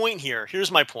my point here.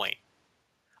 Here's my point.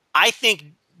 I think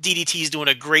DDT is doing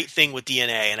a great thing with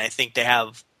DNA, and I think they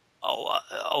have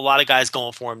a lot of guys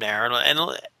going for him there, and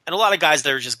a lot of guys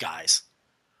that are just guys.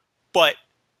 But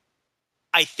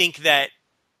I think that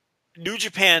New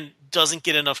Japan doesn't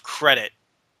get enough credit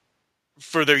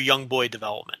for their young boy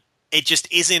development. It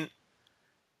just isn't.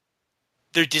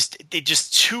 They're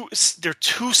too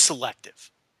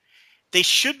selective. They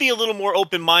should be a little more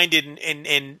open-minded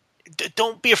and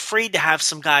don't be afraid to have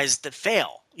some guys that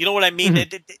fail. You know what I mean?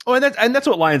 Mm-hmm. And that's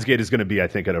what Lionsgate is going to be, I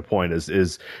think, at a point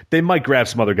is they might grab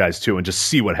some other guys too and just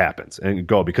see what happens and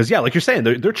go, because yeah, like you're saying,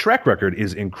 their track record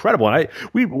is incredible. And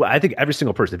I think every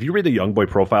single person, if you read the young boy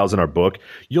profiles in our book,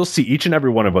 you'll see each and every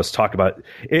one of us talk about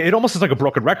it. Almost is like a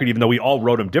broken record, even though we all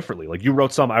wrote them differently. Like you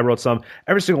wrote some, I wrote some.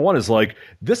 Every single one is like,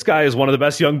 this guy is one of the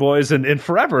best young boys in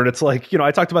forever. And it's like,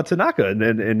 I talked about Tanaka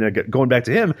and going back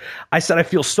to him, I said I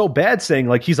feel so bad saying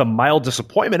like he's a mild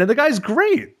disappointment, and the guy's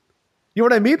great. You know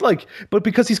what I mean? Like, but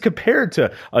because he's compared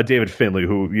to David Finlay,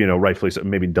 who, rightfully so,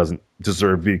 maybe doesn't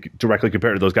deserve being directly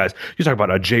compared to those guys. You talk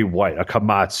about a Jay White, a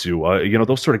Kamatsu,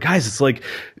 those sort of guys. It's like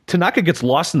Tanaka gets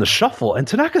lost in the shuffle, and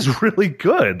Tanaka's really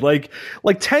good. Like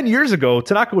 10 years ago,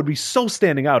 Tanaka would be so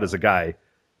standing out as a guy.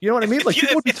 You know what I mean? Like,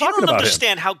 people would be talking about him. If you don't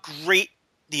understand how great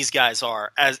these guys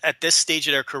are at this stage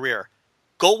of their career,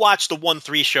 go watch the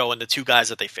 1-3 show and the two guys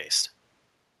that they faced.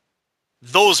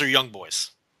 Those are young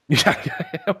boys. Yeah.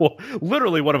 Well,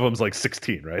 literally one of them's like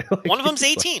 16, right? Like, one of them's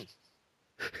 18.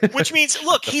 Which means,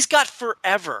 look, he's got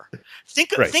forever.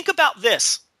 Think about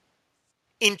this.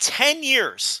 In 10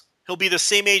 years, he'll be the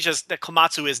same age as that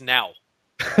Komatsu is now.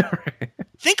 Right.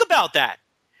 Think about that.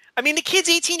 I mean, the kid's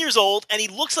 18 years old, and he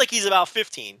looks like he's about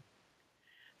 15.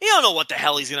 You don't know what the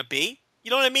hell he's going to be.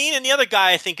 You know what I mean? And the other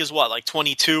guy, I think, is what, like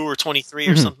 22 or 23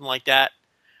 or something like that.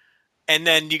 And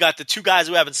then you got the two guys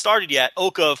who haven't started yet,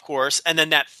 Oka, of course, and then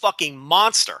that fucking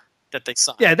monster that they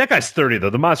signed. Yeah, that guy's 30, though.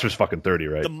 The monster's fucking 30,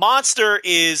 right? The monster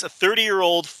is a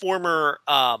 30-year-old former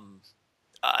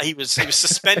he was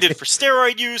suspended for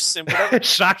steroid use and whatever.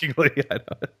 Shockingly, I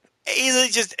know.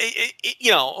 He's just,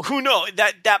 who knows?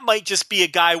 That might just be a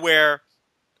guy where,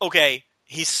 okay,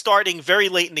 he's starting very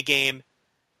late in the game.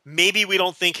 Maybe we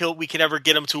don't think we can ever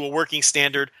get him to a working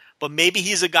standard, but maybe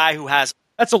he's a guy who has.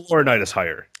 That's a Laurinaitis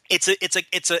hire. It's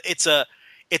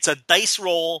a dice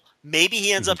roll. Maybe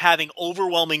he ends up having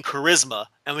overwhelming charisma,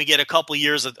 and we get a couple of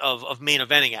years of main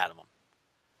eventing out of him.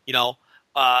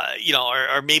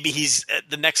 Or maybe he's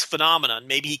the next phenomenon.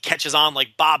 Maybe he catches on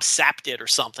like Bob Sapp did or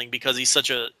something because he's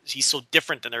so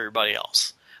different than everybody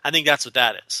else. I think that's what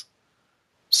that is.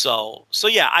 So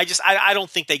yeah, I don't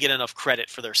think they get enough credit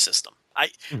for their system.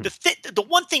 The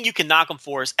one thing you can knock them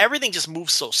for is everything just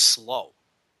moves so slow.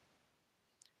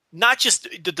 Not just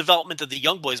the development of the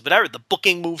young boys, but the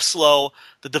booking moves slow.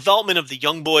 The development of the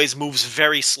young boys moves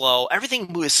very slow.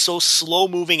 Everything is so slow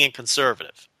moving and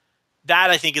conservative. That,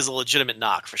 I think, is a legitimate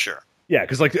knock for sure. Yeah,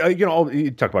 because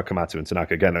you talk about Komatsu and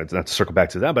Tanaka again, not to circle back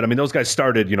to them, but I mean, those guys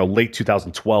started, late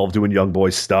 2012 doing young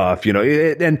boys stuff,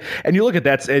 and you look at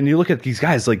that, and you look at these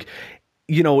guys like,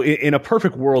 in a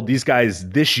perfect world, these guys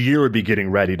this year would be getting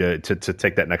ready to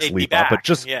take that next leap up,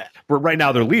 but right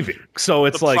now they're leaving. So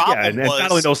it's and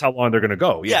God only knows how long they're going to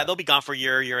go. Yeah, they'll be gone for a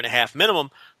year and a half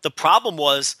minimum. The problem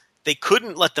was they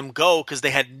couldn't let them go because they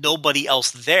had nobody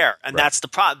else there, and that's the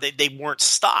problem. They weren't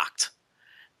stocked.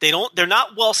 They're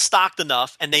not well stocked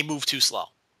enough, and they move too slow.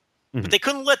 But they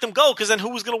couldn't let them go because then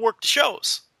who was going to work the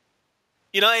shows?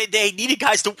 They needed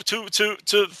guys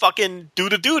to fucking do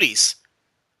the duties.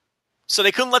 So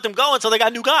they couldn't let them go until they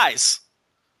got new guys.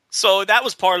 So that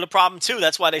was part of the problem too.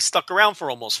 That's why they stuck around for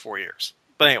almost 4 years.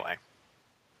 But anyway.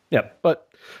 Yeah, so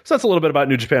that's a little bit about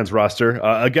New Japan's roster.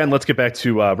 Again, let's get back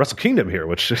to Wrestle Kingdom here,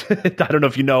 which I don't know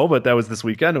if you know, but that was this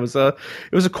weekend. It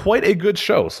was quite a good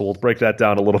show. So we'll break that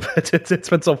down a little bit. It's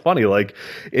been so funny. Like,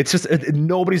 it's just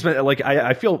nobody's been like.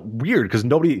 I feel weird because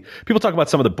people talk about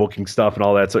some of the booking stuff and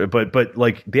all that. So, but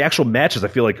like the actual matches, I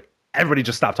feel like everybody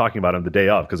just stopped talking about them the day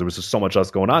of because there was just so much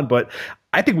else going on. But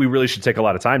I think we really should take a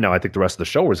lot of time now. I think the rest of the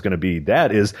show is going to be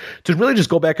to really just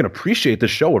go back and appreciate the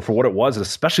show for what it was, and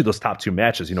especially those top two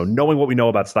matches. Knowing what we know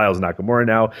about Styles and Nakamura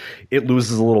now, it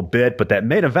loses a little bit. But that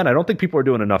main event, I don't think people are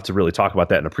doing enough to really talk about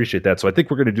that and appreciate that. So I think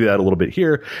we're going to do that a little bit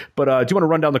here. But do you want to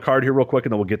run down the card here real quick,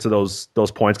 and then we'll get to those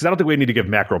points? Because I don't think we need to give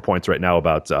macro points right now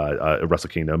about Wrestle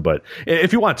Kingdom. But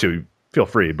if you want to, feel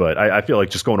free, but I feel like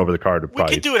just going over the card would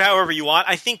probably... We can do it however you want.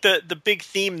 I think the big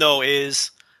theme, though,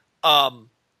 is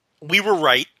we were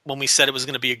right when we said it was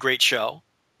going to be a great show.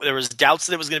 There was doubts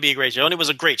that it was going to be a great show, and it was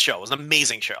a great show. It was an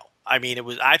amazing show. I mean,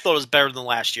 I thought it was better than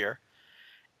last year,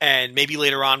 and maybe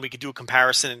later on we could do a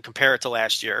comparison and compare it to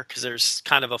last year, because there's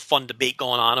kind of a fun debate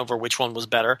going on over which one was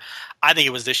better. I think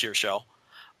it was this year's show.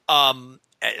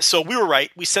 So we were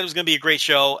right. We said it was going to be a great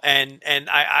show, and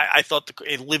I thought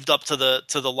it lived up to the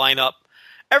lineup.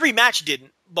 Every match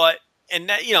didn't, but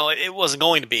it wasn't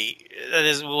going to be.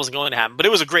 It wasn't going to happen. But it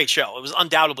was a great show. It was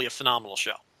undoubtedly a phenomenal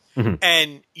show.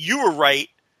 And you were right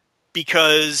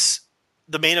because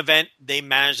the main event, they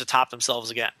managed to top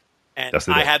themselves again. And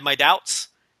I had my doubts.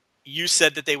 You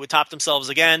said that they would top themselves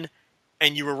again,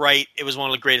 and you were right. It was one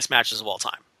of the greatest matches of all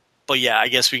time. But yeah, I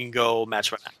guess we can go match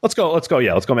by match. Let's go.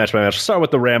 Yeah, let's go match by match. Let's start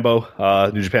with the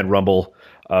Rambo, New Japan Rumble.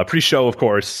 Pre-show, of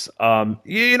course.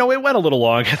 It went a little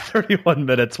long at 31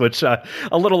 minutes, which a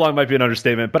little long might be an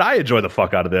understatement, but I enjoy the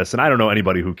fuck out of this, and I don't know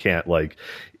anybody who can't,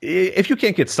 if you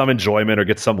can't get some enjoyment or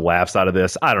get some laughs out of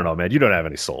this, I don't know, man, you don't have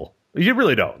any soul. You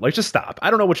really don't. Just stop. I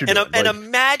don't know what you're doing. And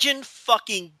imagine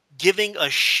fucking giving a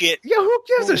shit. Yeah, who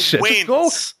gives a shit? Wins. Just go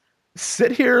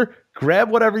sit here, grab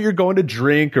whatever you're going to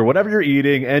drink or whatever you're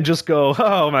eating and just go,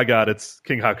 oh my God, it's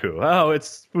King Haku. Oh,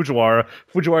 it's Fujiwara.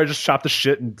 Fujiwara just chopped the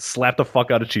shit and slapped the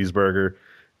fuck out of cheeseburger.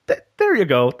 There you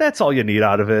go. That's all you need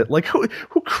out of it. Like, who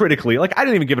critically, like, I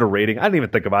didn't even give it a rating. I didn't even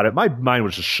think about it. My mind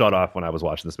was just shut off when I was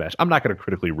watching this match. I'm not going to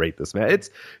critically rate this match.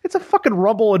 It's a fucking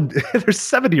rumble, and there's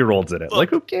 70-year-olds in it. Look, like,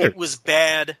 who cares? It was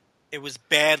bad. It was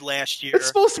bad last year. It's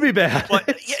supposed to be bad.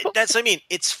 But yeah, that's what I mean.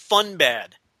 It's fun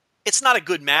bad. It's not a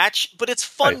good match, but it's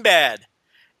fun bad.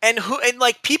 And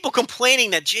like people complaining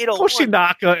that Jado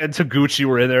Koshinaka and Taguchi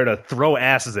were in there to throw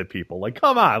asses at people. Like,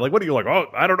 come on! Like, what are you like? Oh,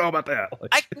 I don't know about that.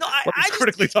 Like, I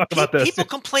critically talk about this. People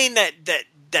complain that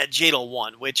Jado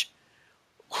won, which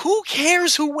who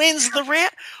cares who wins the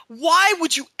rant? Why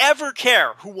would you ever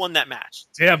care who won that match?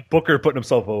 Damn, Booker putting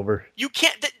himself over. You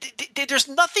can't. There's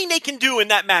nothing they can do in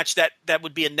that match that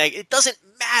would be a negative. It doesn't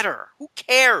matter. Who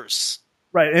cares?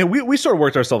 Right, and we sort of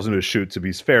worked ourselves into a shoot, to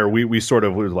be fair. We sort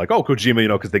of were like, oh, Kojima,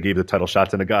 because they gave the title shot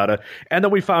to Nagata. And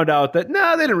then we found out that,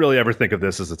 they didn't really ever think of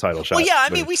this as a title shot. Well, yeah, I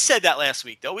mean, we said that last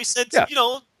week, though. We said,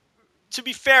 to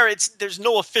be fair, there's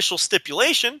no official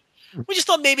stipulation. We just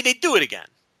thought maybe they'd do it again.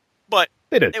 But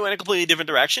they went a completely different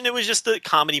direction. It was just a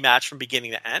comedy match from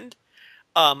beginning to end.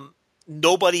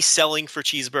 Nobody selling for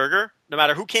cheeseburger. No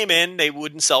matter who came in, they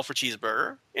wouldn't sell for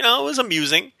cheeseburger. It was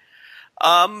amusing.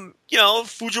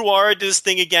 Fujiwara did his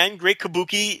thing again. Great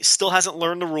Kabuki still hasn't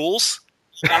learned the rules.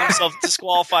 He got himself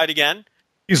disqualified again.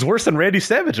 He's worse than Randy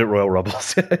Savage at Royal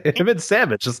Rumbles. Him and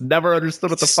Savage just never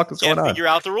understood what the fuck is going on. Figure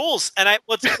out the rules. And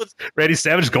what's Randy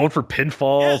Savage going for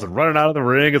pinfalls and running out of the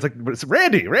ring. It's like, it's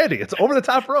Randy, it's over the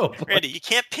top rope. Randy, you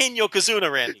can't pin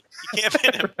Yokozuna, Randy. You can't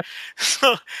pin him.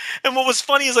 And what was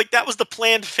funny is like that was the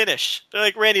planned finish. They're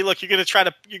like, Randy, look, you're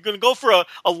gonna go for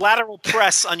a lateral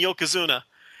press on Yokozuna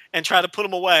and try to put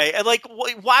him away. And like,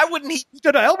 why wouldn't he? He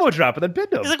did an elbow drop and then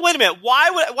pinned him. He's like, wait a minute,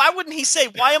 why wouldn't he say,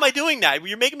 why am I doing that?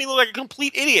 You're making me look like a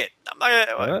complete idiot. I'm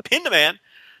not gonna pin the man.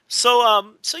 So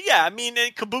yeah, I mean,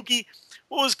 Kabuki.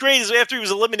 What was great is after he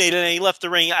was eliminated and he left the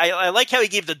ring, I like how he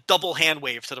gave the double hand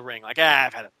wave to the ring. Like,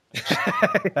 I've had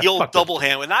it. The old double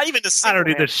hand wave, not even the single. I don't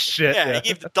need this shit. Yeah, he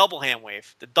gave the double hand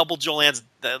wave, the double Jolan's.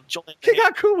 King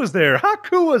Haku was there.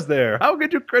 Haku was there. How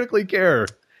could you critically care?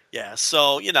 Yeah,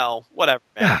 so, whatever,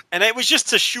 man. Yeah. And it was just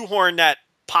to shoehorn that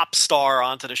pop star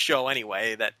onto the show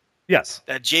anyway that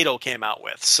Jado came out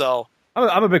with. So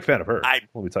I'm a big fan of her. I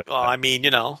mean,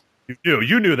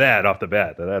 You knew that off the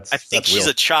bat. I think she's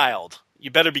a child. You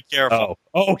better be careful.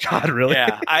 Oh God, really?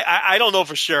 Yeah, I don't know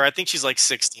for sure. I think she's like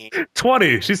 16.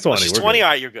 20. She's 20. She's 20. All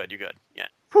right, you're good. Yeah.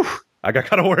 Whew. I got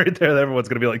kind of worried there that everyone's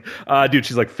going to be like, dude,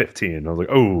 she's like 15. I was like,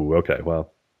 oh, okay,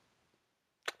 well.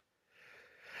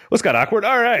 What's got awkward?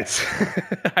 All right.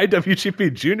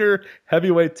 IWGP Junior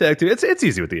Heavyweight Tag Team. It's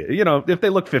easy with the, if they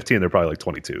look 15, they're probably like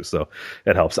 22, so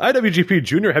it helps. IWGP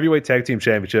Junior Heavyweight Tag Team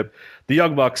Championship. The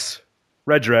Young Bucks,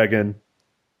 Red Dragon.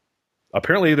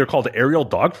 Apparently they're called Aerial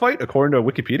Dogfight, according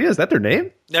to Wikipedia. Is that their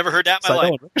name? Never heard that in my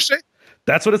life. Ricochet?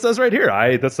 That's what it says right here.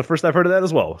 That's the first I've heard of that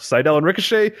as well. Seidel and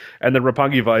Ricochet, and then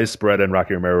Roppongi Vice, Brett, and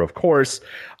Rocky Romero, of course.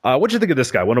 What'd you think of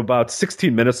this guy? Went about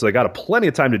 16 minutes, so I got plenty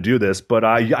of time to do this. But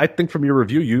I think from your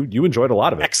review, you enjoyed a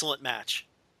lot of it. Excellent match.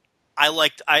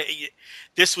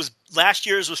 This was last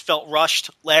year's felt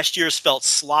rushed. Last year's felt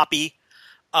sloppy.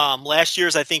 Last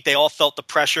year's, I think they all felt the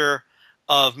pressure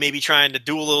of maybe trying to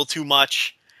do a little too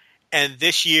much. And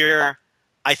this year,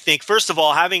 I think first of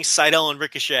all, having Seidel and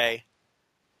Ricochet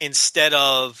instead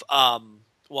of,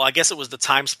 I guess it was the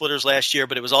Time Splitters last year,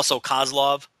 but it was also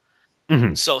Kozlov.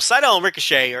 Mm-hmm. So Seidel and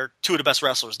Ricochet are two of the best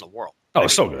wrestlers in the world. Oh,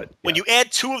 so good. Yeah. When you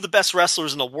add two of the best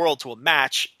wrestlers in the world to a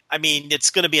match, I mean,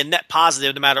 it's going to be a net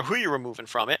positive no matter who you're removing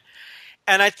from it.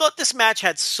 And I thought this match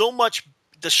had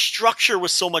the structure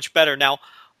was so much better. Now,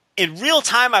 in real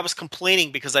time, I was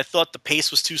complaining because I thought the pace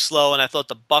was too slow and I thought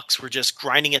the Bucks were just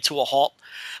grinding it to a halt.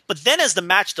 But then as the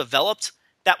match developed,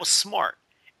 that was smart.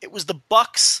 It was the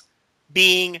Bucks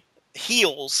being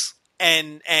heels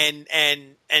and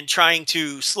trying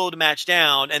to slow the match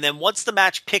down. And then once the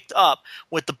match picked up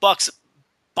with the Bucks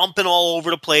bumping all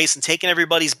over the place and taking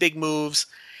everybody's big moves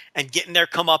and getting their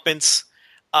comeuppance,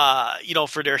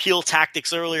 for their heel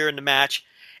tactics earlier in the match.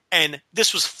 And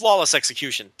this was flawless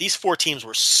execution. These four teams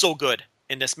were so good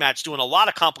in this match, doing a lot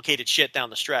of complicated shit down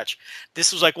the stretch.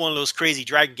 This was like one of those crazy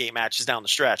Dragon Gate matches down the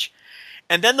stretch.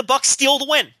 And then the Bucks steal the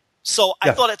win. So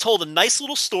I thought it told a nice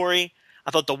little story.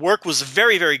 I thought the work was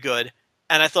very, very good.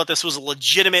 And I thought this was a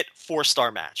legitimate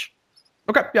 4-star match.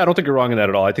 Okay. Yeah, I don't think you're wrong in that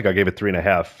at all. I think I gave it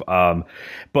 3.5.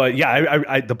 But yeah,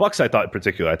 I the Bucks, I thought in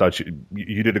particular, I thought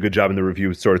you did a good job in the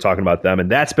review sort of talking about them.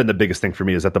 And that's been the biggest thing for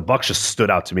me is that the Bucks just stood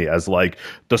out to me as like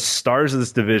the stars of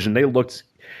this division. They looked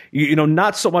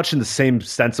not so much in the same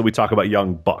sense that we talk about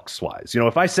Young Bucks wise.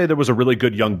 If I say there was a really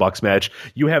good Young Bucks match,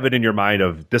 you have it in your mind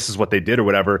of this is what they did or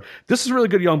whatever. This is a really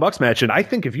good Young Bucks match, and I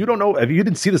think if you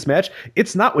didn't see this match,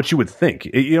 it's not what you would think.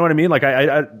 You know what I mean? Like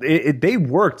they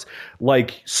worked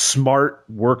like smart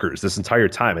workers this entire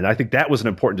time, and I think that was an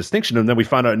important distinction. And then we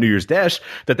found out at New Year's Dash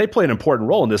that they play an important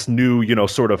role in this new,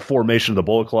 sort of formation of the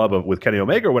Bullet Club with Kenny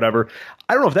Omega or whatever.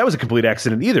 I don't know if that was a complete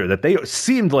accident either. That they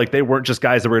seemed like they weren't just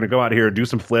guys that were going to go out here and do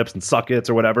some flips and suck its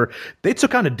or whatever. They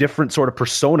took on a different sort of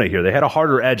persona here. They had a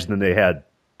harder edge than they had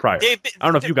prior. I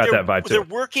don't know if you got that vibe too. They're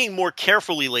working more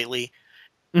carefully lately,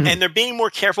 and they're being more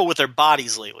careful with their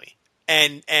bodies lately.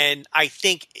 And I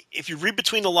think if you read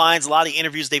between the lines, a lot of the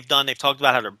interviews they've done, they've talked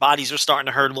about how their bodies are starting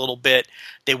to hurt a little bit.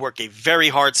 They work a very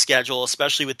hard schedule,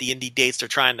 especially with the indie dates. They're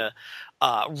trying to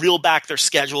reel back their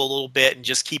schedule a little bit and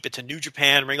just keep it to New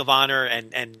Japan, Ring of Honor,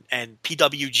 and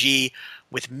PWG,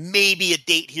 with maybe a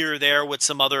date here or there with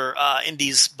some other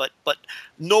indies, but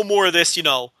no more of this,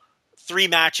 3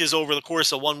 matches over the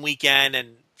course of one weekend and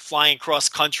flying cross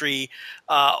country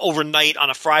overnight on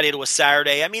a Friday to a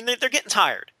Saturday. I mean, they're getting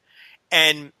tired,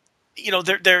 and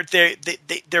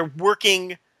they're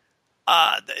working.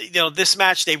 This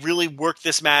match, they really worked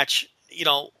this match.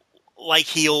 Like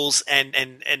heels, and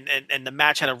the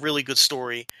match had a really good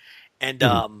story, and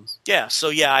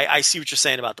I see what you're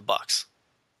saying about the Bucks.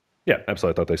 Yeah,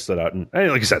 absolutely. I thought they stood out, and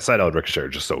like you said, Seidel and Ricochet are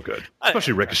just so good,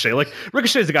 especially Ricochet. Like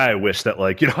Ricochet's the guy I wish that,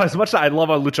 as much as I love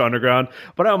on Lucha Underground,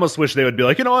 but I almost wish they would be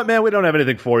like, you know what, man, we don't have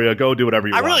anything for you. Go do whatever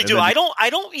you want. I really do. I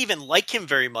don't even like him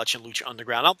very much in Lucha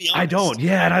Underground. I'll be honest. I don't.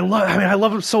 Yeah, and I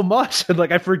love him so much, and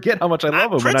I forget how much I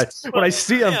love him when I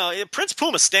see him. Prince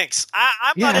Puma stinks.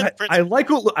 I'm not into Prince. I like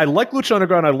Lucha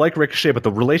Underground. I like Ricochet, but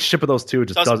the relationship of those two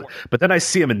just doesn't. But then I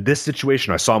see him in this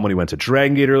situation. I saw him when he went to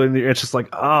Dragon Gate earlier in the year. It's just like,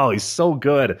 oh, he's so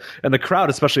good, and the crowd,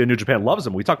 especially in New Japan, loves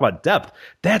him. We talk about depth.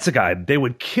 That's a guy they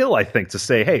would kill, I think, to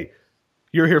say, hey,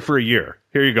 you're here for a year.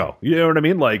 Here you go. You know what I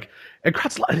mean? And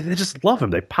crowds, they just love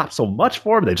him. They pop so much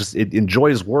for him. They just enjoy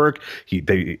his work.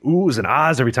 They oohs and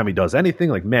ahs every time he does anything.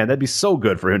 Man, that'd be so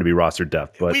good for him to be roster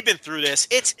depth. But we've been through this.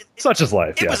 It's such as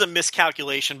life. It was a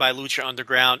miscalculation by Lucha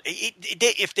Underground.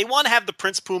 If they want to have the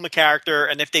Prince Puma character,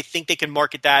 and if they think they can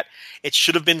market that, it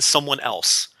should have been someone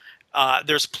else.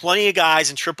 There's plenty of guys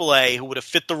in AAA who would have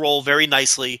fit the role very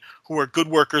nicely, who are good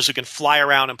workers, who can fly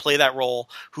around and play that role,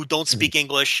 who don't speak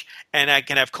English, and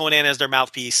can have Conan as their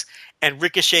mouthpiece. And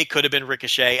Ricochet could have been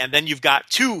Ricochet, and then you've got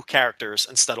 2 characters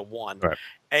instead of 1. Right.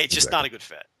 It's just not a good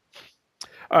fit.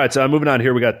 All right, so moving on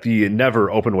here, we got the never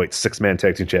openweight 6-man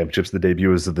tag team championships. The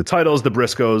debuts of the titles, the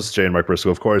Briscoes, Jay and Mark Briscoe,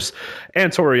 of course,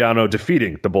 and Toru Yano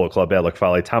defeating the Bullet Club, Bad Luck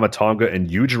Fale, Tama Tonga, and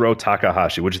Yujiro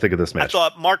Takahashi. What'd you think of this match? I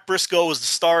thought Mark Briscoe was the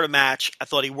star of the match. I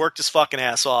thought he worked his fucking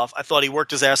ass off. I thought he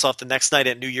worked his ass off the next night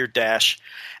at New Year's Dash.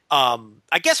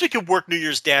 I guess we could work New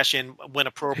Year's Dash in when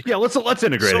appropriate. Yeah, let's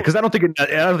integrate it, because I don't think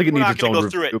it needs its own go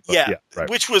through it. Yeah, right.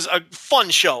 Which was a fun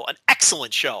show, an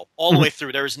excellent show all the way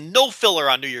through. There was no filler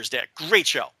on New Year's Dash. Great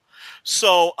show.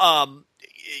 So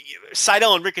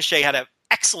Seidel and Ricochet had an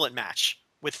excellent match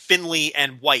with Finlay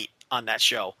and White on that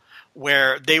show,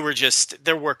 where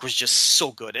their work was just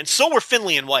so good, and so were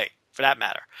Finlay and White for that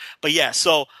matter. But yeah,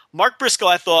 so Mark Briscoe,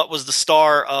 I thought, was the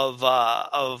star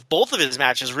of both of his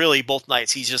matches, really both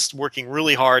nights. He's just working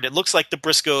really hard. It looks like the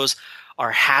Briscoes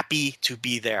are happy to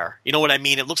be there. You know what I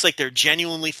mean? It looks like they're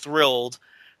genuinely thrilled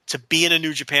to be in a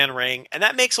New Japan ring, and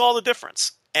that makes all the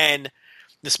difference. And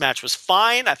this match was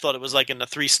fine. I thought it was in the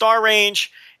 3-star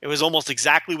range. It was almost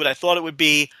exactly what I thought it would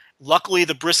be. Luckily,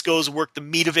 the Briscoes worked the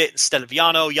meat of it instead of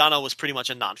Yano. Yano was pretty much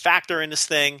a non-factor in this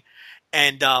thing.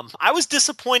 And I was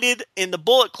disappointed in the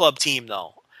Bullet Club team,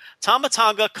 though. Tama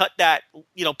Tonga cut that,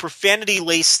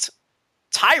 profanity-laced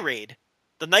tirade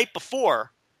the night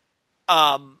before,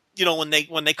 when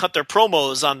they cut their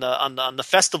promos on the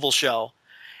festival show.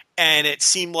 And it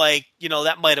seemed like,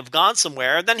 that might have gone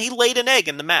somewhere. Then he laid an egg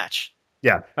in the match.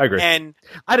 Yeah, I agree. And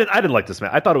I didn't like this match.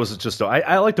 I thought it was just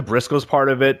I like the Briscoes part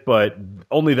of it, but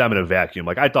only them in a vacuum.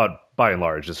 I thought by and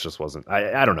large this just wasn't.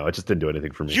 I don't know. It just didn't do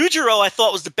anything for me. Yujiro, I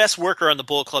thought, was the best worker on the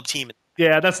Bullet Club team.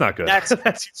 Yeah, that's not good. That's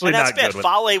really not bad. good.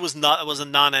 Fale was a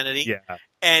non-entity. Yeah,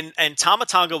 and Tama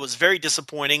Tonga was very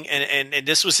disappointing, and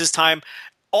this was his time.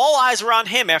 All eyes were on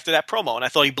him after that promo, and I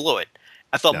thought he blew it.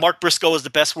 I thought Mark Briscoe was the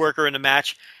best worker in the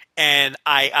match, and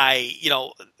I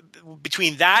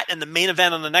between that and the main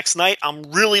event on the next night, I'm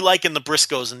really liking the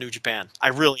Briscoes in New Japan. I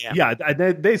really am. Yeah,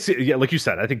 they like you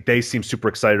said, I think they seem super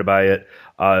excited by it.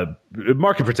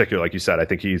 Mark in particular, like you said, I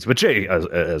think but Jay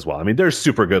as well. I mean, they're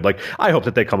super good. I hope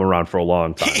that they come around for a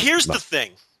long time. Here's the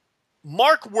thing.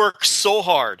 Mark works so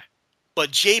hard, but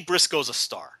Jay Briscoe's a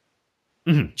star.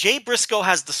 Mm-hmm. Jay Briscoe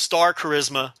has the star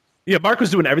charisma Yeah, Mark was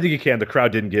doing everything he can. The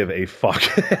crowd didn't give a fuck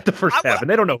at the first half, and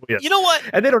they don't know who he is. You know what?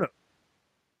 And they don't know.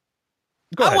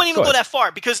 I won't even go that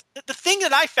far, because the thing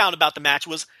that I found about the match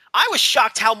was I was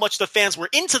shocked how much the fans were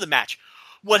into the match.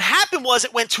 What happened was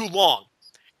it went too long.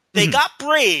 They got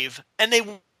brave, and they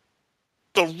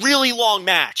the really long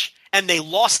match, and they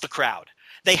lost the crowd.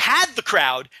 They had the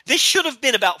crowd. This should have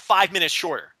been about 5 minutes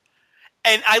shorter.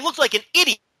 And I looked like an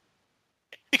idiot,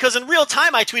 because in real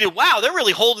time I tweeted, wow, they're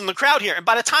really holding the crowd here. And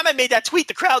by the time I made that tweet,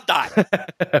 the crowd died.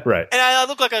 Right. And I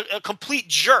looked like a complete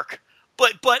jerk.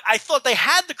 But I thought they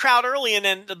had the crowd early, and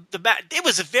then it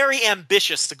was very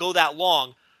ambitious to go that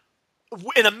long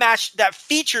in a match that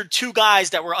featured two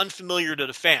guys that were unfamiliar to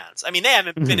the fans. I mean, they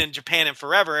haven't been in Japan in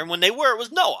forever, and when they were, it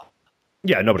was Noah.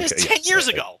 Yeah, nobody. It was 10 years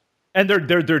ago. And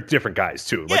they're different guys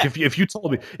too. Like if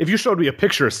you showed me a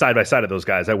picture side by side of those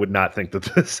guys, I would not think that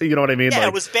this. You know what I mean? Yeah, like,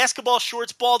 it was basketball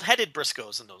shorts, bald headed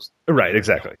Briscoes, and those. Right,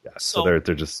 exactly. Yeah. So they're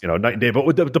just night and day.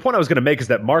 But the point I was going to make is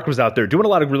that Mark was out there doing a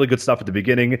lot of really good stuff at the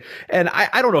beginning, and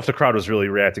I don't know if the crowd was really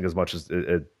reacting as much as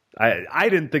I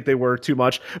didn't think they were too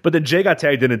much, but then Jay got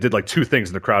tagged in and did like two things,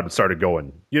 and the crowd started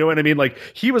going. You know what I mean? Like,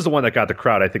 he was the one that got the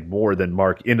crowd, I think, more than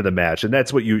Mark into the match, and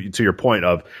that's what to your point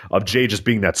of Jay just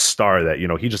being that star that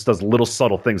he just does little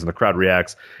subtle things and the crowd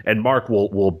reacts, and Mark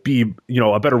will be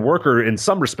a better worker in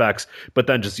some respects, but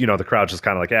then just the crowd's just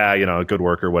kind of like a good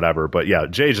worker, whatever. But yeah,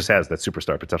 Jay just has that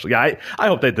superstar potential. Yeah, I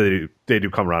hope they do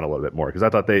come around a little bit more, because I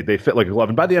thought they fit like a glove.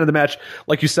 And by the end of the match,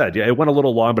 like you said, yeah, it went a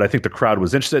little long, but I think the crowd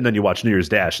was interested. And then you watch New Year's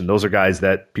Dash, and those are guys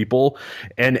that people,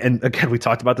 and again, we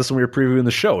talked about this when we were previewing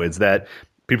the show, is that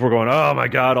people were going, oh my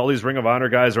God, all these Ring of Honor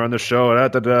guys are on the show.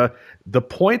 The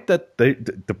point that the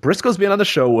Briscoes being on the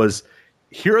show was,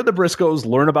 here are the Briscoes,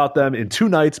 learn about them in 2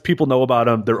 nights. People know about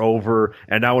them. They're over.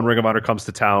 And now when Ring of Honor comes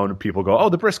to town, people go, oh,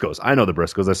 the Briscoes. I know the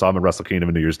Briscoes. I saw them in Wrestle Kingdom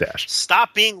and New Year's Dash.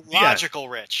 Stop being logical,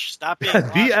 Rich. Stop being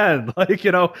logical. The end. Like,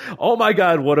 oh my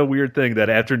God, what a weird thing that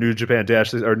after New Japan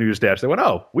Dash or New Year's Dash, they went,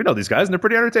 oh, we know these guys and they're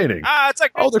pretty entertaining. It's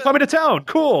like, they're coming to town.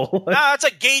 Cool. It's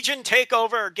like Gaijin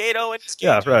Takeover or Gato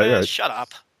and right. Shut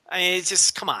up. I mean, it's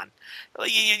just, come on.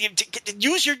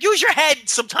 Use your head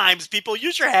sometimes, people.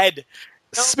 Use your head.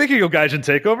 Speaking of Gaijin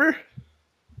Takeover,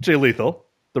 Jay Lethal,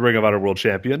 the Ring of Honor World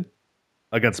Champion,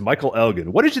 against Michael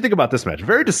Elgin. What did you think about this match?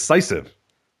 Very decisive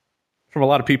from a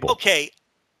lot of people. Okay.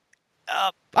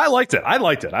 I liked it. I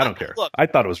don't care. Look, I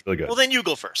thought it was really good. Well, then you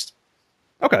go first.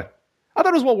 Okay. I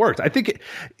thought it was well worked. I think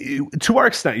to our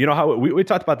extent, how we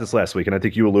talked about this last week, and I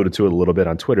think you alluded to it a little bit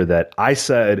on Twitter, that I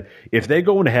said if they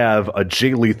go and have a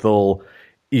Jay Lethal,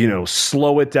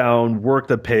 slow it down, work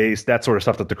the pace, that sort of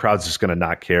stuff, that the crowd's just going to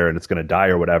not care and it's going to die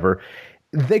or whatever.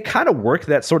 They kind of worked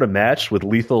that sort of match with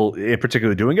Lethal in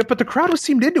particular doing it, but the crowd was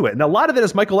seemed into it. And a lot of it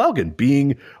is Michael Elgin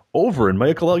being over, and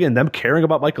Michael Elgin, them caring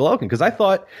about Michael Elgin. Because I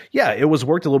thought, it was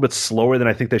worked a little bit slower than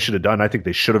I think they should have done. I think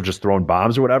they should have just thrown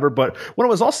bombs or whatever. But when it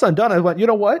was all said and done, I went, you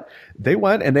know what? They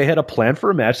went and they had a plan for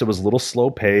a match that was a little slow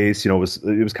pace. It was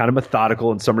kind of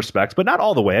methodical in some respects, but not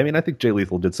all the way. I mean, I think Jay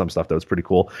Lethal did some stuff that was pretty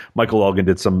cool. Michael Elgin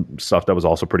did some stuff that was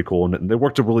also pretty cool, and they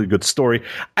worked a really good story.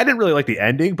 I didn't really like the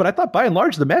ending, but I thought by and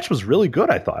large the match was really good.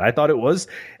 I thought it was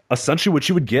essentially what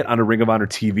you would get on a Ring of Honor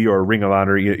TV or a Ring of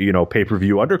Honor,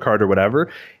 pay-per-view undercard or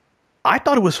whatever. I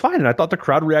thought it was fine, and I thought the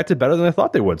crowd reacted better than I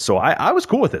thought they would. So I was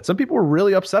cool with it. Some people were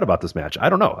really upset about this match. I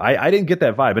don't know. I didn't get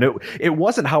that vibe, and it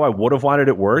wasn't how I would have wanted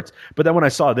it worked. But then when I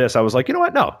saw this, I was like, you know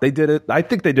what? No, they did it. I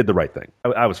think they did the right thing.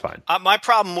 I was fine. My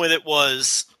problem with it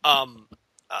was I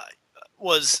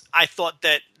thought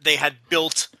that they had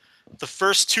built the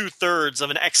first 2/3 of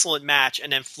an excellent match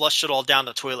and then flushed it all down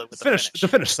the toilet with the finish. The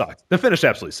finish sucked. The finish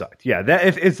absolutely sucked. Yeah,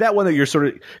 is that one that you're sort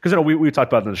of, because we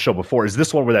talked about it in the show before. Is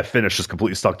this one where that finish just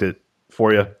completely sucked it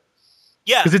for you?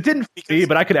 Yeah, because it didn't.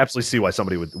 But I could absolutely see why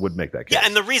somebody would make that case. Yeah,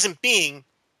 and the reason being,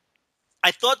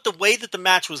 I thought the way that the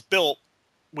match was built,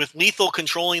 with Lethal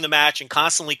controlling the match and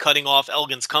constantly cutting off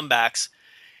Elgin's comebacks,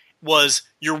 was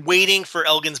you're waiting for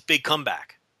Elgin's big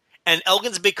comeback, and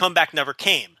Elgin's big comeback never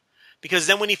came. Because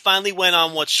then when he finally went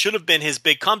on what should have been his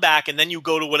big comeback, and then you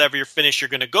go to whatever your finish you're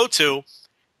going to go to,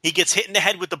 he gets hit in the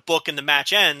head with the book and the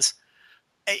match ends.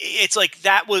 It's like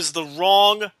that was the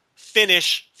wrong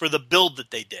finish for the build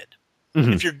that they did.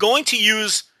 Mm-hmm. If you're going to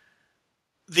use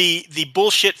the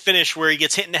bullshit finish where he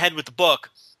gets hit in the head with the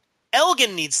book,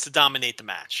 Elgin needs to dominate the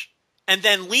match. And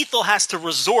then Lethal has to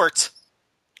resort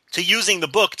to using the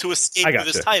book to escape with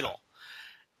his title.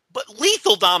 But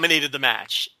Lethal dominated the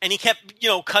match, and he kept,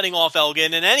 cutting off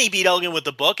Elgin, and then he beat Elgin with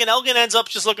the book, and Elgin ends up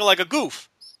just looking like a goof.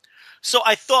 So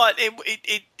I thought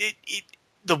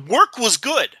the work was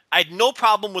good. I had no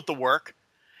problem with the work,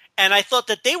 and I thought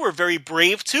that they were very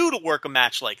brave too to work a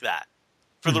match like that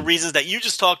for the reasons that you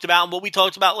just talked about and what we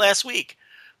talked about last week.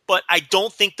 but I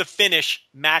don't think the finish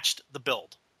matched the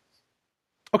build.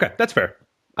 Okay, that's fair.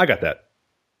 I got that.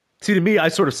 See, to me, I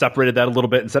sort of separated that a little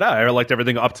bit and said, I liked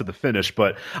everything up to the finish,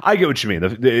 but I get what you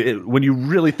mean. When you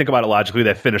really think about it logically,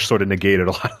 that finish sort of negated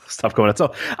a lot of the stuff going on.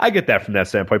 So I get that from that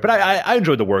standpoint, but I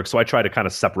enjoyed the work, so I try to kind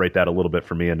of separate that a little bit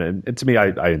for me, and to me,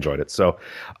 I enjoyed it. So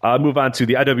move on to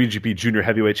the IWGP Junior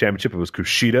Heavyweight Championship. It was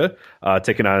Kushida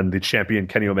taking on the champion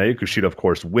Kenny Omega. Kushida, of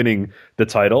course, winning the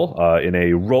title in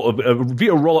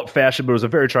via roll-up fashion, but it was a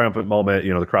very triumphant moment.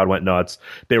 The crowd went nuts.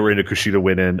 They were into Kushida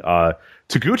winning.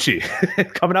 Taguchi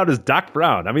coming out as Doc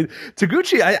Brown. I mean,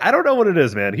 Taguchi, I don't know what it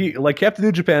is, man. He like Captain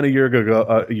New Japan a year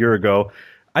ago.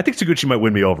 I think Taguchi might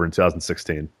win me over in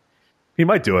 2016. He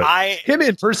might do it. Him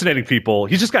impersonating people,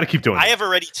 he's just got to keep doing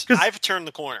it. I've turned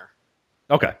the corner.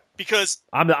 Okay. Because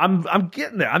I'm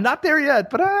getting there. I'm not there yet,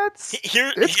 but it's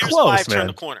here's close, why I've man. turned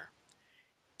the corner.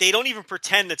 They don't even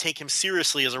pretend to take him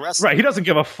seriously as a wrestler. Right. He doesn't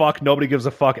give a fuck. Nobody gives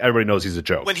a fuck. Everybody knows he's a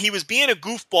joke. When he was being a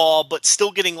goofball, but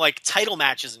still getting like title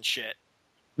matches and shit,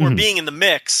 or being in the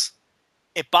mix,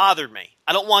 it bothered me.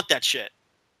 I don't want that shit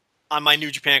on my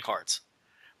New Japan cards.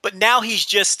 But now he's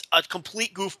just a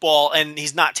complete goofball and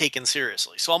he's not taken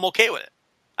seriously. So I'm okay with it.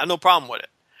 I have no problem with it.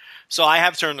 So I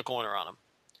have turned the corner on him.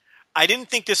 I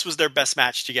didn't think this was their best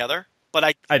match together, but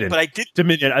I did. But I did.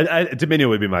 Dominion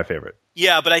would be my favorite.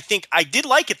 Yeah, but I think I did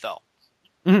like it though.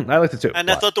 I liked it too.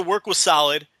 And I thought the work was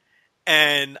solid.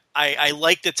 And I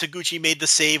liked that Taguchi made the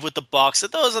save with the Bucks. I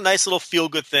thought it was a nice little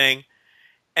feel-good thing.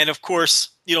 And of course,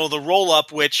 the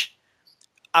roll-up, which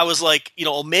I was like,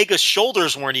 Omega's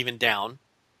shoulders weren't even down,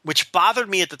 which bothered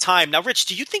me at the time. Now, Rich,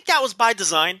 do you think that was by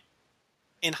design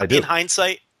in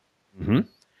hindsight? Mm-hmm.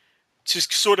 To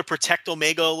sort of protect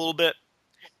Omega a little bit?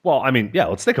 Well, I mean, yeah,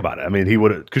 let's think about it. I mean,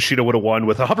 Kushida would have won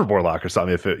with a hoverboard lock or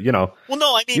something if it, Well,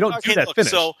 no, I mean, you don't do that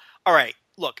finish. So, all right,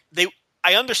 look,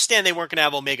 I understand they weren't going to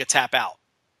have Omega tap out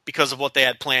because of what they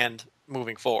had planned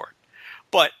moving forward.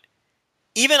 But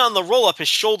even on the roll-up, his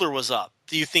shoulder was up.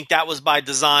 Do you think that was by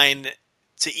design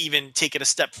to even take it a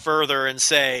step further and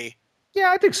say...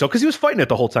 Yeah, I think so, because he was fighting it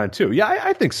the whole time, too. Yeah,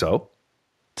 I think so.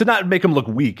 To not make him look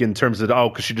weak in terms of,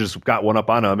 because she just got one up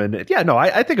on him. And yeah, no,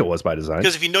 I think it was by design.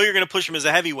 Because if you know you're going to push him as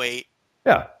a heavyweight...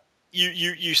 Yeah.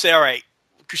 You say, all right,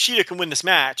 Kushida can win this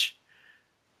match,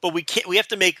 but we have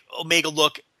to make Omega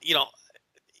look, we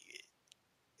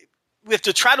have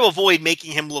to try to avoid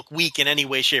making him look weak in any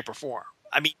way, shape, or form.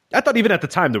 I mean, I thought even at the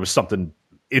time there was something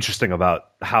interesting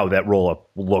about how that roll-up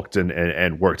looked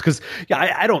and worked. Because,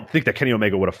 yeah, I don't think that Kenny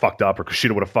Omega would have fucked up or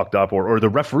Kushida would have fucked up or the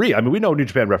referee. I mean, we know New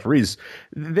Japan referees,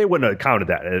 they wouldn't have counted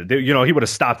that. He would have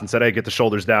stopped and said, hey, get the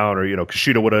shoulders down, or,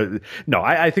 Kushida would have... No,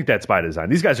 I think that's by design.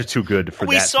 These guys are too good for that.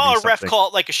 We saw a ref call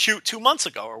it like a shoot 2 months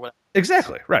ago or whatever.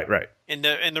 Exactly. Right. In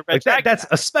the red tag. That's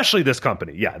especially this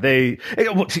company. Yeah,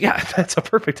 that's a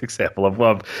perfect example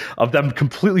of them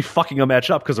completely fucking a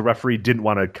match up because the referee didn't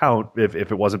want to count if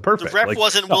it wasn't perfect. The ref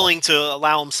wasn't willing to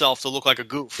allow himself to look like a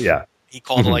goof. Yeah. He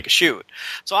called it like a shoot.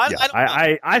 So I don't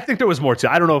know. I think there was more to it.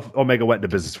 I don't know if Omega went into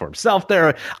business for himself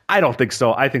there. I don't think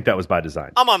so. I think that was by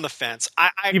design. I'm on the fence.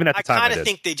 Even at the time, I kind of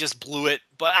think they just blew it,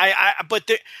 but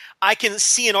I can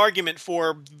see an argument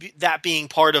for that being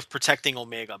part of protecting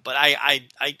Omega, but I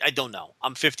don't know.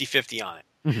 I'm 50-50 on it.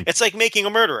 Mm-hmm. It's like making a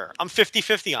murderer. I'm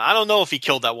 50-50 on it. I don't know if he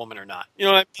killed that woman or not. You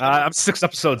know what I mean? I'm 6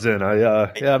 episodes in.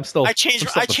 I'm still. I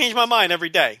change my mind every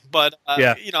day, but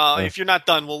if you're not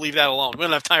done, we'll leave that alone. We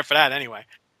don't have time for that anyway.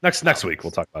 Next week we'll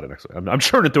talk about it next week. I'm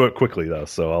churning through it quickly though,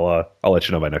 so I'll let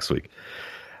you know by next week.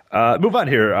 Move on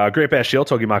here. Great Bash Shield,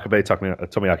 Togi Makabe,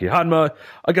 Tomoyaki Hanma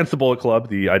against the Bullet Club,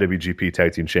 the IWGP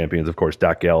Tag Team Champions, of course,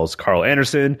 Doc Gallows, Carl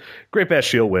Anderson. Great Bash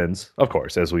Shield wins, of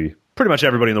course, as we pretty much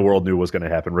everybody in the world knew was going to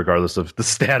happen, regardless of the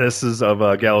statuses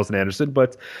of Gallows and Anderson.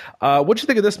 But what'd you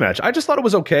think of this match? I just thought it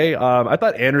was okay. I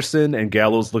thought Anderson and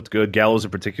Gallows looked good. Gallows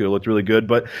in particular looked really good.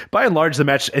 But by and large, the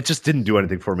match, it just didn't do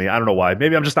anything for me. I don't know why.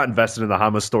 Maybe I'm just not invested in the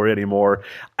Hanma story anymore.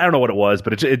 I don't know what it was,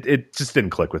 but it just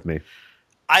didn't click with me.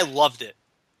 I loved it.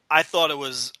 I thought it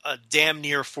was a damn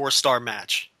near 4-star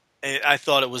match. I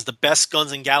thought it was the best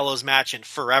Guns and Gallows match in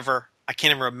forever. I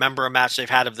can't even remember a match they've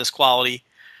had of this quality.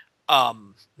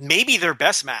 Maybe their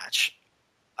best match.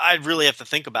 I'd really have to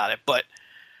think about it. But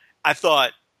I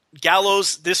thought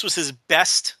Gallows, this was his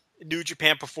best New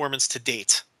Japan performance to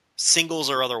date. Singles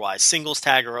or otherwise. Singles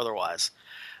tag or otherwise.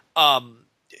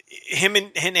 Him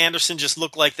and Anderson just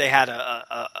looked like they had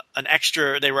an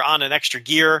extra. They were on an extra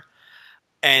gear.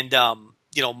 And,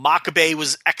 Makabe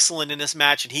was excellent in this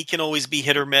match, and he can always be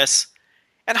hit or miss.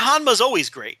 And Hanma's always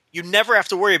great. You never have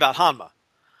to worry about Hanma.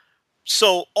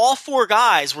 So all 4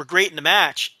 guys were great in the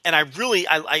match, and I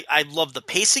loved the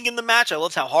pacing in the match. I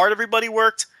loved how hard everybody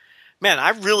worked. man,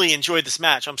 I really enjoyed this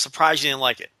match. I'm surprised you didn't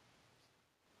like it.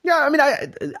 Yeah, I mean,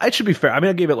 I should be fair. I mean,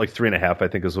 I gave it like 3.5. I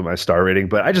think is what my star rating,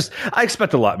 but I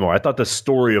expect a lot more. I thought the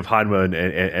story of Hanma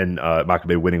and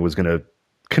Makabe winning was going to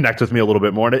connect with me a little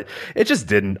bit more, and it just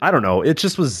didn't. I don't know. It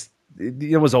just was.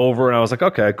 It was over, and I was like,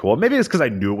 okay, cool. Maybe it's because I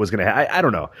knew it was going to happen. I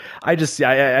don't know. I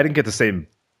didn't get the same.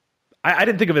 I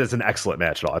didn't think of it as an excellent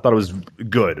match at all. I thought it was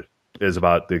good. Is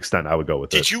about the extent I would go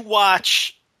with it.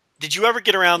 Did you ever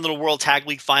get around to the World Tag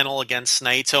League final against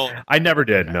Naito? I never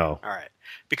did. No. All right,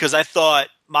 because I thought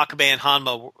Makabe and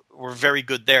Hanma were very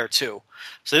good there too.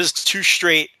 So there's 2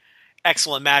 straight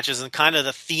excellent matches, and kind of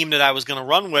the theme that I was going to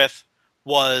run with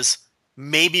was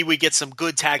maybe we get some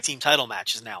good tag team title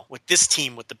matches now with this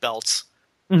team with the belts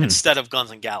instead of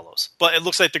Guns and Gallows. But it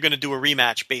looks like they're going to do a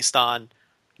rematch based on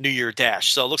New Year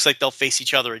Dash. So it looks like they'll face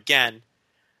each other again,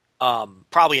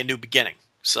 probably a new beginning.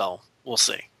 So we'll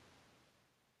see.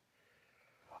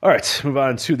 All right, move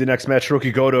on to the next match.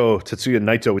 Hiroki Goto, Tetsuya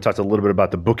Naito. We talked a little bit about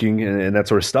the booking and that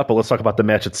sort of stuff, but let's talk about the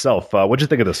match itself. What'd you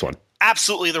think of this one?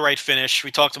 Absolutely the right finish.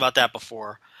 We talked about that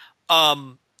before.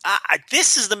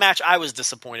 This is the match I was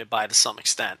disappointed by to some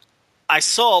extent. I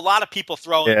saw a lot of people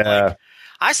throwing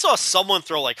I saw someone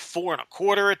throw like 4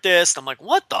 1/4 at this. I'm like,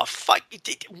 what the fuck?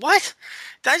 What?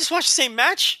 Did I just watch the same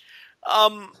match?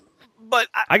 But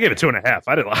I gave it 2.5.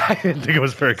 I didn't think it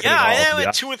was very good. Yeah, at all, I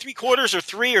went 2 3/4 or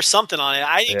 3 or something on it.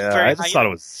 I just thought it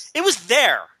was. It was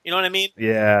there. You know what I mean?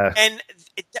 Yeah. And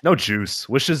no juice,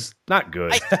 which is not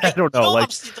good. I don't know.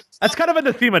 That's kind of in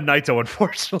the theme of Naito,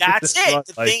 unfortunately. That's it.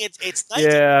 The thing, it's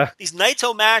Naito. Yeah. These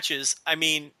Naito matches. I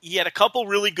mean, he had a couple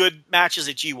really good matches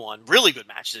at G1. Really good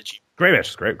matches at G1. Great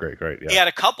matches. Great. Yeah. He had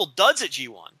a couple duds at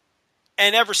G1,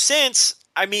 and ever since,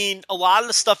 I mean, a lot of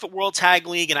the stuff at World Tag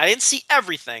League, and I didn't see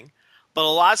everything. But a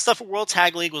lot of stuff at World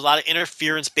Tag League was a lot of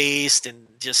interference-based and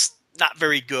just not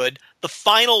very good. The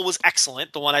final was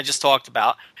excellent, the one I just talked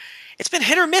about. It's been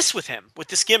hit or miss with him, with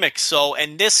this gimmick. So,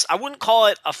 and this, I wouldn't call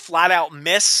it a flat-out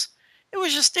miss. It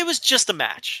was just a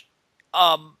match.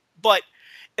 But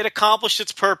it accomplished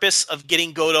its purpose of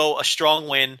getting Goto a strong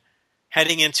win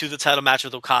heading into the title match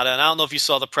with Okada. And I don't know if you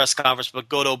saw the press conference, but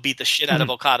Goto beat the shit out of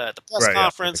Okada at the press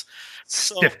conference. Yeah.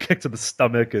 Stiff kick to the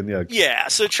stomach and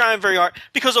so trying very hard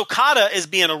because Okada is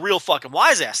being a real fucking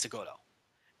wise ass to Goto.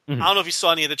 I don't know if you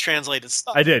saw any of the translated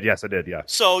stuff. I did, yes, I did, yeah.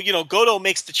 So Goto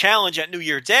makes the challenge at New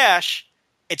Year Dash.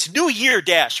 It's New Year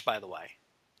Dash, by the way.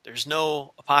 There's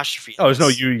no apostrophe. Oh, there's no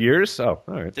New Year's. Oh,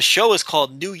 all right. The show is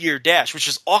called New Year Dash, which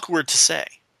is awkward to say.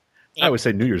 I would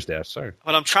say New Year's Dash. Sorry,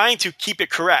 but I'm trying to keep it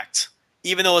correct,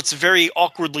 even though it's very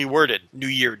awkwardly worded. New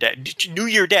Year Dash. New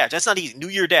Year Dash. That's not easy. New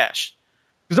Year Dash.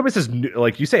 Because somebody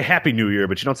says, you say Happy New Year,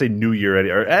 but you don't say New Year.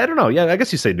 Or I don't know. Yeah, I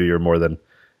guess you say New Year more than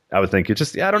I would think. It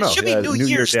just, I don't know. It should be New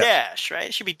Year's Dash, right?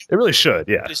 It should be. It really should,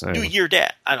 yeah. Just New Year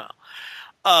Dash. I don't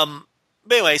know.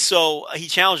 But anyway, so he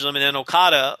challenged him, and then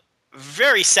Okada,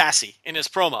 very sassy in his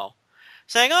promo,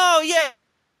 saying, "Oh yeah,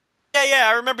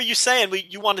 I remember you saying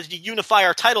you wanted to unify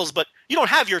our titles, but you don't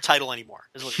have your title anymore,"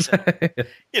 is what he said.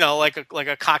 like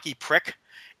a cocky prick.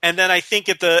 And then I think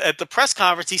at the press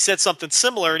conference he said something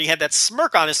similar, and he had that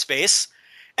smirk on his face.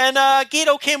 And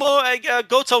Goto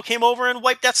came over and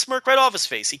wiped that smirk right off his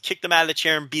face. He kicked him out of the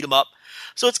chair and beat him up.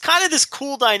 So it's kind of this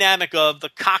cool dynamic of the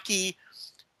cocky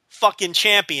fucking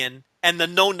champion and the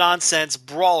no nonsense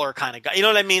brawler kind of guy. You know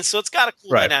what I mean? So it's got a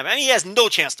cool dynamic, and he has no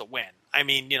chance to win. I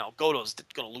mean, Goto's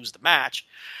going to lose the match.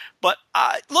 But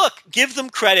look, give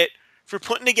them credit for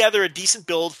putting together a decent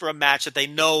build for a match that they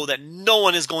know that no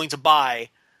one is going to buy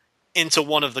into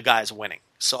one of the guys winning.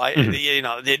 So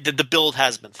the build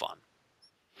has been fun.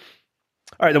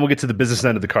 All right, then we'll get to the business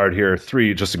end of the card here.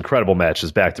 3 just incredible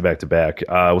matches back to back to back.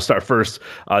 We'll start first.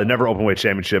 Never Openweight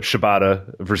Championship,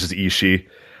 Shibata versus Ishii.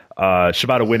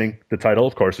 Shibata winning the title.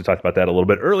 Of course, we talked about that a little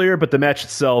bit earlier, but the match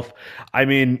itself, I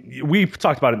mean, we've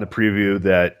talked about it in the preview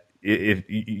that if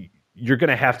you're going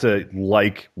to have to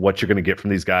like what you're going to get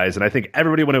from these guys. And I think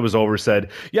everybody, when it was over,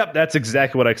 said, yep, that's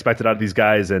exactly what I expected out of these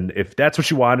guys. And if that's what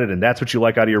you wanted and that's what you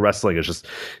like out of your wrestling, is just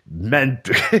men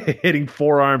hitting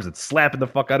forearms and slapping the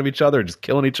fuck out of each other and just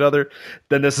killing each other,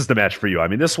 then this is the match for you. I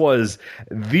mean, this was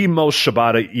the most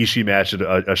Shibata-Ishii match a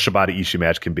Shibata-Ishii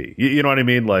match can be. You know what I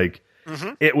mean? Like,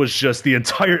 it was just the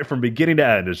entire, from beginning to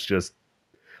end, it's just,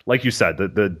 like you said,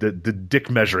 the dick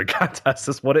measuring contest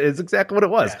is what it is, exactly what it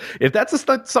was. Yeah. If that's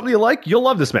something you like, you'll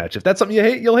love this match. If that's something you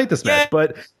hate, you'll hate this match.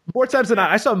 But more times than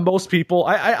not, I saw most people,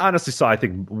 I honestly saw, I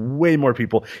think, way more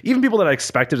people, even people that I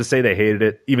expected to say they hated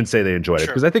it, even say they enjoyed it.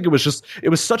 Because I think it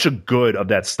was such a good of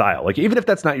that style. Like, even if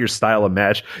that's not your style of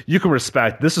match, you can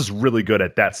respect, this is really good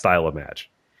at that style of match.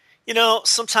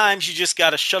 Sometimes you just got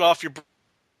to shut off your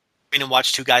and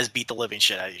watch two guys beat the living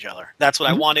shit out of each other. That's what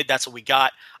I wanted. That's what we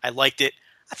got. I liked it.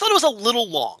 I thought it was a little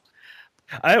long.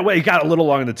 It got a little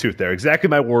long in the tooth there. Exactly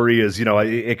my worry is,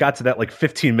 it got to that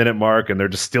 15-minute mark and they're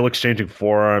just still exchanging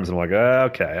forearms. I'm like,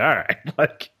 okay, all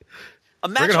right. A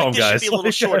match like this should be a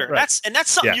little shorter. Right. That's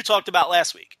something you talked about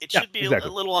last week. It should be a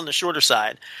little on the shorter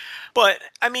side. But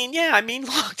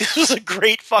look, this was a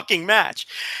great fucking match.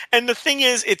 And the thing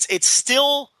is, it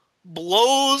still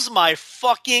blows my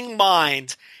fucking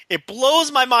mind. It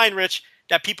blows my mind, Rich,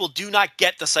 that people do not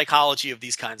get the psychology of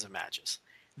these kinds of matches.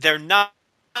 They're not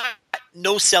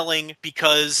no selling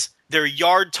because they're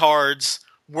yard tards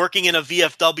working in a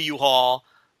VFW hall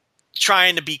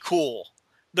trying to be cool.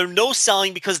 They're no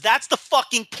selling because that's the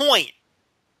fucking point.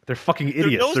 They're fucking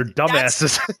idiots. They're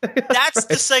dumbasses. That's right.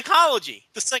 The psychology.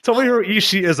 Tomohiro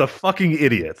Ishii is a fucking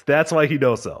idiot. That's why he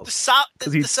no sells.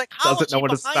 The psychology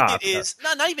behind it is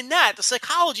not even that. The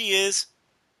psychology is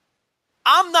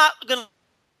I'm not going to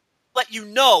let you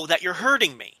know that you're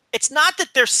hurting me. It's not that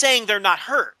they're saying they're not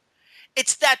hurt.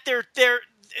 It's that they're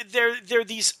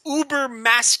these uber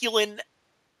masculine,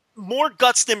 more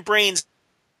guts than brains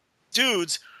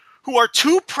dudes who are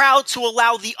too proud to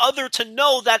allow the other to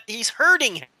know that he's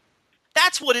hurting him.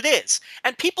 That's what it is.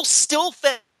 And people still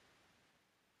fail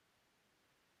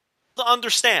to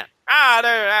understand.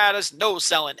 There's no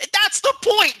selling. That's the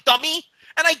point, dummy.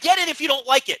 And I get it if you don't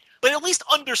like it, but at least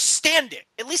understand it.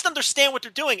 At least understand what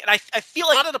they're doing. And I feel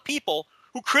like a lot of the people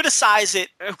who criticize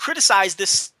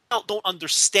this don't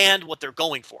understand what they're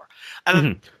going for.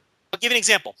 And I'll give you an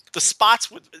example.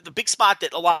 The big spot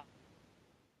that a lot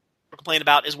of complain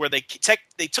about is where they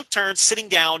took turns sitting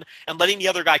down and letting the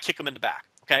other guy kick them in the back.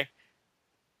 Okay.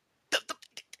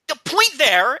 The point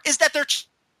there is that they're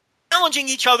challenging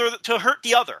each other to hurt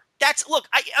the other.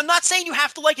 I'm not saying you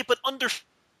have to like it, but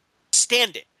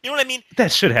understand it. You know what I mean?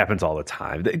 That shit happens all the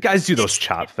time. The guys do those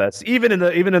chop fests, even in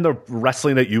the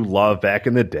wrestling that you love back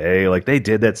in the day. Like they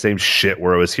did that same shit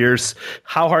where it was, here's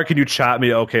how hard can you chop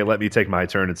me? Okay, let me take my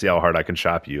turn and see how hard I can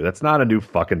chop you. That's not a new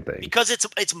fucking thing. Because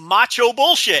it's macho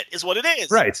bullshit, is what it is.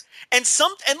 Right. And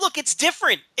look, it's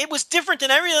different. It was different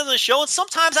than every other show, and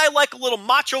sometimes I like a little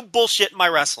macho bullshit in my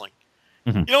wrestling.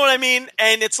 You know what I mean?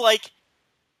 And it's like,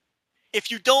 if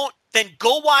you don't, then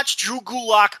go watch Drew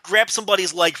Gulak grab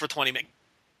somebody's leg for 20 minutes.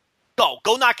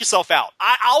 Go knock yourself out.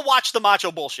 I'll watch the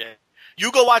macho bullshit.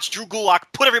 You go watch Drew Gulak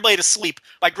put everybody to sleep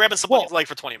by grabbing somebody's leg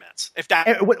for 20 minutes.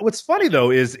 What's funny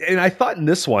though is, and I thought in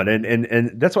this one,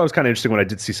 and that's why I was kind of interesting when I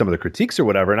did see some of the critiques or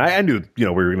whatever, and I knew we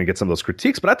were going to get some of those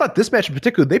critiques, but I thought this match in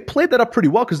particular, they played that up pretty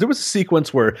well because there was a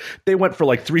sequence where they went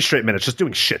for 3 straight minutes just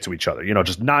doing shit to each other,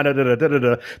 just da da da da da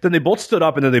da. Then they both stood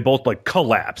up and then they both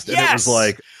collapsed, and it was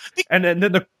like. And then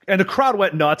the crowd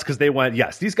went nuts because they went,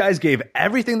 yes, these guys gave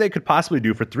everything they could possibly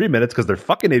do for 3 minutes because they're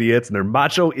fucking idiots and they're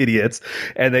macho idiots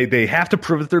and they have to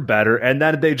prove that they're better. And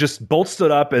then they just both stood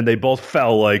up and they both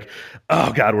fell like,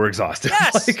 oh God, we're exhausted.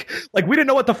 Yes. like we didn't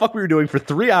know what the fuck we were doing for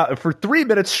 3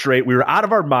 minutes straight. We were out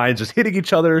of our minds, just hitting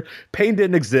each other. Pain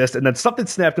didn't exist. And then something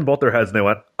snapped in both their heads and they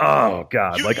went, oh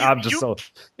God.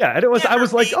 And it was, I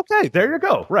was like, okay, there you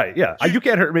go. Right. Yeah. You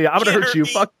can't hurt me. I'm going to hurt you.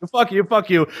 Fuck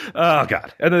you. Oh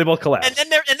God. And then they both collapse. And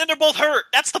then they're both hurt.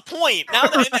 That's the point. Now,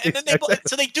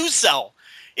 so they do sell.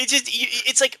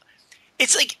 It's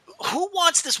like who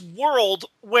wants this world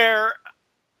where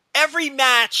every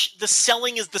match the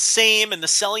selling is the same and the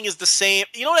selling is the same?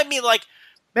 You know what I mean? Like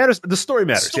the story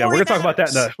matters. We're gonna talk about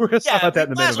that. We're gonna talk about that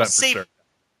in the main event for sure.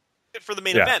 For the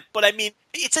main event, but I mean,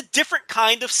 it's a different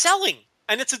kind of selling,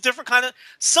 and it's a different kind of.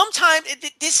 Sometimes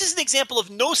this is an example of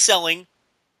no selling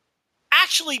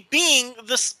actually being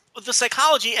the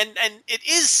psychology, and it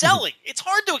is selling. It's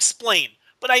hard to explain,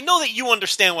 but I know that you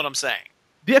understand what I'm saying.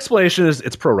 The explanation is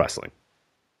it's pro wrestling.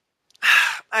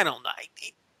 I don't know.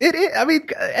 I mean,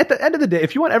 at the end of the day,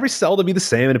 if you want every cell to be the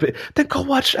same, then go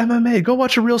watch MMA. Go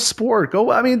watch a real sport.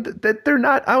 They're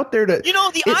not out there to.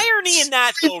 The irony in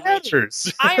that, though, Rich,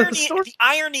 the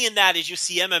irony in that is you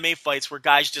see MMA fights where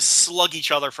guys just slug each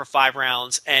other for 5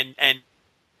 rounds and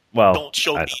don't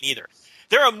show pain either.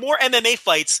 There are more MMA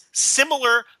fights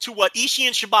similar to what Ishii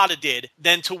and Shibata did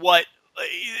than to what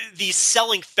these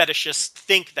selling fetishists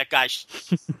think that guys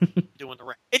should do in the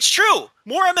ring. It's true.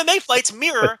 More MMA fights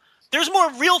mirror. There's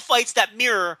more real fights that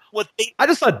mirror what they. I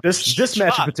just thought this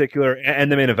match in particular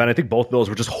and the main event, I think both of those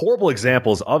were just horrible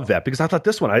examples of that because I thought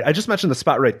this one, I just mentioned the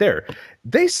spot right there.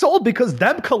 They sold because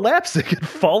them collapsing and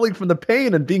falling from the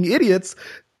pain and being idiots.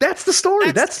 That's the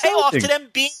story. That's payoff to them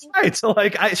being right. So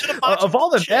of all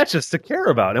the matches to care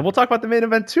about, and we'll talk about the main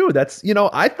event too. That's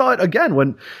I thought again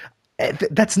when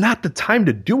that's not the time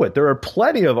to do it. There are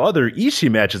plenty of other Ishii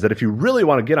matches that if you really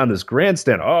want to get on this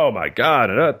grandstand, oh my God,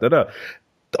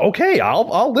 Okay,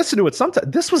 I'll listen to it sometime.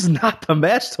 This was not the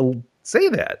match to say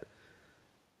that.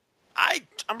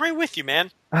 I'm right with you,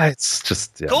 man. It's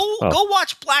just Go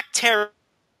watch Black Terror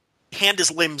hand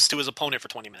his limbs to his opponent for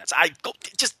 20 minutes.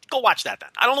 Go watch that then.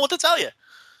 I don't know what to tell you.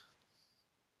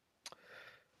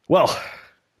 Well,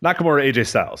 Nakamura, AJ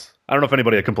Styles. I don't know if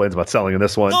anybody complains about selling in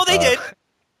this one. No, they did.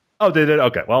 Oh, they did?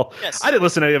 Okay. Well, yes. I didn't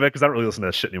listen to any of it because I don't really listen to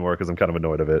that shit anymore because I'm kind of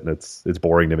annoyed of it, and it's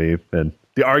boring to me. And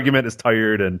the argument is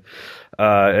tired and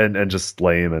just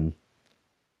lame and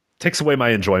takes away my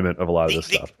enjoyment of a lot of this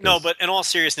stuff. No, but in all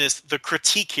seriousness, the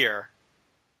critique here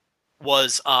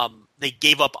was they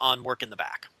gave up on work in the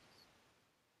back.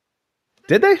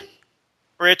 Did they?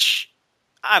 Rich,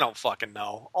 I don't fucking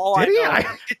know. Did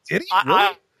he?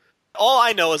 Really? All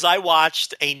I know is I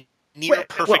watched a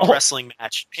near-perfect wrestling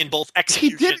match in both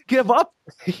execution. He didn't give up.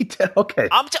 He did. Okay.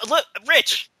 Look,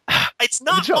 Rich, it's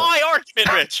not Joe, my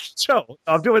argument, Rich. Joe,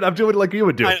 I'm doing it like you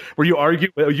would do, where you argue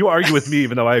with me,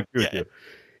 even though I agree with you.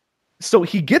 So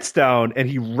he gets down and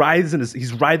he's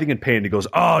writhing in pain. And he goes,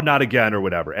 "Oh, not again," or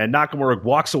whatever. And Nakamura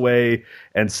walks away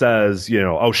and says,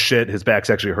 "Oh shit, his back's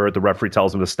actually hurt." The referee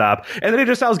tells him to stop, and then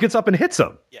AJ Styles gets up and hits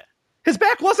him. Yeah, his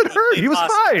back wasn't hurt. He was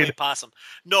fine. Possum.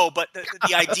 No, but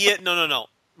the idea, no.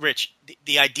 Rich,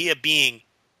 the idea being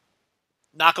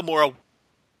Nakamura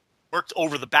worked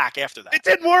over the back after that. It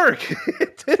didn't work.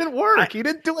 He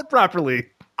didn't do it properly.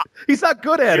 He's not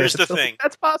good at it. Here's the thing.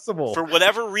 That's possible. For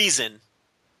whatever reason,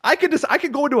 I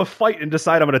could go into a fight and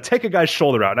decide I'm going to take a guy's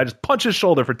shoulder out and I just punch his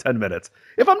shoulder for 10 minutes.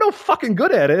 If I'm no fucking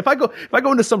good at it, if I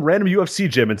go into some random UFC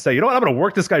gym and say, you know what, I'm going to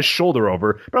work this guy's shoulder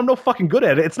over, but I'm no fucking good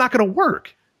at it, it's not going to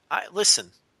work. Listen.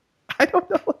 I don't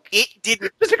know. It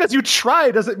didn't. Just because you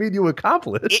try doesn't mean you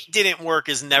accomplish. It didn't work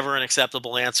is never an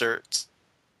acceptable answer to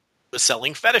a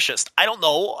selling fetishist. I don't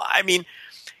know. I mean,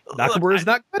 Nakamura is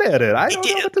not good at it. I don't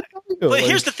know what to tell you. But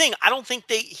here's the thing. I don't think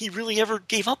he really ever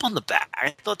gave up on the back.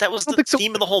 I thought that was the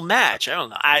theme of the whole match. I don't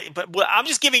know. But I'm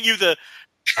just giving you the.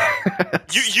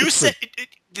 You said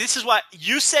this is why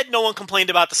you said no one complained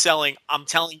about the selling. I'm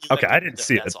telling you. Okay, I didn't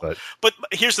see it, but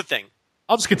here's the thing.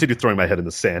 I'll just continue throwing my head in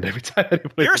the sand every time.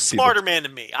 You're a smarter man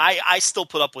than me. I still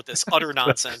put up with this utter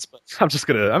nonsense, but I'm just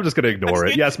gonna ignore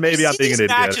it. Yes, maybe I'm being an idiot.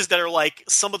 Matches that are like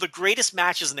some of the greatest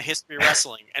matches in the history of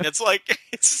wrestling, and it's like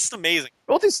it's just amazing.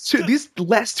 Well, these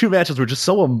last two matches were just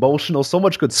so emotional, so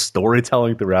much good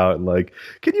storytelling throughout, and like,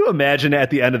 can you imagine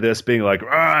at the end of this being like,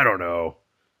 I don't know,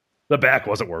 the back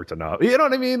wasn't worked enough. You know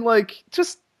what I mean? Like,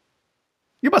 just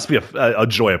you must be a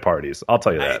joy at parties. I'll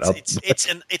tell you that.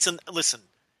 Listen.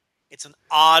 It's an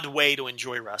odd way to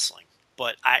enjoy wrestling,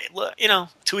 but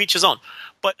to each his own.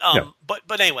 But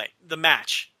anyway, the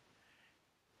match.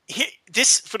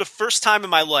 This for the first time in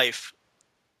my life,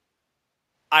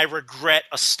 I regret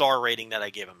a star rating that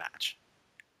I gave a match.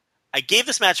 I gave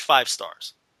this match 5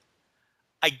 stars.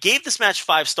 I gave this match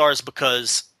 5 stars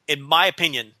because, in my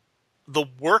opinion, the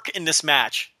work in this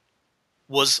match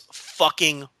was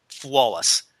fucking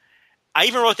flawless. I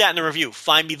even wrote that in the review.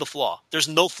 Find me the flaw. There's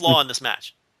no flaw in this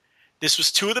match. This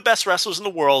was 2 of the best wrestlers in the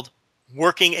world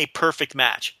working a perfect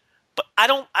match. But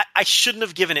I shouldn't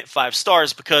have given it 5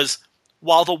 stars because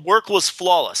while the work was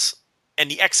flawless and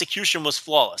the execution was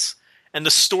flawless and the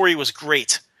story was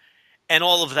great and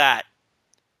all of that,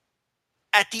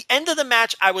 at the end of the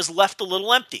match I was left a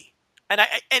little empty. And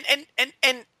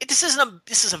this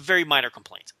is a very minor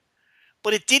complaint.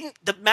 But the